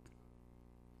hope.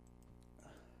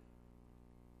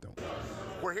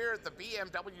 We're here at the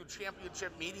BMW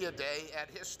Championship Media Day at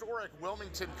historic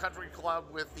Wilmington Country Club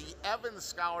with the Evans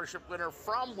Scholarship winner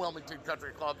from Wilmington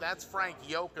Country Club. That's Frank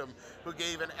Yoakum, who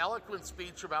gave an eloquent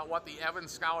speech about what the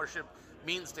Evans Scholarship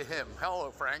means to him.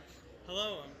 Hello, Frank.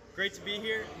 Hello. Great to be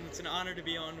here, and it's an honor to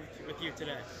be on with you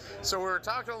today. So we were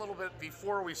talking a little bit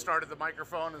before we started the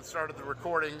microphone and started the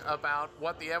recording about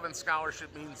what the Evans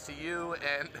Scholarship means to you,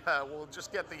 and we'll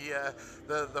just get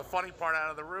the funny part out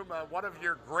of the room. One of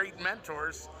your great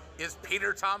mentors is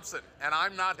Peter Thompson, and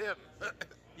I'm not him.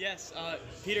 Yes,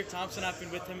 Peter Thompson, I've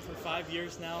been with him for 5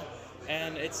 years now,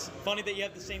 and it's funny that you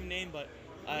have the same name, but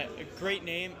a great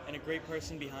name and a great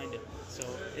person behind it. So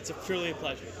it's truly a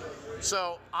pleasure.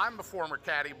 So I'm a former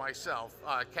caddy myself,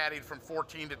 caddied from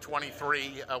 14 to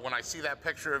 23. When I see that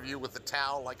picture of you with the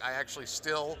towel, like I actually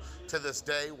still, to this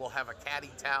day, will have a caddy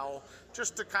towel,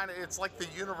 just to kind of, it's like the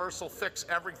universal fix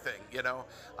everything,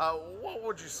 What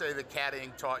would you say that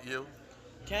caddying taught you?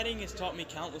 Caddying has taught me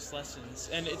countless lessons,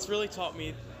 and it's really taught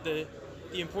me the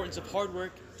importance of hard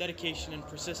work, dedication, and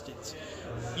persistence.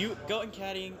 You go in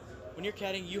caddying. When you're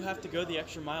caddying, you have to go the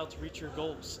extra mile to reach your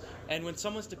goals. And when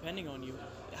someone's depending on you,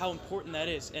 how important that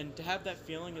is. And to have that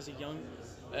feeling as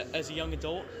a young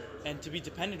adult and to be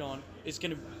dependent on is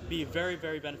going to be very,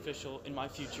 very beneficial in my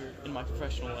future, in my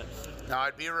professional life. Now,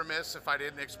 I'd be remiss if I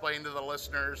didn't explain to the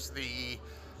listeners the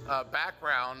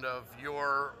background of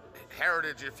your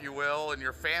heritage, if you will, and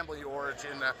your family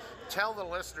origin. Tell the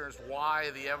listeners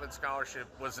why the Evans Scholarship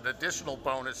was an additional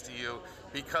bonus to you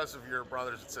because of your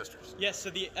brothers and sisters. Yes, so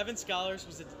the Evans Scholars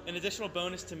was an additional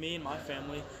bonus to me and my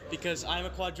family because I'm a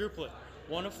quadruplet,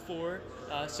 one of 4.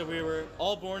 So we were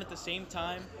all born at the same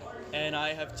time, and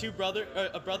I have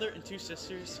a brother and 2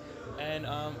 sisters, and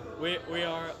we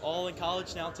are all in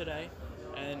college now today,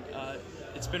 and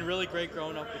it's been really great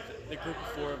growing up with the group of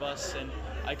 4 of us, and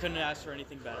I couldn't ask for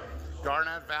anything better.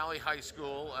 Garnett Valley High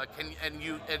School.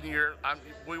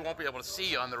 We won't be able to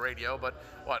see you on the radio, but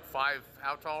what, 5?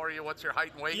 How tall are you? What's your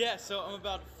height and weight? Yeah, so I'm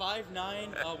about 5'9",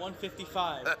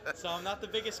 155. So I'm not the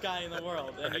biggest guy in the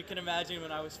world, and you can imagine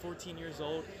when I was 14 years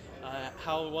old,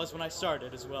 how it was when I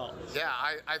started as well. Yeah,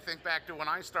 I think back to when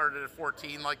I started at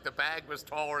 14, like the bag was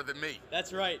taller than me.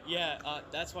 That's right, yeah.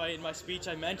 That's why in my speech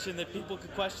I mentioned that people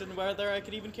could question whether I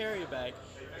could even carry a bag.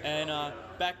 And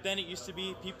back then it used to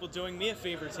be people doing me a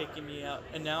favor taking me out,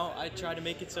 and now I try to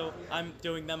make it so I'm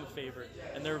doing them a favor,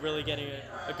 and they're really getting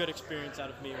a good experience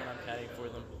out of me when I'm caddying for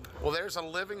them. Well, there's a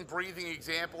living, breathing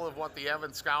example of what the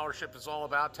Evans Scholarship is all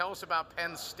about. Tell us about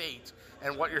Penn State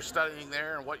and what you're studying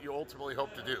there and what you ultimately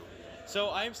hope to do. So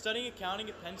I am studying accounting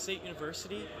at Penn State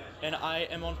University, and I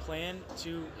am on plan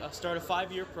to start a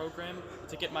 5-year program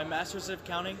to get my Master's of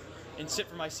Accounting and sit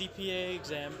for my CPA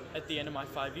exam at the end of my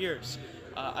 5 years.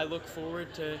 I look forward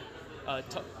to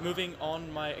moving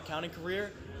on my accounting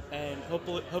career and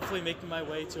hopefully making my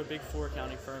way to a Big 4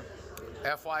 accounting firm.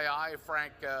 FYI,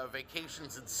 Frank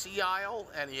vacations in Sea Isle,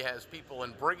 and he has people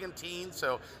in Brigantine.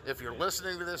 So if you're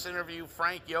listening to this interview,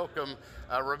 Frank Yoakum,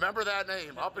 remember that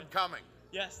name, up and coming.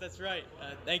 Yes, that's right.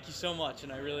 Thank you so much,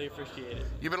 and I really appreciate it.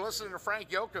 You've been listening to Frank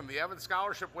Yoakum, the Evans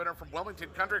Scholarship winner from Wilmington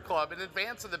Country Club, in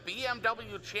advance of the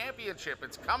BMW Championship.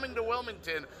 It's coming to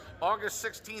Wilmington August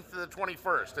 16th to the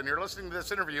 21st, and you're listening to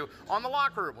this interview on The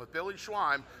Locker Room with Billy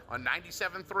Schweim on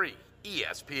 97.3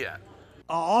 ESPN.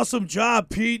 Awesome job,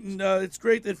 Pete, and it's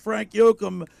great that Frank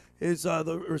Yoakum is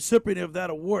the recipient of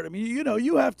that award. I mean,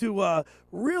 you have to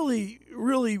really,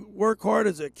 really work hard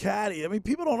as a caddy. I mean,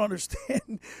 people don't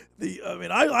understand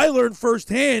I learned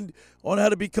firsthand on how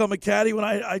to become a caddy when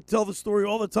I tell the story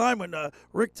all the time when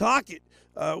Rick Tockett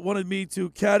wanted me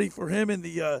to caddy for him in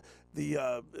the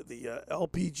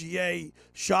LPGA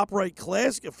ShopRite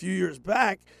Classic a few years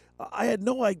back. I had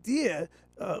no idea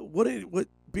what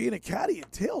being a caddy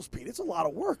entails, Pete. It's a lot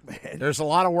of work, man. There's a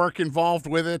lot of work involved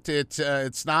with it.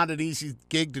 It's not an easy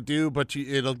gig to do, but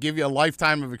it'll give you a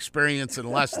lifetime of experience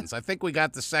and lessons. I think we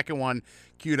got the second one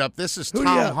queued up. This is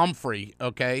Tom Humphrey,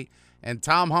 okay? And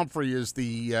Tom Humphrey is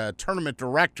the tournament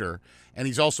director, and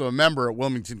he's also a member at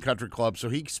Wilmington Country Club, so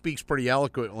he speaks pretty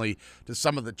eloquently to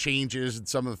some of the changes and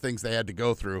some of the things they had to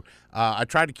go through. I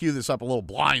tried to cue this up a little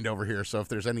blind over here, so if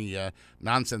there's any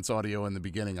nonsense audio in the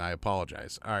beginning, I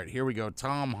apologize. All right, here we go.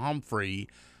 Tom Humphrey,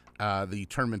 the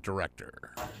tournament director.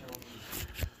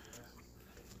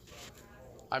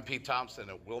 I'm Pete Thompson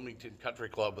at Wilmington Country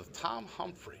Club with Tom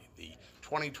Humphrey, the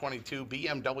 2022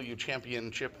 BMW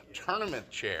Championship Tournament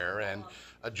Chair, and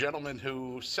a gentleman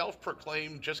who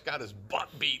self-proclaimed just got his butt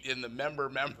beat in the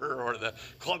member or the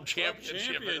club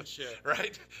championship,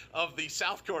 right, of the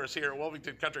South Course here at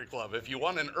Wilmington Country Club. If you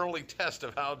want an early test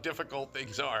of how difficult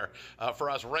things are for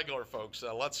us regular folks,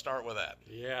 let's start with that.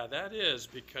 Yeah, that is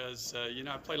because,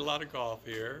 I played a lot of golf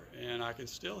here, and I can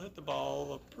still hit the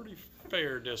ball a pretty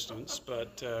fair distance,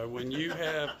 but when you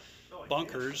have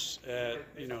bunkers at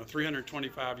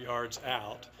 325 yards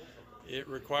out, it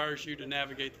requires you to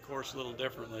navigate the course a little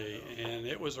differently, and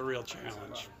it was a real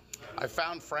challenge. I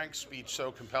found Frank's speech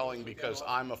so compelling because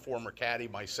I'm a former caddy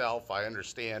myself. I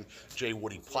understand J.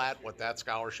 Woody Platt, what that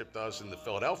scholarship does in the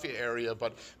Philadelphia area,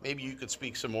 but maybe you could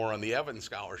speak some more on the Evans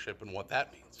Scholarship and what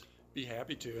that means. Be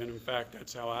happy to, and in fact,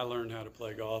 that's how I learned how to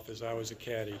play golf, as I was a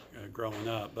caddy growing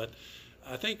up. But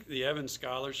I think the Evans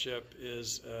Scholarship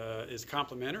is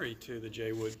complementary to the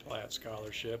J. Wood Platt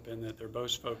Scholarship in that they're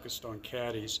both focused on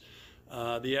caddies.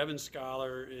 The Evans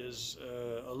Scholar is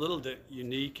a little bit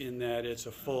unique in that it's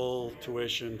a full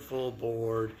tuition, full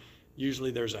board.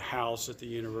 Usually there's a house at the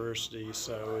university,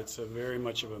 so it's very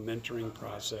much of a mentoring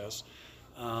process.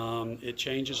 It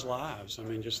changes lives. I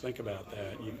mean, just think about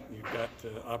that. You've got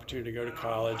the opportunity to go to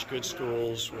college, good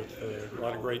schools with a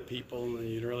lot of great people, and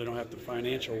you really don't have the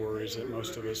financial worries that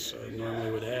most of us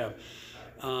normally would have.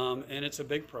 And it's a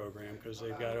big program because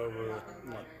they've got over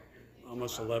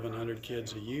almost 1,100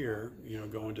 kids a year,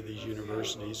 going to these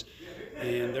universities,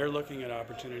 and they're looking at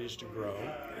opportunities to grow,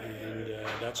 and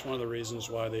that's one of the reasons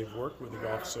why they've worked with the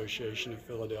Golf Association of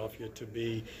Philadelphia to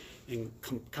be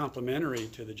complementary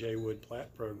to the J. Wood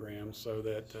Platt program so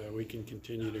that we can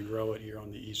continue to grow it here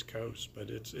on the East Coast. But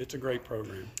it's a great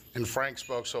program. And Frank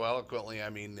spoke so eloquently. I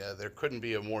mean, there couldn't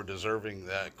be a more deserving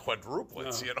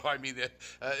quadruplets. No. I mean,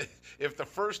 if the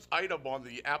first item on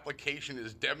the application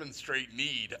is demonstrate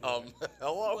need,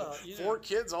 hello, Well, 4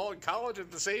 kids all in college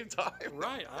at the same time.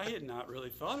 Right. I had not really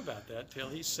thought about that till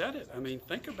he said it. I mean,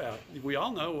 think about it. We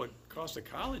all know what cost of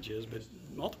college is, but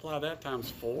multiply that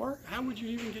times 4. How would you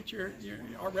even get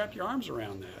wrap your arms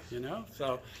around that?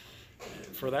 So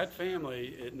for that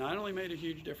family, it not only made a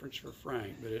huge difference for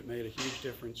Frank, but it made a huge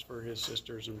difference for his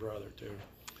sisters and brother too.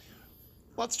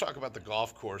 Let's talk about the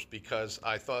golf course, because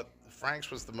I thought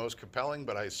Frank's was the most compelling,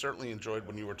 but I certainly enjoyed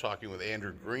when you were talking with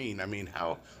Andrew Greene. I mean,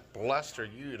 how blessed are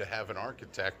you to have an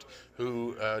architect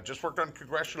who just worked on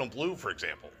Congressional Blue, for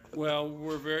example? Well,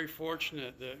 we're very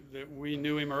fortunate that we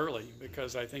knew him early,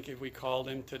 because I think if we called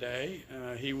him today,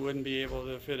 he wouldn't be able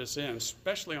to fit us in,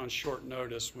 especially on short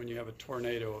notice when you have a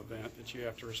tornado event that you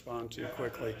have to respond to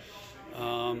quickly.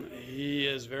 He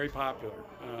is very popular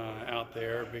out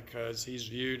there because he's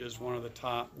viewed as one of the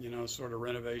top, sort of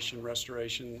renovation,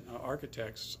 restoration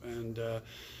architects. And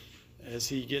as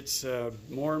he gets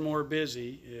more and more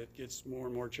busy, it gets more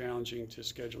and more challenging to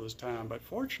schedule his time. But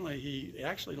fortunately, he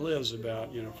actually lives about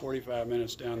 45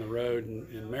 minutes down the road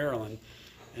in Maryland.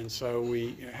 And so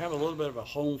we have a little bit of a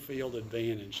home field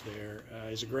advantage there.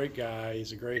 He's a great guy.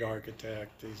 He's a great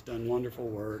architect. He's done wonderful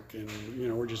work, and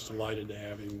we're just delighted to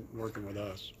have him working with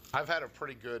us. I've had a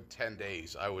pretty good 10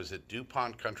 days. I was at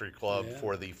DuPont Country Club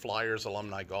for the Flyers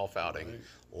alumni golf outing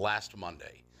last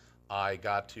Monday. I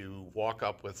got to walk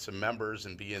up with some members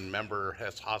and be in member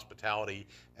hospitality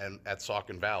and at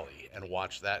Saucon Valley and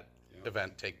watch that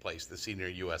event take place, the Senior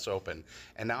U.S. Open.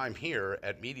 And now I'm here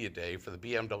at Media Day for the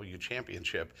BMW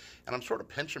Championship, and I'm sort of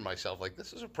pinching myself like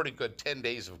this is a pretty good 10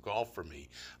 days of golf for me.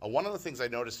 One of the things I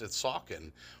noticed at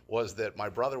Talkin was that my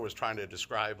brother was trying to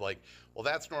describe, like, well,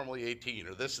 that's normally 18,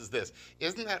 or this is this.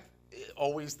 Isn't that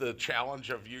always the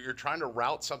challenge of you're trying to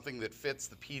route something that fits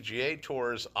the PGA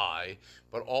Tour's eye,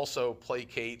 but also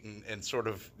placate and sort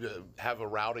of have a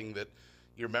routing that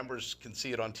your members can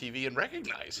see it on TV and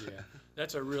recognize? Yeah,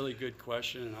 that's a really good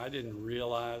question, and I didn't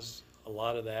realize a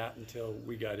lot of that until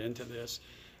we got into this.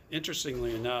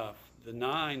 Interestingly enough, the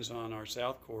nines on our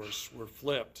South course were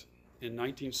flipped in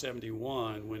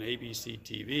 1971 when ABC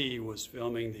TV was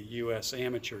filming the U.S.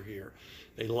 Amateur here.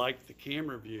 They liked the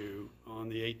camera view on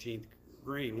the 18th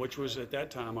green, which was at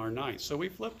that time our ninth, so we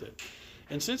flipped it.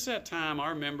 And since that time,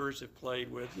 our members have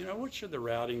played with, what should the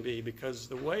routing be? Because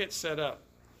the way it's set up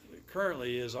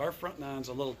currently is our front nine's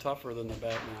a little tougher than the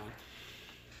back nine.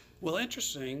 Well,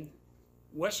 interesting,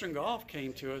 Western Golf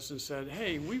came to us and said,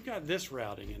 hey, we've got this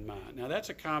routing in mind. Now, that's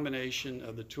a combination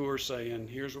of the tour saying,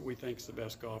 here's what we think is the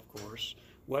best golf course.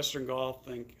 Western Golf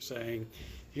saying,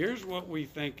 here's what we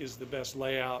think is the best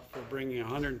layout for bringing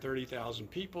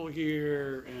 130,000 people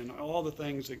here and all the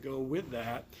things that go with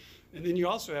that. And then you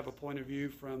also have a point of view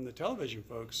from the television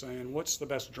folks saying, what's the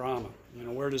best drama?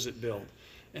 Where does it build?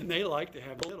 And they like to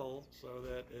have a little so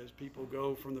that as people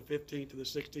go from the 15th to the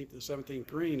 16th to the 17th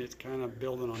green, it's kind of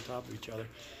building on top of each other.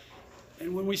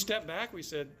 And when we stepped back, we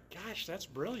said, gosh, that's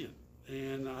brilliant.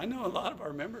 And I know a lot of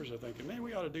our members are thinking, man,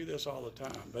 we ought to do this all the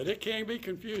time. But it can be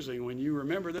confusing when you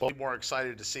remember that. Well, more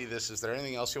excited to see this. Is there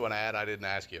anything else you want to add I didn't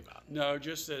ask you about? No,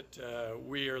 just that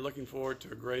we are looking forward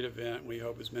to a great event. We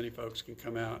hope as many folks can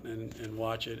come out and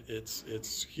watch it.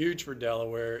 It's huge for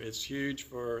Delaware. It's huge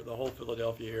for the whole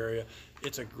Philadelphia area.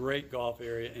 It's a great golf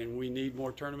area, and we need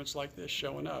more tournaments like this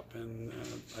showing up, and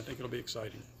I think it'll be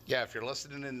exciting. Yeah, if you're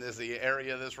listening in the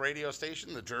area of this radio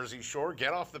station, the Jersey Shore,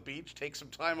 get off the beach, take some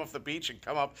time off the beach, and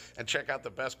come up and check out the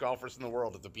best golfers in the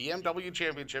world at the BMW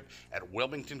Championship at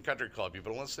Wilmington Country Club. You've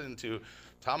been listening to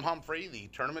Tom Humphrey, the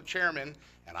tournament chairman,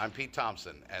 and I'm Pete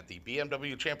Thompson at the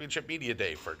BMW Championship Media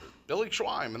Day for Billy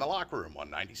Schweim in the Locker Room on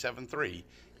 97.3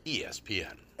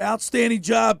 ESPN. Outstanding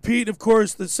job, Pete. And, of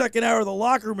course, the second hour of the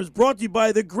Locker Room is brought to you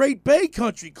by the Great Bay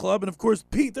Country Club. And, of course,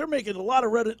 Pete, they're making a lot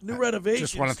of new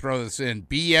renovations. Just want to throw this in.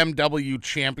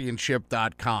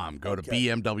 BMWchampionship.com. Go to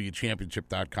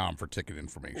BMWchampionship.com for ticket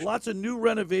information. Lots of new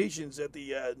renovations at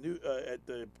the at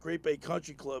the Great Bay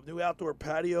Country Club. New outdoor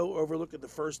patio overlooking the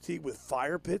first tee with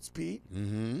fire pits, Pete.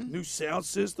 Mm-hmm. New sound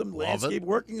system, landscape,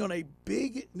 working on a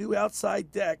big new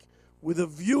outside deck with a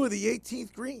view of the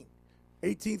 18th green.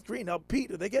 18th green. Now,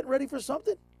 Pete, are they getting ready for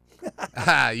something?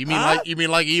 You mean like a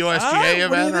USGA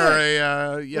event or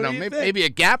a maybe a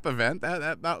Gap event?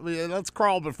 Let's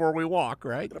crawl before we walk,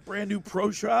 right? Got a brand new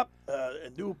pro shop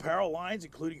and new apparel lines,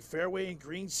 including Fairway and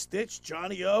Green, Stitch,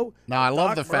 Johnny O. No, I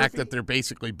love the fact that they're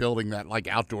basically building that like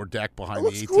outdoor deck behind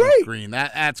the 18th green.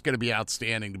 That's going to be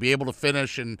outstanding to be able to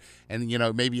finish and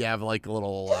maybe you have like a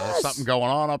little something going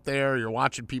on up there. You're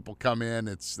watching people come in.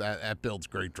 That builds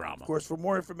great drama. Of course, for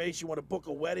more information, you want to book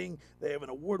a wedding. They have an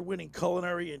award-winning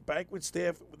culinary and banquet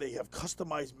staff. They have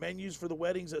customized menus for the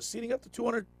weddings, seating up to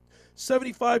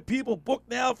 275 people. Book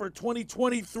now for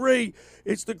 2023.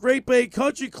 It's the Great Bay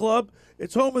Country Club.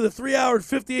 It's home of the 3-hour and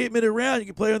 58-minute round. You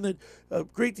can play on the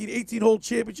Great 18-hole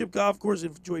championship golf course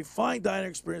and enjoy fine dining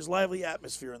experience, lively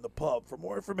atmosphere in the pub. For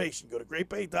more information, go to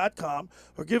greatbay.com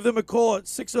or give them a call at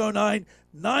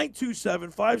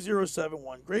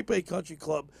 609-927-5071. Great Bay Country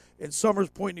Club in Summers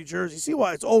Point, New Jersey. See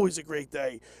why it's always a great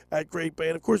day at Great Bay.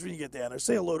 And, of course, when you get down there,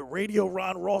 say hello to Radio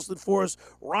Ron Ralston for us,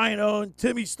 Ryan Owen,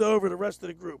 Timmy Stover, the rest of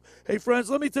the group. Hey,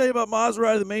 friends, let me tell you about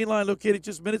Maserati, the main line located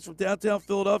just minutes from downtown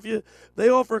Philadelphia. They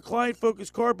offer a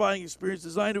client-focused car buying experience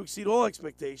designed to exceed all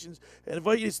expectations and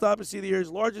invite you to stop and see the area's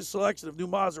largest selection of new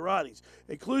Maseratis,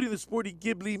 including the sporty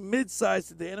Ghibli mid-size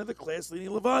sedan and the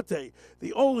class-leading Levante,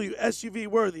 the only SUV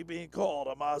worthy being called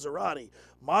a Maserati.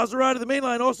 Maserati, the main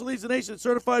line, also leads the nation in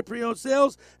certified pre-owned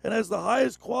sales and has the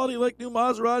highest quality like new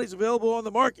Maseratis available on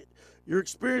the market. Your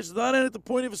experience does not end at the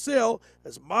point of a sale,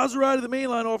 as Maserati, the main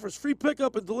line, offers free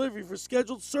pickup and delivery for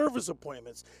scheduled service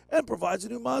appointments and provides a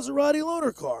new Maserati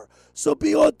loaner car. So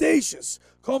be audacious.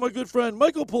 Call my good friend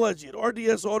Michael Pileggi at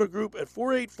RDS Auto Group at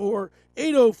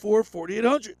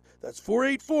 484-804-4800. That's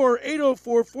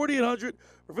 484-804-4800.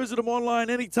 Or visit them online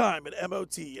anytime at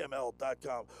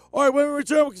motml.com. All right, when we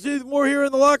return, we'll continue more here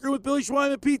in the Locker Room with Billy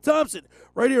Schweim and Pete Thompson,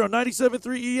 right here on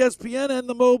 97.3 ESPN and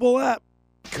the mobile app.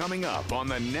 Coming up on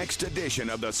the next edition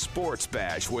of the Sports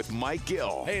Bash with Mike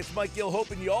Gill. Hey, it's Mike Gill,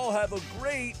 hoping you all have a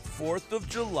great 4th of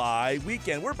July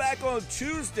weekend. We're back on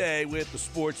Tuesday with the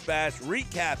Sports Bash,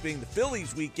 recapping the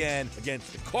Phillies weekend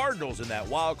against the Cardinals in that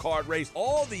wild card race,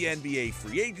 all the NBA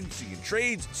free agency and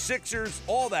trades, Sixers,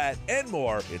 all that and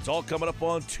more. It's all coming up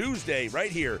on Tuesday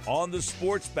right here on the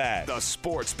Sports Bash. The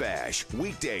Sports Bash,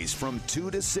 weekdays from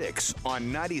 2 to 6 on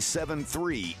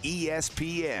 97.3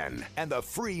 ESPN and the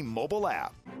free mobile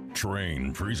app.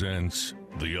 Train presents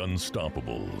The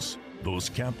Unstoppables. Those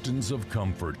captains of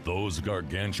comfort, those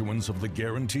gargantuans of the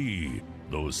guarantee,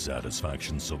 those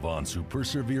satisfaction savants who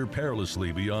persevere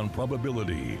perilously beyond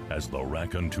probability as the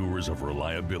raconteurs of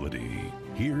reliability.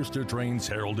 Here's to Train's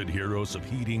heralded heroes of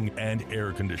heating and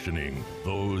air conditioning,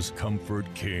 those comfort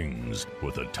kings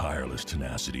with a tireless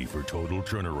tenacity for total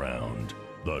turnaround.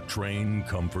 The Train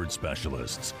Comfort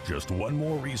Specialists. Just one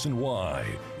more reason why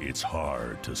it's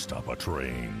hard to stop a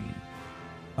train.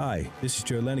 Hi, this is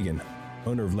Joe Lenigan,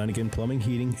 owner of Lenigan Plumbing,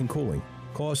 Heating, and Cooling.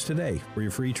 Call us today for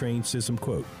your free train system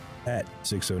quote at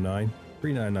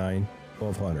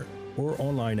 609-399-1200 or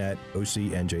online at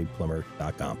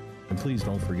ocnjplumber.com. And please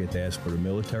don't forget to ask for the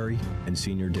military and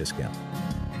senior discount.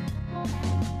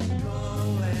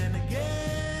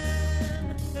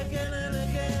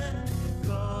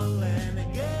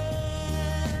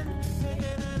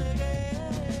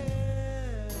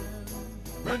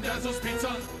 Rendezvous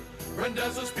Pizza,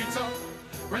 Rendezvous Pizza,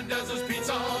 Rendezvous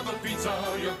Pizza, the pizza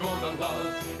you're gonna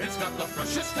love. It's got the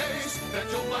freshest taste that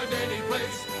you'll find any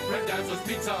place. Rendezvous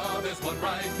Pizza, there's one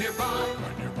right nearby.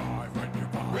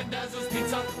 Rendezvous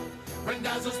Pizza,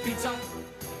 Rendezvous Pizza.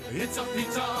 It's a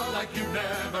pizza like you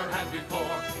never had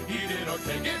before. Eat it or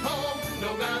take it home,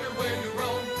 no matter where you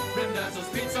roam. Rendezvous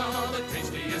Pizza, the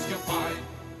tastiest you'll find.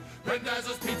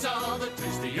 Rendezvous Pizza, the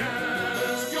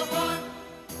tastiest you'll find.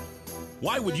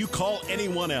 Why would you call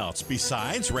anyone else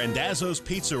besides Randazzo's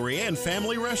Pizzeria and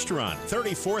Family Restaurant,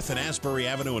 34th and Asbury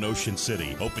Avenue in Ocean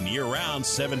City. Open year-round,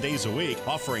 7 days a week,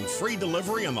 offering free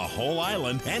delivery on the whole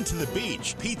island and to the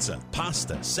beach. Pizza,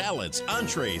 pasta, salads,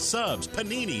 entrees, subs,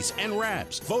 paninis, and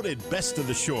wraps. Voted best of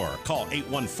the shore. Call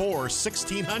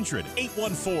 814-1600.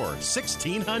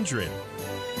 814-1600.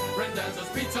 Randazzo's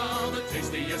Pizza, the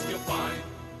tastiest you'll find.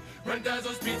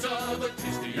 Randazzo's Pizza, the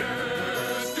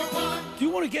tastiest you'll find. Do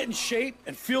you want to get in shape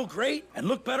and feel great and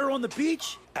look better on the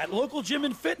beach? At Local Gym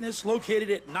and Fitness,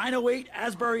 located at 908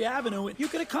 Asbury Avenue, you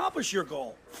can accomplish your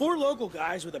goal. 4 local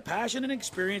guys with a passion and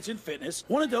experience in fitness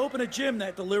wanted to open a gym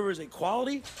that delivers a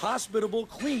quality, hospitable,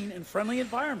 clean, and friendly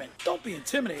environment. Don't be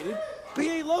intimidated.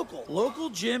 Be a local. Local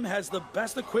Gym has the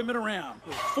best equipment around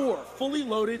with 4 fully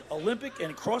loaded Olympic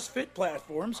and CrossFit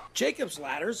platforms, Jacob's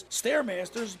ladders,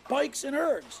 Stairmasters, bikes, and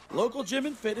ergs. Local Gym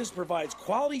and Fitness provides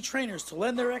quality trainers to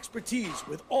lend their expertise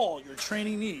with all your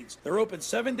training needs. They're open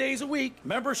 7 days a week.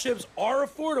 Memberships are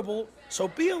affordable, so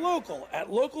be a local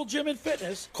at Local Gym and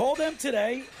Fitness. Call them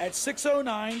today at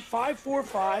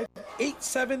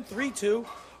 609-545-8732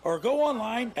 or go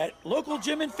online at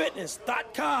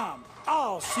localgymandfitness.com.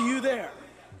 I'll see you there.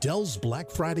 Dell's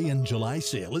Black Friday and July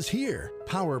sale is here.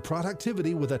 Power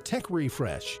productivity with a tech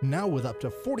refresh. Now with up to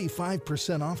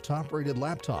 45% off top-rated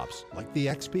laptops like the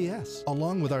XPS,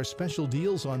 along with our special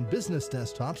deals on business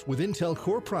desktops with Intel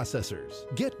Core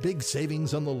processors. Get big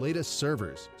savings on the latest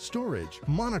servers, storage,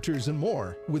 monitors, and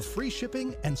more with free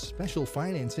shipping and special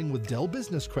financing with Dell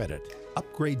Business Credit.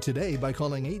 Upgrade today by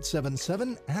calling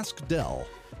 877-ASK-DELL.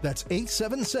 That's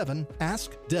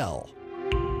 877-ASK-DELL.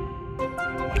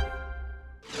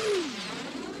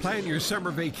 Plan your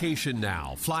summer vacation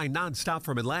now. Fly nonstop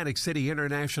from Atlantic City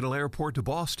International Airport to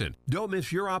Boston. Don't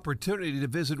miss your opportunity to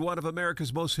visit one of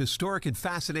America's most historic and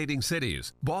fascinating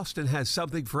cities. Boston has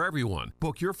something for everyone.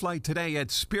 Book your flight today at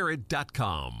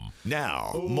spirit.com.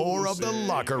 Now, more of The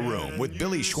Locker Room with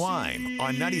Billy Schwein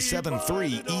on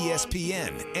 97.3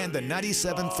 ESPN and the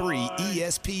 97.3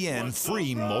 ESPN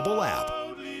free mobile app.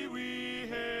 We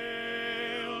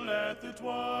hail at the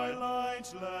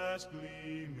twilight's last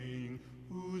gleaming,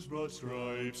 whose broad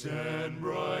stripes and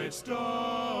bright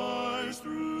stars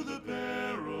through the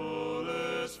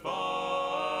perilous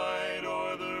fight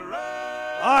o'er the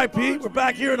red. All right, Pete, we're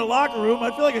back here in the locker room.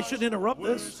 I feel like I shouldn't interrupt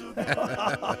this.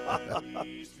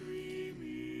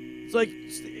 It's like,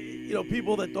 you know,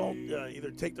 people that don't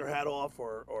either take their hat off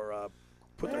or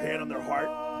put their hand on their heart.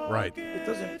 Right. It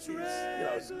doesn't, it's, you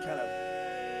know, it's kind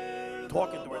of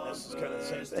talking during this is kind of the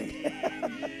same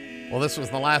thing. Well, this was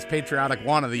the last patriotic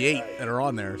one of the 8 that are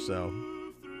on there, so.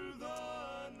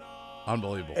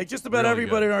 Unbelievable. Hey, just about Really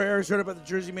everybody good. in our area has heard about the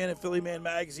Jersey Man and Philly Man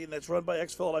magazine that's run by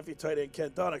ex-Philadelphia tight end Ken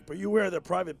Donick. But you aware of their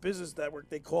private business network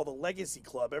they call the Legacy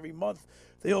Club. Every month,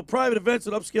 they hold private events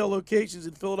at upscale locations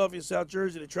in Philadelphia and South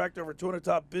Jersey to attract over 200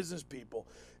 top business people.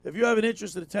 If you have an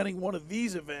interest in attending one of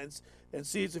these events and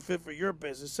see it's a fit for your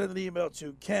business, send an email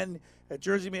to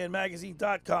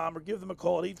ken@jerseymanmagazine.com or give them a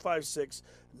call at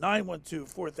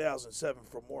 856-912-4007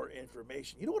 for more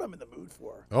information. You know what I'm in the mood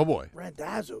for? Oh, boy.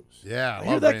 Randazzo's. Yeah, I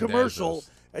hear that commercial,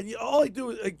 and all I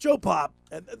do is, like Joe Pop,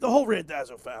 and the whole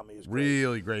Randazzo family is great.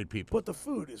 Really great people. But the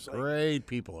food is like... Great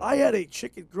people. I had a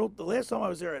chicken grilled... The last time I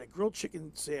was there, I had a grilled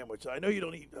chicken sandwich. I know you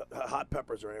don't eat hot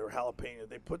peppers or jalapenos.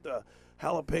 They put the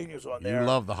jalapenos on there. You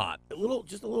love the hot.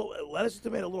 Just a little lettuce and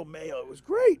tomato, a little mayo. It was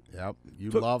great. Yep,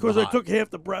 you love the Because I hot. took half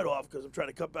the bread off because I'm trying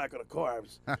to cut back on the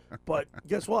carbs. But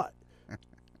guess what?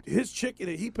 His chicken,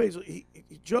 he pays.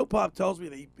 Joe Pop tells me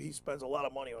that he spends a lot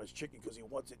of money on his chicken because he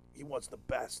wants it. He wants the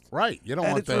best. Right. You don't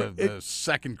And want the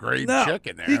second grade no,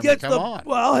 chicken there. He gets come on.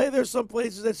 Well, hey, there's some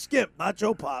places that skip, not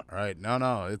Joe Pop. Right.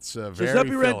 No. It's very Giuseppe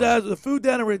filling. Randazzo. The food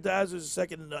down at Randazzo is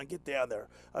second to none. Get down there.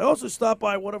 I also stopped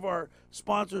by one of our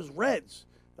sponsors, Reds,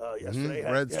 yesterday.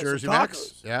 Red's had Jersey some Mix.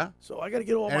 tacos. Yeah. So I got to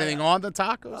get all Anything my... on the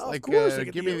tacos? Of Like, course. I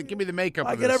give me the makeup.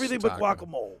 I of get this everything but taco.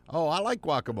 guacamole. Oh, I like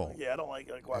guacamole. Yeah, I don't like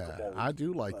guacamole. Yeah, I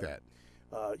do like that.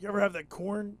 You ever have that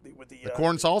corn with the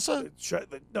corn salsa?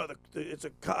 It's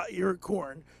a ear of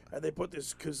corn, and they put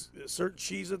this certain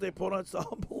cheese that they put on. It's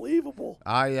unbelievable.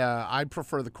 I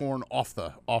prefer the corn off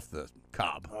the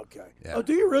cob. Okay. Yeah. Oh,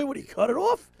 do you really? When you cut it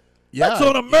off? Yeah. That's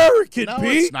un-American, No,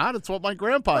 Pete. it's not. It's what my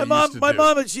grandpa used to do. My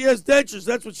mom, and she has dentures.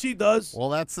 That's what she does. Well,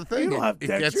 that's the thing. You don't have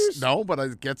dentures. But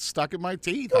it gets stuck in my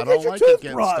teeth. Go I don't get your like it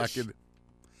getting toothbrush. stuck in.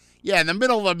 Yeah, in the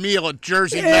middle of a meal at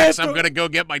Jersey Yeah, Mix, I'm going to go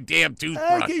get my damn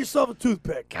toothbrush. Get yourself a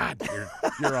toothpick. God,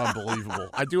 you're unbelievable.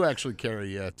 I do actually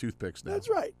carry toothpicks now. That's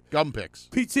right. Gum picks.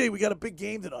 PT, we got a big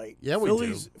game tonight. Yeah, we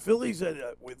do. Phillies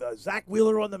with Zach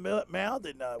Wheeler on the mound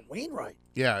and Wainwright.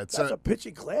 Yeah, That's a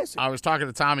pitching classic. I was talking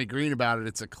to Tommy Greene about it.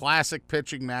 It's a classic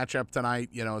pitching matchup tonight.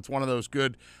 You know, it's one of those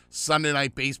good Sunday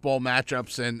night baseball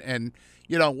matchups, and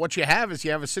you know, what you have is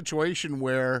you have a situation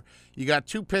where you got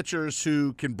two pitchers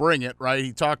who can bring it, right?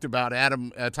 He talked about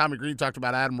Tommy Greene talked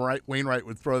about Adam Wainwright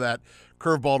would throw that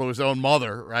curveball to his own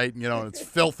mother, right? You know, it's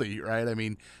filthy, right? I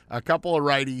mean, a couple of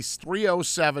righties.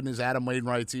 3.07 is Adam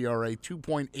Wainwright's ERA.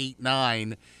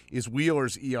 2.89 is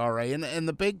Wheeler's ERA. And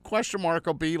the big question mark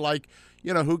will be like,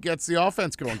 you know, who gets the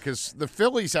offense going? Because the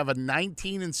Phillies have a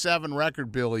 19-7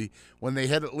 record, Billy, when they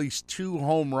hit at least 2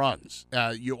 home runs.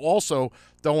 You also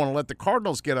don't want to let the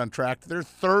Cardinals get on track. They're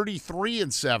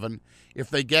 33-7 if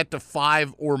they get to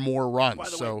 5 or more runs. By the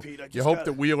So way, Pete, you hope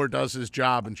that Wheeler does his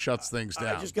job and shuts things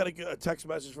down. I just got a text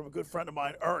message from a good friend of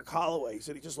mine, Eric Holloway. He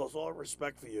said he just lost all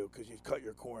respect for you because you cut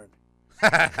your corn.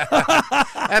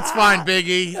 That's fine,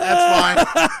 Biggie.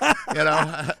 That's fine. You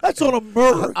know, that's on a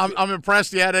murder. I'm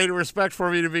impressed you had any respect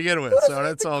for me to begin with, so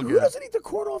that's all Who good. doesn't eat the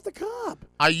corn off the cob?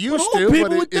 I used But to, all people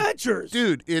but with dentures.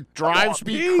 dude, it drives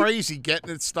me Pete. crazy getting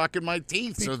it stuck in my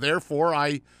teeth. So therefore,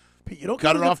 I You don't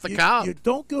cut go it to off the cob. You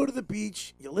don't go to the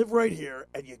beach. You live right here,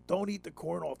 and you don't eat the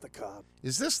corn off the cob.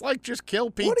 Is this like just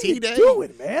kill PT What are you day?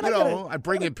 doing, man? I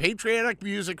bring in patriotic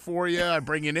music for you. I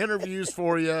bring in interviews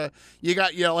for you. You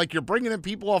got like you're bringing in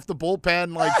people off the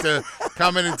bullpen like to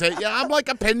come in and take. Yeah, I'm like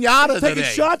a pinata Taking today.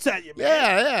 shots at you, man.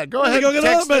 Yeah. Go ahead. Go get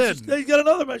Text another message. in. He's got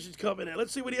another message coming in.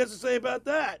 Let's see what he has to say about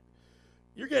that.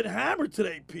 You're getting hammered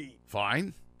today, Pete.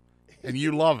 Fine, and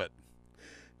you love it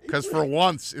because for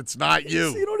once it's not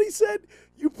you. See what he said?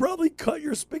 You probably cut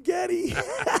your spaghetti.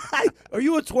 Are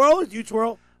you a twirler? Do you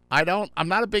twirl? I don't. I'm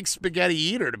not a big spaghetti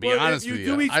eater, to be honest with you.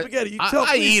 You do eat spaghetti.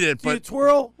 I eat it, do you but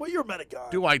twirl? Well, you're a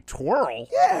Medican. do I twirl?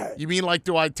 Yeah. You mean like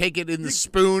do I take it in the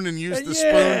spoon and use the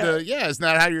spoon to? Yeah, isn't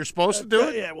that how you're supposed to do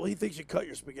it? Yeah. Well, he thinks you cut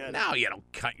your spaghetti. No, you don't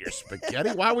cut your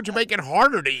spaghetti. Why would you make it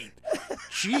harder to eat?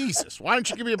 Jesus, why don't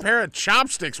you give me a pair of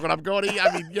chopsticks when I'm going to eat?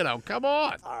 I mean, come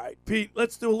on. All right, Pete.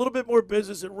 Let's do a little bit more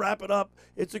business and wrap it up.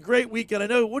 It's a great weekend. I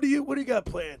know. What do you got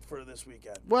planned for this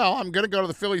weekend? Well, I'm going to go to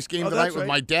the Phillies game tonight with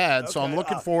my dad, so I'm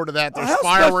looking forward to that. There's how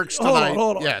fireworks tonight.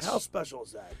 Hold on. Yes. How special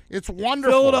is that? It's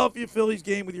wonderful. Philadelphia Phillies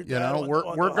game with your dad.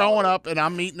 We're going up, and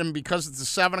I'm meeting him because it's a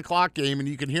 7:00 game, and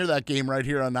you can hear that game right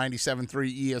here on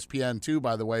 97.3 ESPN too.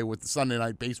 By the way, with the Sunday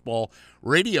Night Baseball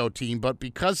radio team, but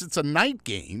because it's a night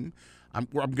game, I'm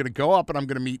going to go up and I'm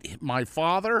going to meet my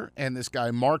father and this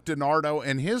guy Mark DiNardo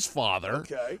and his father.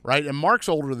 Okay. Right, and Mark's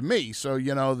older than me, so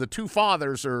the two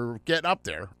fathers are getting up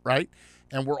there, right?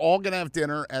 and we're all going to have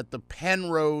dinner at the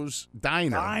Penrose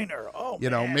Diner. Oh, you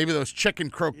know, maybe those chicken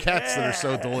croquettes that are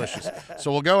so delicious.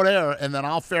 So we'll go there, and then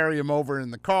I'll ferry him over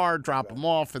in the car, drop him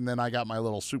off, and then I got my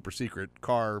little super secret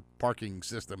car parking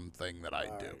system thing that I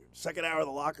do. Second hour of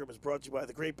the Locker Room is brought to you by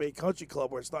the Great Bay Country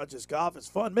Club, where it's not just golf, it's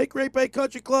fun. Make Great Bay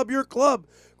Country Club your club.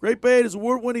 Great Bay is an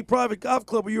award-winning private golf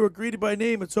club where you are greeted by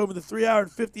name. It's home of the 3-hour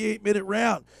and 58-minute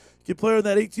round. You can play on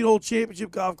that 18-hole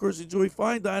championship golf course, enjoy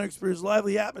fine dining, experience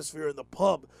lively atmosphere in the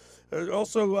pub. They're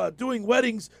also doing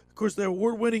weddings. Of course, they're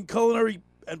award-winning culinary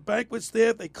and banquet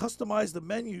staff. They customize the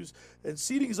menus, and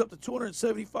seating is up to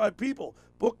 275 people.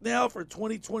 Book now for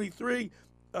 2023.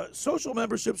 Social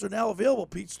memberships are now available,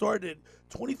 Pete, starting at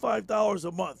 $25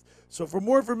 a month. So for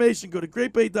more information, go to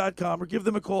greatbay.com or give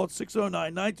them a call at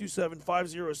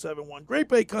 609-927-5071. Great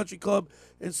Bay Country Club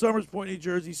in Somers Point, New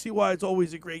Jersey. See why it's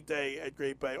always a great day at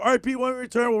Great Bay. All right, Pete, when we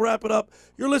return, we'll wrap it up.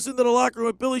 You're listening to The Locker Room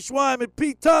with Billy Schweim and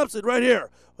Pete Thompson right here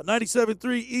on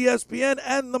 97.3 ESPN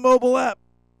and the mobile app.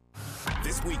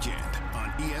 This weekend on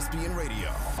ESPN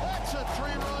Radio. That's a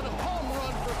 3-run home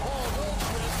run for Paul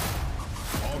Goldschmidt.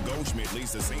 Paul Goldschmidt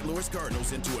leads the St. Louis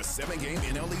Cardinals into a 7-game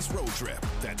NL East road trip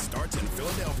that starts in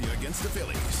Philadelphia against the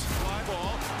Phillies. Fly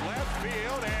ball, left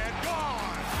field, and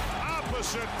gone.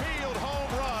 Opposite field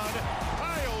home run,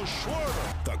 Kyle Schwarber.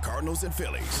 The Cardinals and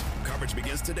Phillies. Coverage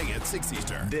begins today at 6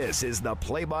 Eastern. This is the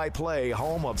play-by-play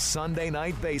home of Sunday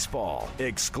Night Baseball,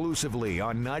 exclusively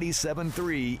on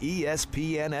 97.3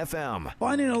 ESPN FM.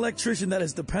 Finding an electrician that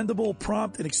is dependable,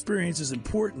 prompt, and experienced is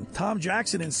important. Tom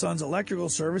Jackson & Sons Electrical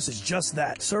Service is just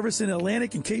that. Service in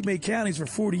Atlantic and Cape May counties for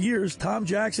 40 years, Tom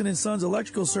Jackson & Sons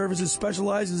Electrical Services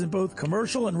specializes in both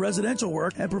commercial and residential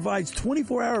work and provides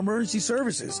 24-hour emergency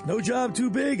services. No job too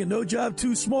big and no job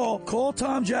too small. Call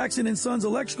Tom Jackson & Sons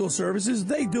Electrical Services.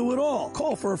 They do it all.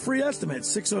 Call for a free estimate,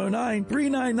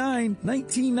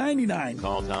 609-399-1999.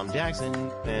 Call Tom Jackson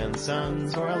and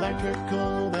Sons for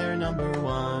electrical, they're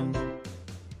 #1.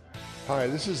 Hi,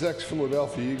 this is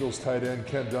ex-Philadelphia Eagles tight end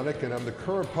Ken Dunnick, and I'm the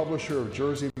current publisher of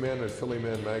Jersey Man and Philly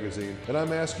Man magazine, and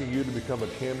I'm asking you to become a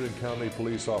Camden County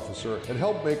police officer and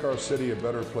help make our city a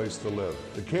better place to live.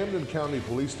 The Camden County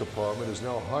Police Department is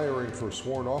now hiring for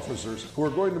sworn officers who are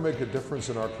going to make a difference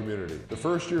in our community. The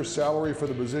first year's salary for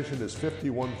the position is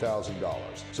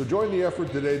 $51,000. So join the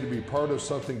effort today to be part of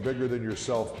something bigger than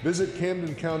yourself. Visit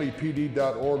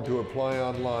CamdenCountyPD.org to apply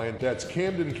online. That's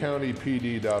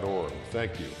CamdenCountyPD.org.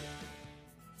 Thank you.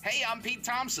 Hey, I'm Pete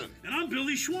Thompson. And I'm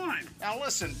Billy Schweim. Now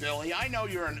listen, Billy, I know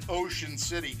you're an Ocean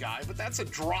City guy, but that's a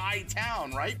dry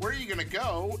town, right? Where are you going to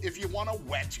go if you want to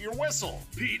wet your whistle?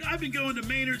 Pete, I've been going to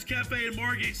Maynard's Cafe in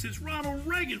Margate since Ronald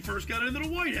Reagan first got into the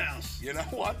White House. You know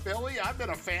what, Billy? I've been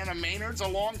a fan of Maynard's a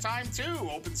long time, too.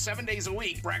 Open 7 days a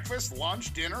week. Breakfast,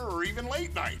 lunch, dinner, or even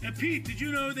late night. And Pete, did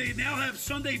you know they now have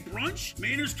Sunday brunch?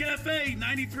 Maynard's Cafe,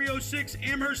 9306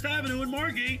 Amherst Avenue in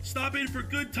Margate. Stop in for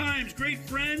good times, great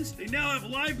friends. They now have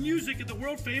live music at the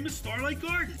world-famous Starlight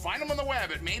Garden. Find them on the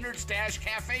web at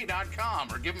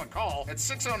maynards-cafe.com or give them a call at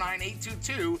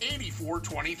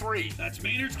 609-822-8423. That's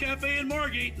Maynard's Cafe in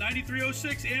Margate,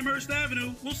 9306 Amherst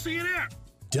Avenue. We'll see you there.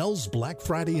 Dell's Black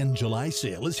Friday and July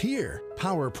sale is here.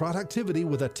 Power productivity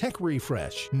with a tech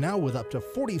refresh. Now with up to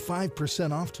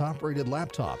 45% off top-rated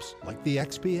laptops like the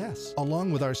XPS,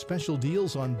 along with our special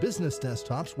deals on business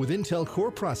desktops with Intel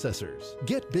Core processors.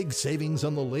 Get big savings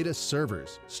on the latest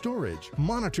servers, storage,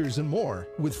 monitors, and more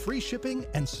with free shipping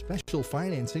and special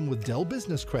financing with Dell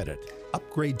Business Credit.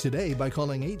 Upgrade today by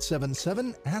calling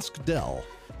 877-ASK-DELL.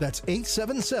 That's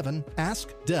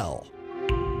 877-ASK-DELL.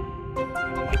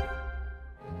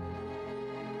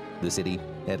 The city,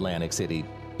 Atlantic City.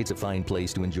 It's a fine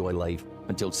place to enjoy life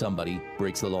until somebody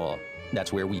breaks the law.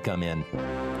 That's where we come in.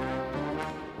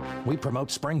 We promote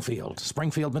Springfield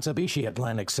Mitsubishi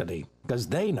Atlantic City, because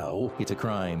they know it's a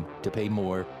crime to pay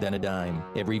more than a dime.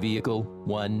 Every vehicle,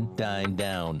 one dime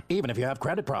down, even if you have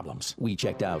credit problems. We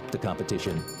checked out the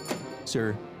competition.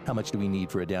 Sir, how much do we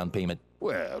need for a down payment?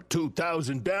 Well,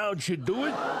 $2,000 down should do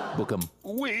it. Book 'em.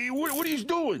 Wait, what are you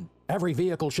doing? Every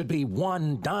vehicle should be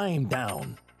one dime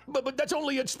down. But that's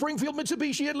only at Springfield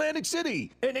Mitsubishi Atlantic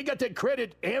City. And they got that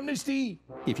credit amnesty.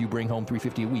 If you bring home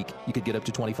 $350 a week, you could get up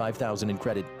to $25,000 in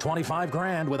credit.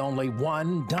 $25,000 with only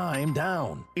one dime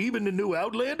down. Even the new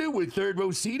Outlander with third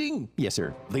row seating? Yes,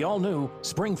 sir. The all-new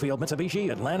Springfield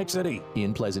Mitsubishi Atlantic City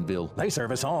in Pleasantville. They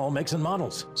service all makes and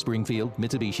models. Springfield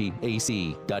Mitsubishi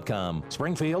AC.com.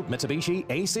 Springfield Mitsubishi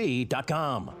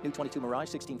AC.com. New 22 Mirage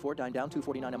 16.4 dime down,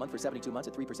 $249 a month for 72 months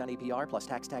at 3% APR plus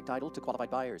tax tag title to qualified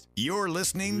buyers. You're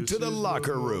listening to The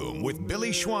Locker Room with Billy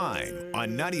Schweim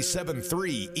on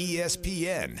 97.3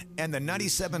 ESPN and the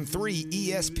 97.3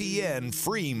 ESPN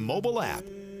free mobile app.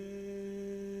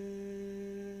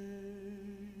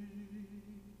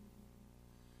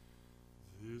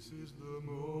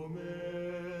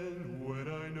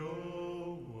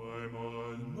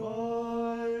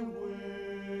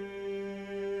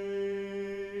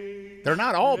 They're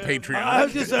not all patriotic. I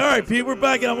was just saying, all right, Pete, we're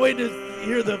back, and I'm waiting to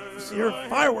hear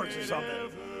fireworks or something.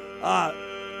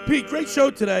 Pete, great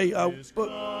show today. But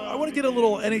I want to get a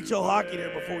little NHL hockey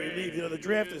there before we leave. The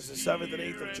draft is the 7th and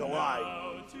 8th of July.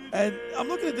 And I'm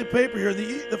looking at the paper here.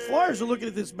 The Flyers are looking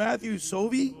at this Matthew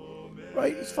Sovey,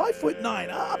 right? He's 5'9".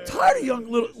 I'm tired of young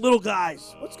little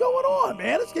guys. What's going on,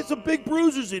 man? Let's get some big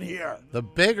bruisers in here. The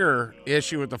bigger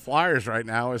issue with the Flyers right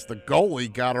now is the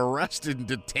goalie got arrested and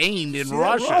detained in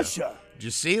Russia. Did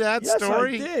you see that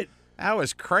story? Yes, I did. That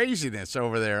was craziness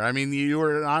over there. I mean, you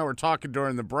and I were talking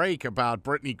during the break about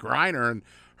Brittany Griner and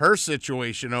her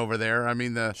situation over there. I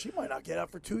mean, she might not get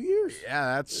out for 2 years.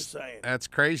 Yeah, that's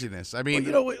craziness. I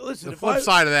mean, well, listen, the flip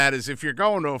side of that is if you're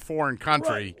going to a foreign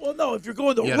country. Right. Well, no, if you're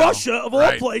going to Russia, of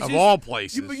all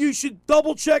places, you should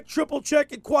double check, triple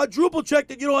check, and quadruple check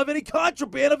that you don't have any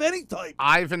contraband of any type.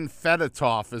 Ivan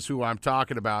Fedotov is who I'm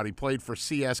talking about. He played for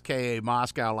CSKA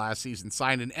Moscow last season,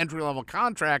 signed an entry-level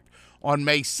contract on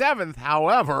May 7th.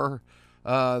 However,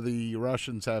 the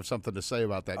Russians have something to say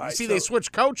about that. They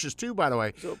switched coaches, too, by the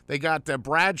way. They got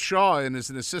Brad Shaw in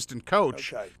as an assistant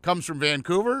coach. Okay. Comes from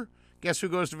Vancouver. Guess who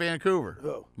goes to Vancouver?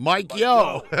 Who? Mike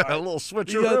Yeo. A little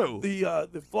switcheroo.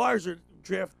 The Flyers are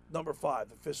draft number 5,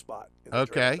 the 5th spot. In the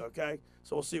draft, okay?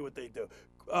 So we'll see what they do.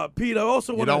 Pete, I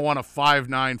also want to... You don't want a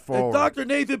 5'9" forward. Dr.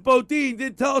 Nathan Bodin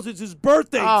didn't tell us it's his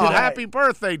birthday today. Happy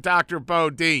birthday, Dr.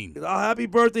 Bodin. Happy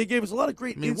birthday. He gave us a lot of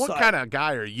great insight. What kind of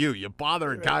guy are you? You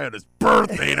bother a guy on his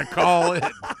birthday to call in,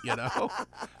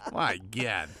 My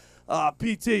God.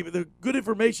 PT, but the good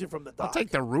information from the doc. I'll take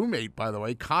the roommate, by the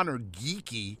way, Connor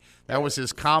Geeky. That was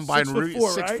his combine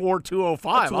 6'4",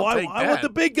 205. I'll take that. I want the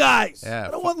big guys. Yeah.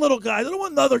 I don't want little guys. I don't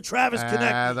want another Travis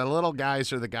Connect. The little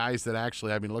guys are the guys that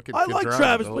actually, look at I like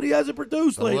Travis, but he hasn't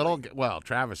produced lately.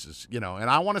 Travis is, and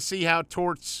I want to see how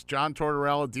John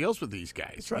Tortorella deals with these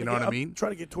guys. You know what I mean? I'm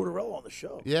trying to get Tortorella on the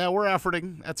show. Yeah, we're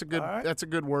efforting. That's a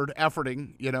good word,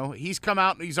 efforting. He's come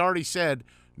out and he's already said,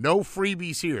 no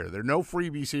freebies here. There are no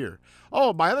freebies here.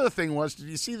 Oh, my other thing was, did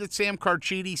you see that Sam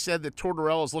Carchidi said that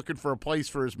Tortorella is looking for a place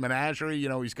for his menagerie?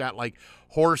 He's got like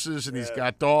horses and he's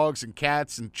got dogs and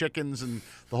cats and chickens and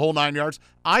the whole 9 yards.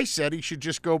 I said he should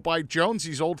just go by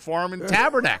Jonesy's old farm and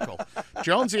tabernacle.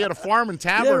 Jonesy had a farm and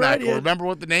tabernacle. Yeah, right, Remember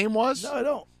what the name was? No, I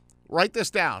don't. Write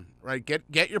this down. Right,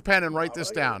 get your pen and write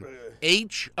this down.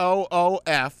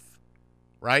 HOOF,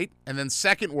 right, and then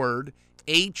second word.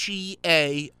 HEARTED.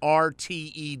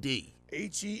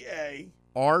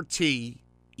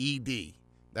 HEARTED.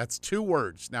 That's 2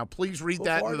 words. Now, please read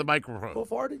that into the microphone.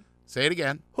 Hoof-hearted? Say it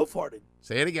again. Hoof-hearted.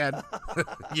 Say it again.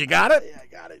 You got it? Yeah, I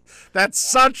got it. That's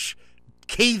such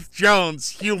Keith Jones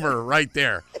humor right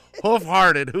there.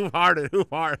 Hoof-hearted.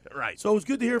 Right. So it was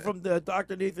good to hear from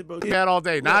Dr. Nathan Bodin. That all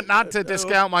day. Not to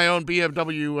discount my own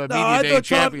BMW Media Day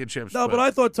championships. But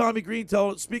I thought Tommy Greene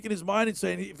speaking his mind and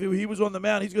saying if he was on the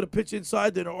mound, he's going to pitch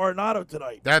inside to Arenado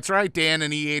tonight. That's right, Dan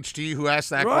and EHT who asked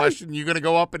that question. You going to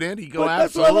go up and in? He go, absolutely.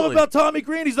 That's what I love about Tommy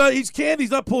Greene. He's canned.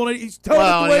 He's not pulling it. He's telling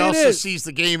it the way it is. He also sees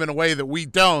the game in a way that we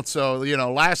don't. So,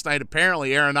 last night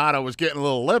apparently Arenado was getting a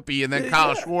little lippy, and then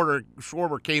Kyle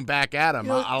Schwarber came back at him.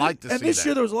 I like to see that. And this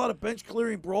year there was a lot of bench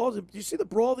clearing brawls. Did you see the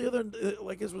brawl the other,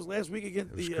 I guess it was last week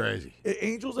against the crazy.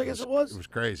 Angels, I guess it was? It was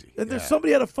crazy. And there's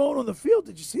somebody had a phone on the field.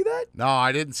 Did you see that? No,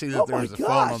 I didn't see that there was a phone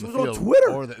on the field. It was on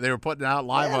Twitter. Or they were putting it out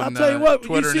live on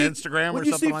Twitter and Instagram or something like that. When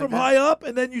you see it from high up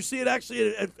and then you see it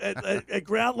actually at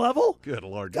ground level. Good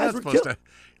Lord. You're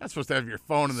not supposed to have your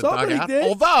phone in the dugout. Did.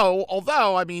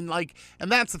 Although,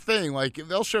 and that's the thing,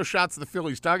 they'll show shots of the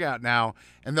Phillies dugout now,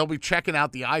 and they'll be checking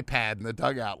out the iPad in the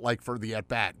dugout, for the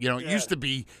at-bat. It used to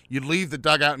be you'd leave the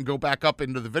dugout and go back up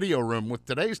into the video room. With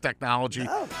today's technology,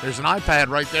 there's an iPad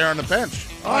right there on the bench.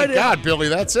 My God, Billy,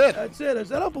 that's it. That's it. Is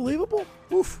that unbelievable?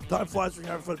 Oof. Time flies when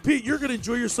you're having fun. Pete, you're going to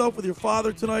enjoy yourself with your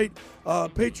father tonight.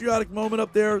 Patriotic moment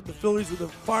up there, the Phillies with the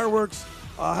fireworks.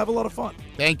 Have a lot of fun.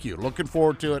 Thank you. Looking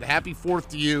forward to it. Happy 4th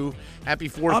to you. Happy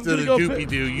 4th to the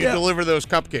Doopy-Doo. You deliver those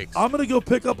cupcakes. I'm going to go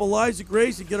pick up Eliza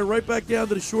Grace and get her right back down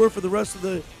to the shore for the rest of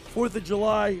the 4th of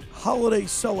July holiday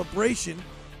celebration.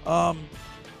 All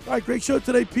right, great show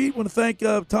today, Pete. Want to thank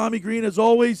Tommy Greene, as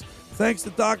always. Thanks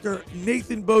to Dr.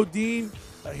 Nathan Bodin,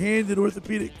 a hand and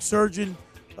orthopedic surgeon,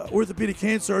 orthopedic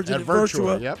hand surgeon at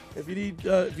Virtua. Yep. If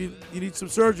you need some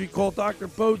surgery, call Dr.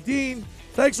 Bodin.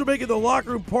 Thanks for making the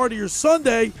Locker Room part of your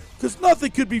Sunday, because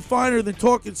nothing could be finer than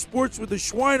talking sports with the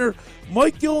Schweiner.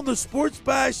 Mike Gill the Sports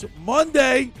Bash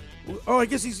Monday. Oh, I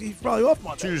guess he's probably off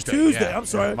Monday. Tuesday. I'm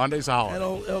sorry. Yeah, Monday's a holiday.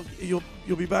 And you'll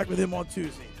be back with him on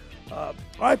Tuesday. All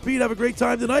right, Pete, have a great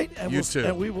time tonight. And you too.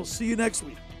 And we will see you next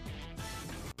week.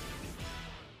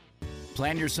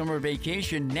 Plan your summer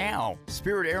vacation now.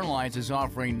 Spirit Airlines is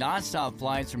offering nonstop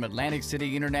flights from Atlantic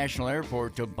City International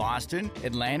Airport to Boston,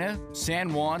 Atlanta,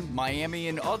 San Juan, Miami,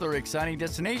 and other exciting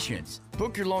destinations.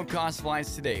 Book your low-cost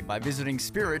flights today by visiting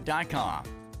spirit.com.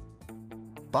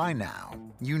 By now,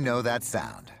 you know that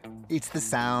sound. It's the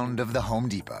sound of the Home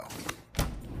Depot.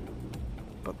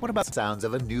 But what about sounds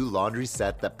of a new laundry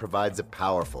set that provides a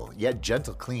powerful yet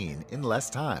gentle clean in less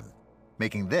time?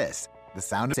 Making this the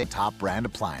sound of top brand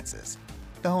appliances.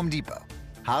 The Home Depot.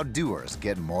 How doers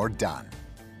get more done.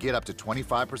 Get up to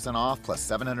 25% off plus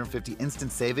 $750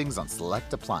 instant savings on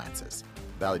select appliances.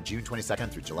 Valid June 22nd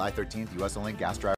through July 13th, U.S. only. Gas driver.